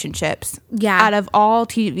relationships. Yeah. Out of all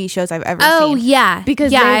TV shows I've ever Oh, seen. yeah.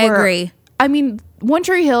 Because Yeah, they I were- agree. I mean, One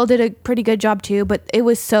Tree Hill did a pretty good job too, but it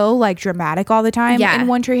was so like dramatic all the time Yeah. in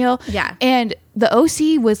One Tree Hill. Yeah. And the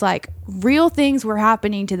OC was like real things were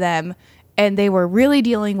happening to them and they were really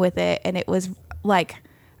dealing with it. And it was like,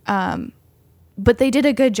 but they did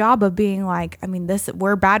a good job of being like, I mean,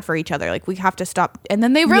 we're bad for each other. Like we have to stop. And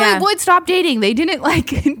then they really Yeah. would stop dating. They didn't like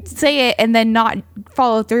say it and then not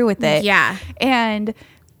follow through with it. Yeah. And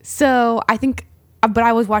so I think, but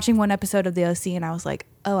I was watching one episode of the OC and I was like,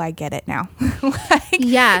 oh, I get it now. Like,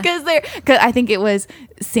 Yeah. Because I think it was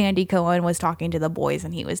Sandy Cohen was talking to the boys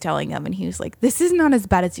and he was telling them and he was like, this is not as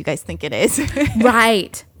bad as you guys think it is.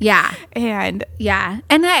 Right. Yeah. And Yeah.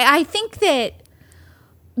 And I think that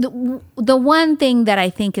the one thing that I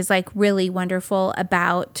think is like really wonderful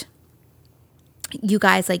about you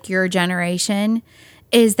guys, like your generation,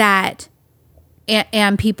 is that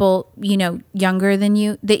and people, you know, younger than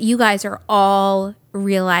you, that you guys are all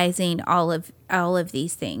realizing all of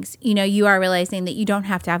these things. You know, you are realizing that you don't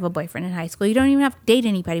have to have a boyfriend in high school. You don't even have to date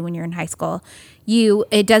anybody when you're in high school.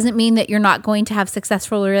 It doesn't mean that you're not going to have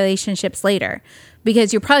successful relationships later,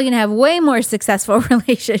 because you're probably going to have way more successful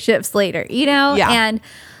relationships later, you know? Yeah.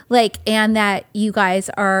 And that you guys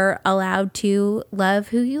are allowed to love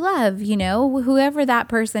who you love, you know, whoever that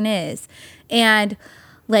person is. And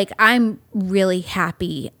like, I'm really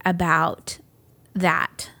happy about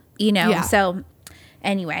that, you know? Yeah. So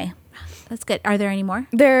anyway, that's good. Are there any more?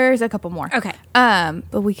 there's a couple more. Okay.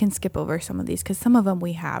 But we can skip over some of these because some of them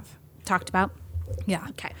we have. Talked about? Yeah.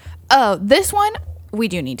 Okay. Oh, this one we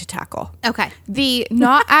do need to tackle. Okay. The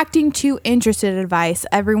not acting too interested advice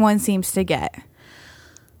everyone seems to get.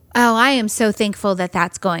 Oh, I am so thankful that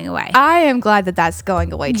that's going away. I am glad that that's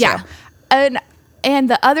going away too. Yeah. And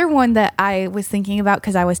the other one that I was thinking about,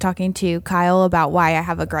 because I was talking to Kyle about why I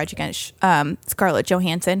have a grudge against Scarlett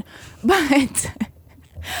Johansson, but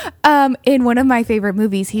in one of my favorite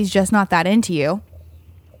movies, He's Just Not That Into You.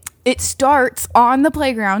 It starts on the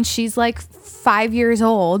playground. She's like 5 years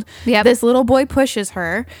old. Yep. This little boy pushes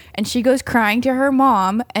her and she goes crying to her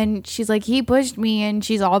mom and she's like, he pushed me, and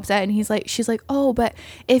she's all upset. And she's like, oh, but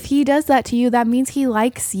if he does that to you, that means he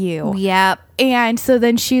likes you. Yep. And so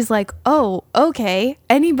then she's like, oh, okay.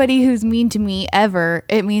 Anybody who's mean to me ever,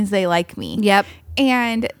 it means they like me. Yep.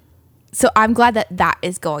 And So I'm glad that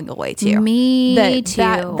is going away too. Me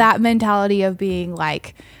too. That mentality of being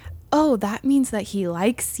like, oh, that means that he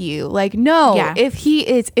likes you. Like, no, if he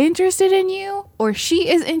is interested in you or she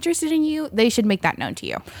is interested in you, they should make that known to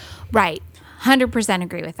you. Right. 100%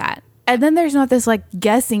 agree with that. And then there's not this like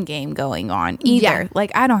guessing game going on either. Yeah.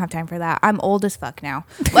 Like, I don't have time for that. I'm old as fuck now.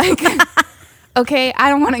 Like, okay, I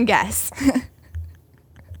don't want to guess.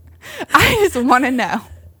 I just want to know.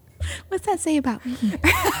 What's that say about me?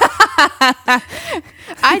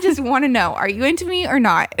 I just want to know, are you into me or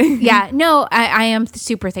not? Yeah, no, I am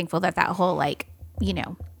super thankful that whole, like, you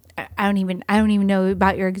know, I don't even know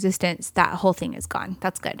about your existence. That whole thing is gone.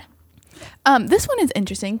 That's good. This one is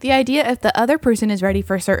interesting. The idea if the other person is ready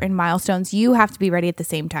for certain milestones, you have to be ready at the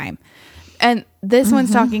same time. And this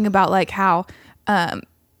one's talking about like how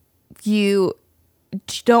you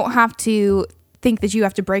don't have to think that you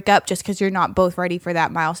have to break up just because you're not both ready for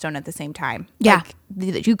that milestone at the same time. Yeah. Like,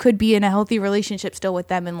 that you could be in a healthy relationship still with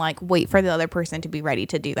them and like wait for the other person to be ready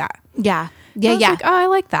to do that. Yeah. Yeah. Like, oh, I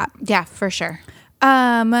like that. Yeah, for sure.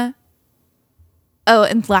 Oh,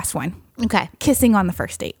 and last one. Okay. Kissing on the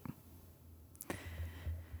first date.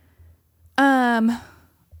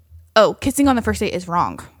 Kissing on the first date is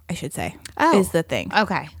wrong, I should say. Is the thing.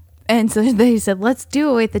 Okay. And so they said, let's do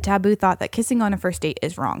away with the taboo thought that kissing on a first date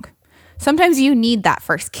is wrong. Sometimes you need that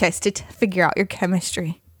first kiss to figure out your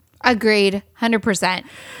chemistry. Agreed. 100%.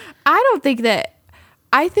 I think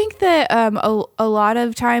that a lot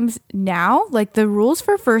of times now, like the rules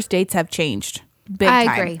for first dates have changed big time.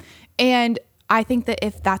 I agree. And I think that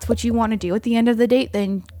if that's what you want to do at the end of the date,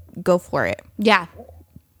 then go for it. Yeah.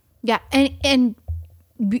 Yeah. And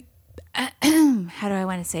how do I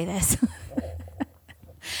want to say this?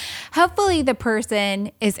 Hopefully the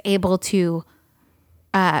person is able to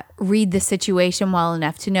read the situation well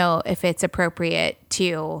enough to know if it's appropriate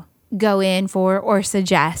to go in for or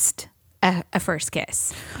suggest a first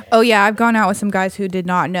kiss. Oh yeah, I've gone out with some guys who did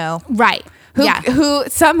not know. Right. Who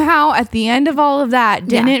somehow at the end of all of that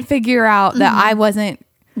didn't figure out that I wasn't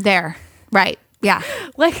there. Right. Yeah.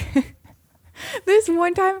 Like this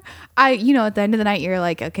one time, at the end of the night, you're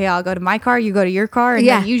like, okay, I'll go to my car, you go to your car. And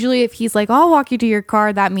then usually if he's like, I'll walk you to your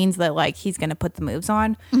car, that means that like he's going to put the moves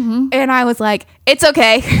on. Mm-hmm. And I was like, it's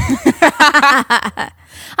okay.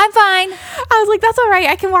 I'm fine. I was like, that's all right.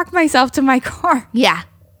 I can walk myself to my car. Yeah.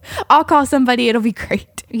 I'll call somebody. It'll be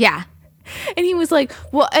great. Yeah. And he was like,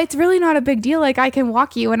 well, it's really not a big deal. Like I can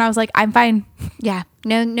walk you. And I was like, I'm fine. Yeah.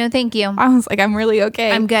 No, thank you. I was like, I'm really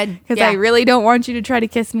okay. I'm good. Because I really don't want you to try to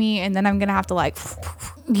kiss me. And then I'm going to have to like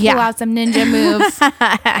pull out some ninja moves.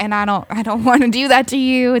 And I don't want to do that to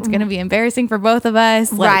you. It's going to be embarrassing for both of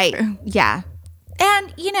us. Right. Yeah.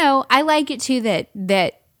 And, I like it too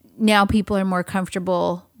that now people are more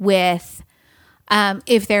comfortable with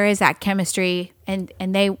if there is that chemistry and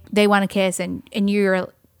they want to kiss and you're,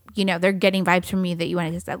 they're getting vibes from you that you want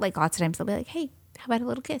to kiss. That like lots of times they'll be like, hey, how about a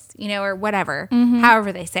little kiss, or whatever,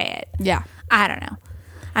 however they say it. Yeah. I don't know.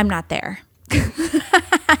 I'm not there.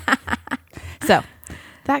 So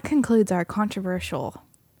that concludes our controversial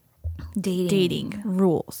Dating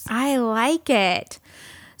rules. I like it.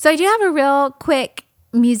 So I do have a real quick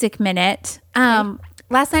music minute.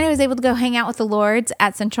 Last night I was able to go hang out with the Lords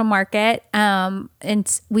at Central Market. And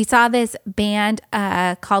we saw this band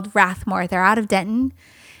called Rathmore. They're out of Denton.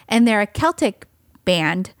 And they're a Celtic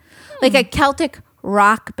band, like a Celtic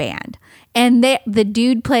rock band. And the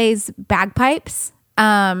dude plays bagpipes.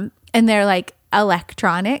 And they're like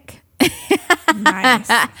electronic. Nice.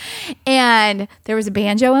 And there was a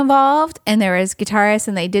banjo involved and there was guitarists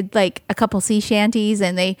and they did like a couple sea shanties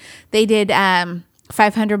and they did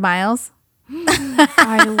 500 miles.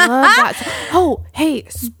 I love that. Oh, hey,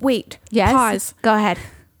 wait. Yes. Pause. Go ahead.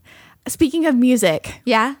 Speaking of music.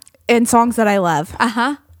 Yeah. And songs that I love.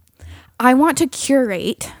 Uh-huh. I want to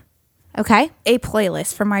curate Okay. a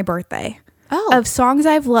playlist for my birthday Oh. of songs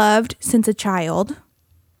I've loved since a child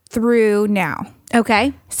through now.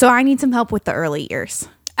 Okay. So I need some help with the early years.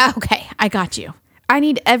 Okay. I got you. I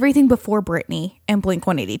need everything before Britney and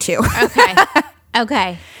Blink-182. Okay.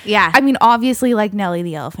 Okay. Yeah. I mean, obviously like Nelly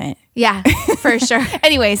the Elephant. Yeah, for sure.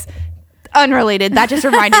 Anyways, unrelated. That just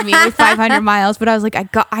reminded me with 500 miles. But I was like,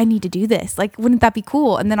 I need to do this. Like, wouldn't that be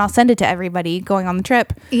cool? And then I'll send it to everybody going on the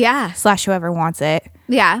trip. Yeah. / whoever wants it.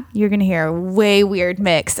 Yeah. You're going to hear a way weird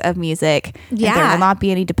mix of music. Yeah. And there will not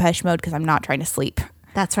be any Depeche Mode because I'm not trying to sleep.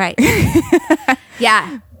 That's right.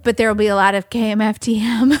 Yeah. But there will be a lot of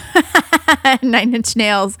KMFDM, 9 Inch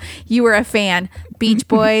Nails. You were a fan. Beach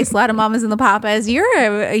Boys, a lot of Mamas and the Papas. You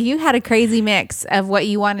had a crazy mix of what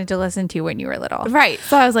you wanted to listen to when you were little. Right.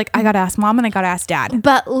 So I was like, I got to ask mom and I got to ask dad.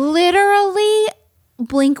 But literally,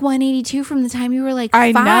 Blink 182 from the time you were like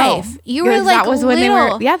I 5. know. You were Because like that was little. when they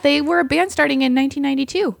were. Yeah, they were a band starting in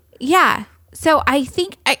 1992. Yeah. So I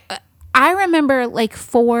think I remember like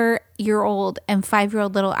 4-year-old and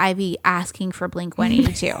 5-year-old little Ivy asking for Blink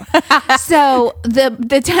 182. So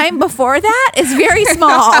the time before that is very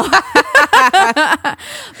small,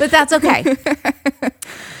 but that's okay.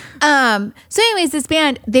 So anyways, this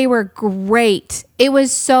band, they were great. It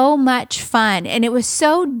was so much fun and it was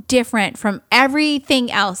so different from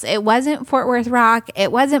everything else. It wasn't Fort Worth rock.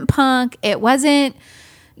 It wasn't punk. It wasn't,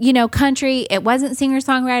 country. It wasn't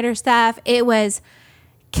singer-songwriter stuff. It was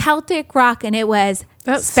Celtic rock and it was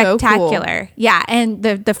spectacular. So cool. Yeah. And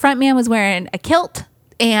the front man was wearing a kilt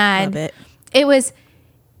and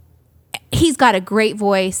he's got a great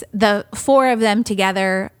voice. The 4 of them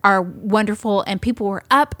together are wonderful and people were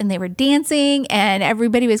up and they were dancing and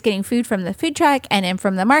everybody was getting food from the food truck and then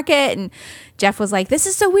from the market. And Jeff was like, this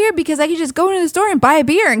is so weird because I could just go into the store and buy a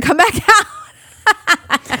beer and come back out.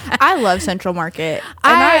 I love Central Market.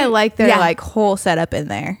 And I like their like whole setup in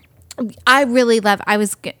there. I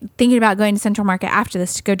was thinking about going to Central Market after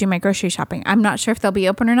this to go do my grocery shopping. I'm not sure if they'll be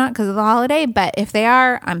open or not because of the holiday, but if they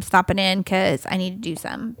are, I'm stopping in because I need to do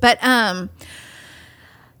some. But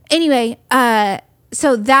anyway,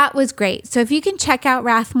 so that was great. So if you can check out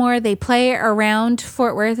Rathmore, they play around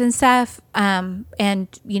Fort Worth and stuff, and the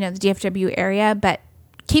DFW area, but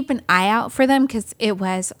keep an eye out for them because it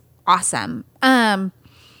was awesome. And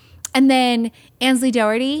then Ansley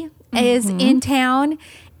Doherty is in town.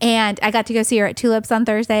 And I got to go see her at Tulips on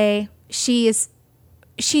Thursday. She's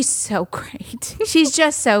so great. She's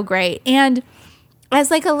just so great. And as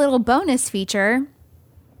like a little bonus feature,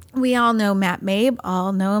 we all know Matt Mabe.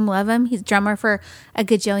 All know him, love him. He's drummer for a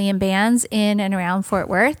gajillion bands in and around Fort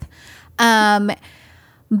Worth.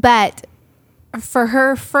 But for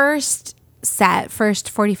her first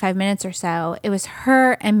 45 minutes or so, it was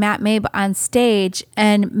her and Matt Mabe on stage.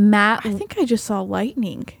 And Matt... I think I just saw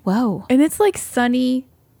lightning. Whoa. And it's like sunny...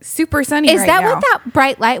 Super sunny. Is that what that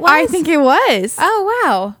bright light was? I think it was. Oh,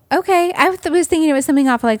 wow. Okay. I was thinking it was something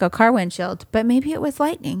off like a car windshield, but maybe it was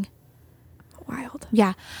lightning. Wild.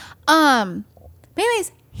 Yeah.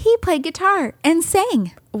 Anyways, he played guitar and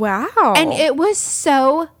sang. Wow. And it was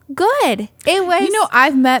so good. It was.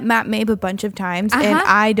 I've met Matt Mabe a bunch of times, and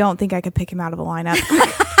I don't think I could pick him out of a lineup.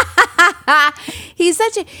 He's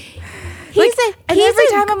such a... every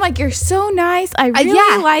time I'm like, you're so nice. I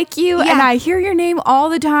really like you, and I hear your name all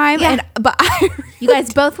the time. Yeah. But you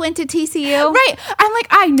guys both went to TCU, right? I'm like,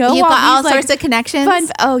 I know you've got all sorts of connections.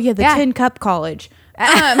 The Tin Cup College.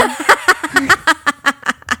 I'm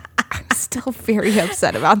still very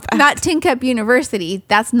upset about that. Not Tin Cup University.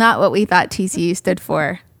 That's not what we thought TCU stood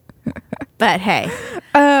for. But hey,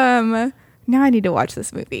 now I need to watch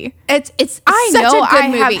this movie. It's such a good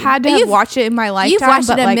movie. I have had to watch it in my lifetime. You've watched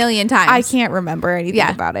it a million times. I can't remember anything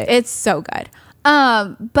about it. It's so good.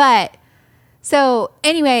 But so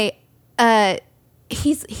anyway,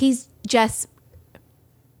 he's just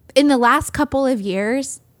in the last couple of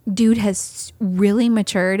years, dude has really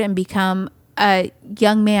matured and become a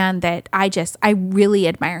young man that I really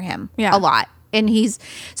admire him a lot. And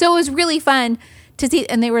so it was really fun to see.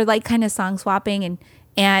 And they were like kind of song swapping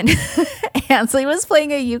and Ansley was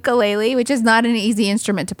playing a ukulele, which is not an easy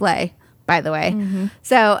instrument to play, by the way. Mm-hmm.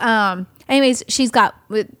 So, anyways, she's got,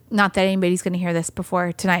 not that anybody's going to hear this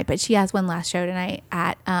before tonight, but she has one last show tonight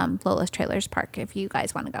at Lola's Trailers Park if you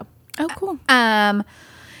guys want to go. Oh, cool. And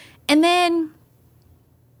then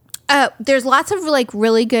there's lots of like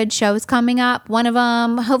really good shows coming up. One of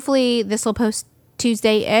them, hopefully this will post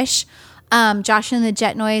Tuesday-ish. Josh and the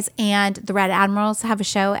Jet Noise and the Red Admirals have a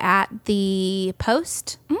show at the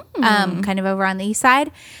Post, kind of over on the east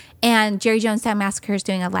side. And Jerry Jonestown Massacre is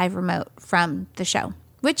doing a live remote from the show,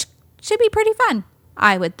 which should be pretty fun,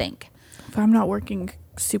 I would think. If I'm not working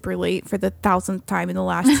super late for the 1,000th time in the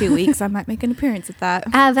last 2 weeks, I might make an appearance at that.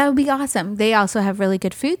 That would be awesome. They also have really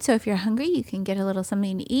good food, so if you're hungry, you can get a little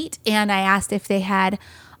something to eat. And I asked if they had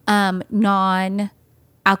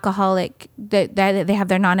non-alcoholic, that they have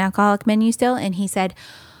their non-alcoholic menu still, and he said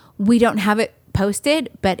we don't have it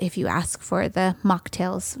posted, but if you ask for the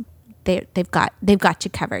mocktails, they've got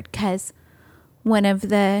you covered, because one of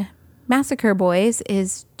the Massacre boys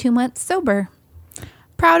is 2 months sober.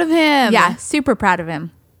 Proud of him. Yeah, super proud of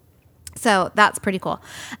him. So that's pretty cool.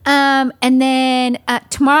 And then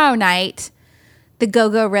tomorrow night, the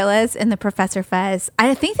Go-Gorillas and the Professor Fez.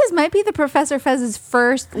 I think this might be the Professor Fez's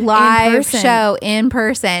first live show in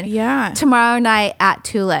person. Yeah. Tomorrow night at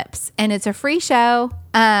Tulips. And it's a free show.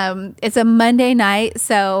 It's a Monday night.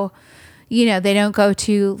 So, they don't go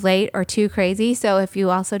too late or too crazy. So if you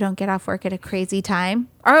also don't get off work at a crazy time,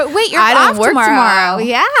 or wait, you're I off don't work tomorrow.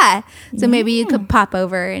 Yeah. So maybe you could pop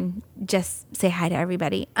over and just say hi to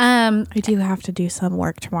everybody. I do have to do some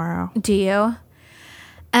work tomorrow. Do you?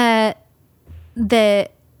 The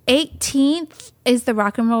 18th is the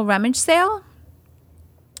Rock and Roll Rummage Sale,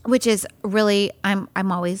 which is really, I'm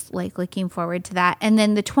always like looking forward to that. And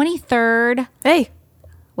then the 23rd. Hey,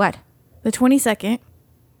 What? the 22nd.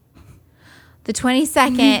 The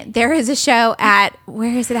 22nd, there is a show at,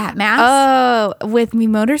 where is it at? Mass? Oh, with Me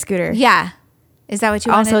Motor Scooter. Yeah. Is that what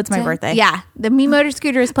you Also, wanted it's my to- birthday. Yeah. The Me Motor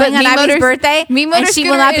Scooter is playing But on Me Abby's Motor- birthday. Me Motor and she Scooter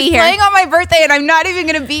will not is be here. playing on my birthday, and I'm not even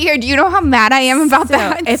going to be here. Do you know how mad I am about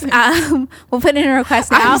that? If we'll put in a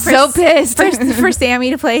request now I'm so pissed. for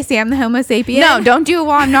Sammy to play Sam the Homo Sapien. No, don't do it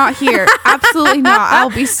while I'm not here. Absolutely not. I'll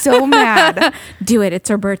be so mad. do it. It's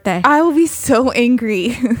her birthday. I will be so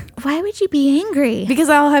angry Why would you be angry? because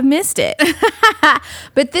I'll have missed it.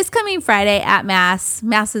 But this coming Friday at Mass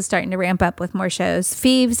is starting to ramp up with more shows.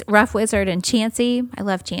 Phoeves, Rough Wizard, and Chansey. I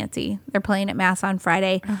love Chansey. They're playing at Mass on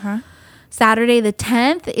Friday. Saturday the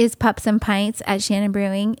 10th is Pups and Pints at Shannon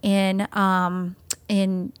Brewing in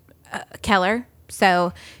Keller.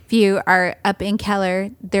 So if you are up in Keller,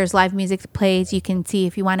 there's live music that plays. You can see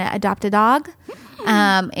if you want to adopt a dog,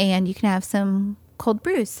 and you can have some cold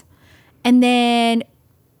brews. And then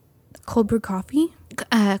Cold brew coffee?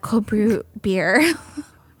 cold brew beer.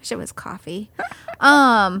 Wish it was coffee.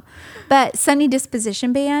 But Sunny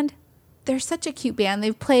Disposition Band, they're such a cute band.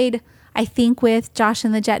 They've played, I think, with Josh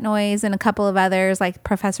and the Jet Noise and a couple of others like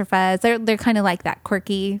Professor Fuzz. They're kind of like that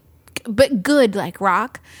quirky, but good like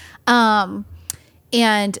rock.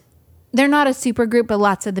 And they're not a super group, but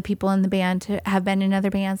lots of the people in the band have been in other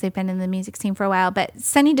bands. They've been in the music scene for a while. But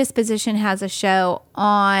Sunny Disposition has a show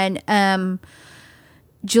on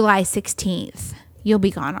July 16th. You'll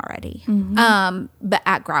be gone already. But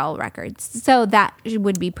at Growl Records. So that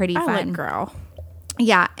would be pretty fun. I like Growl.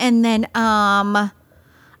 Yeah. And then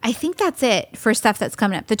I think that's it for stuff that's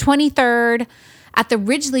coming up. The 23rd at the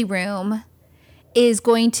Ridgely Room is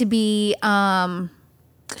going to be what's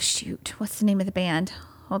the name of the band?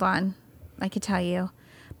 Hold on. I could tell you.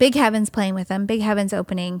 Big Heaven's playing with them. Big Heaven's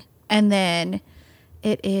opening. And then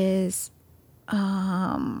it is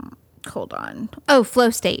hold on. Oh, Flow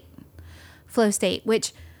State. Flow State,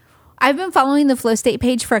 which I've been following the Flow State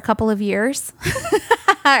page for a couple of years.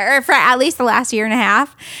 Or for at least the last year and a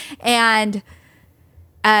half. And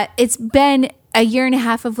it's been a year and a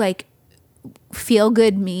half of like feel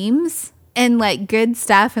good memes and like good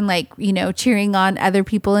stuff and like, cheering on other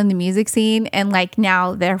people in the music scene. And like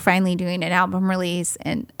now they're finally doing an album release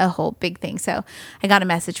and a whole big thing. So I got a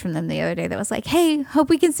message from them the other day that was like, hey, hope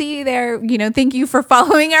we can see you there. Thank you for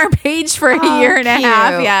following our page for a year and a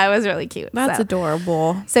half. Yeah, it was really cute. That's so.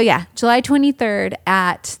 adorable. So yeah, July 23rd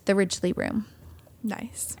at the Ridgely Room.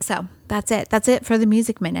 Nice. So that's it. That's it for the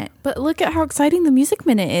Music Minute. But look at how exciting the Music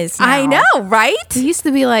Minute is now. I know, right? It used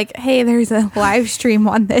to be like, hey, there's a live stream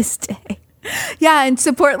on this day. Yeah, and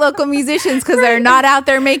support local musicians because they're not out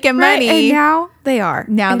there making money. And now they are.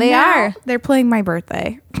 Now they are. They're playing my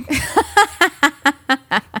birthday.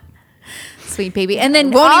 Sweet baby. And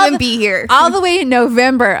then Won't even be here. All the way in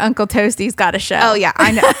November, Uncle Toasty's got a show. Oh, yeah.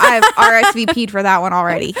 I know. I've RSVP'd for that one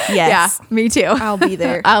already. Yes. Yeah, me too. I'll be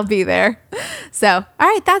there. I'll be there. So, all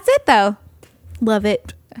right, that's it though. Love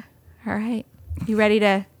it. All right. You ready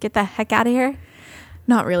to get the heck out of here?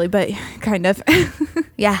 Not really, but kind of.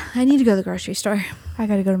 Yeah, I need to go to the grocery store. I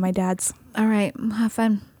got to go to my dad's. All right, have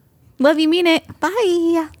fun. Love you, mean it.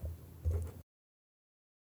 Bye.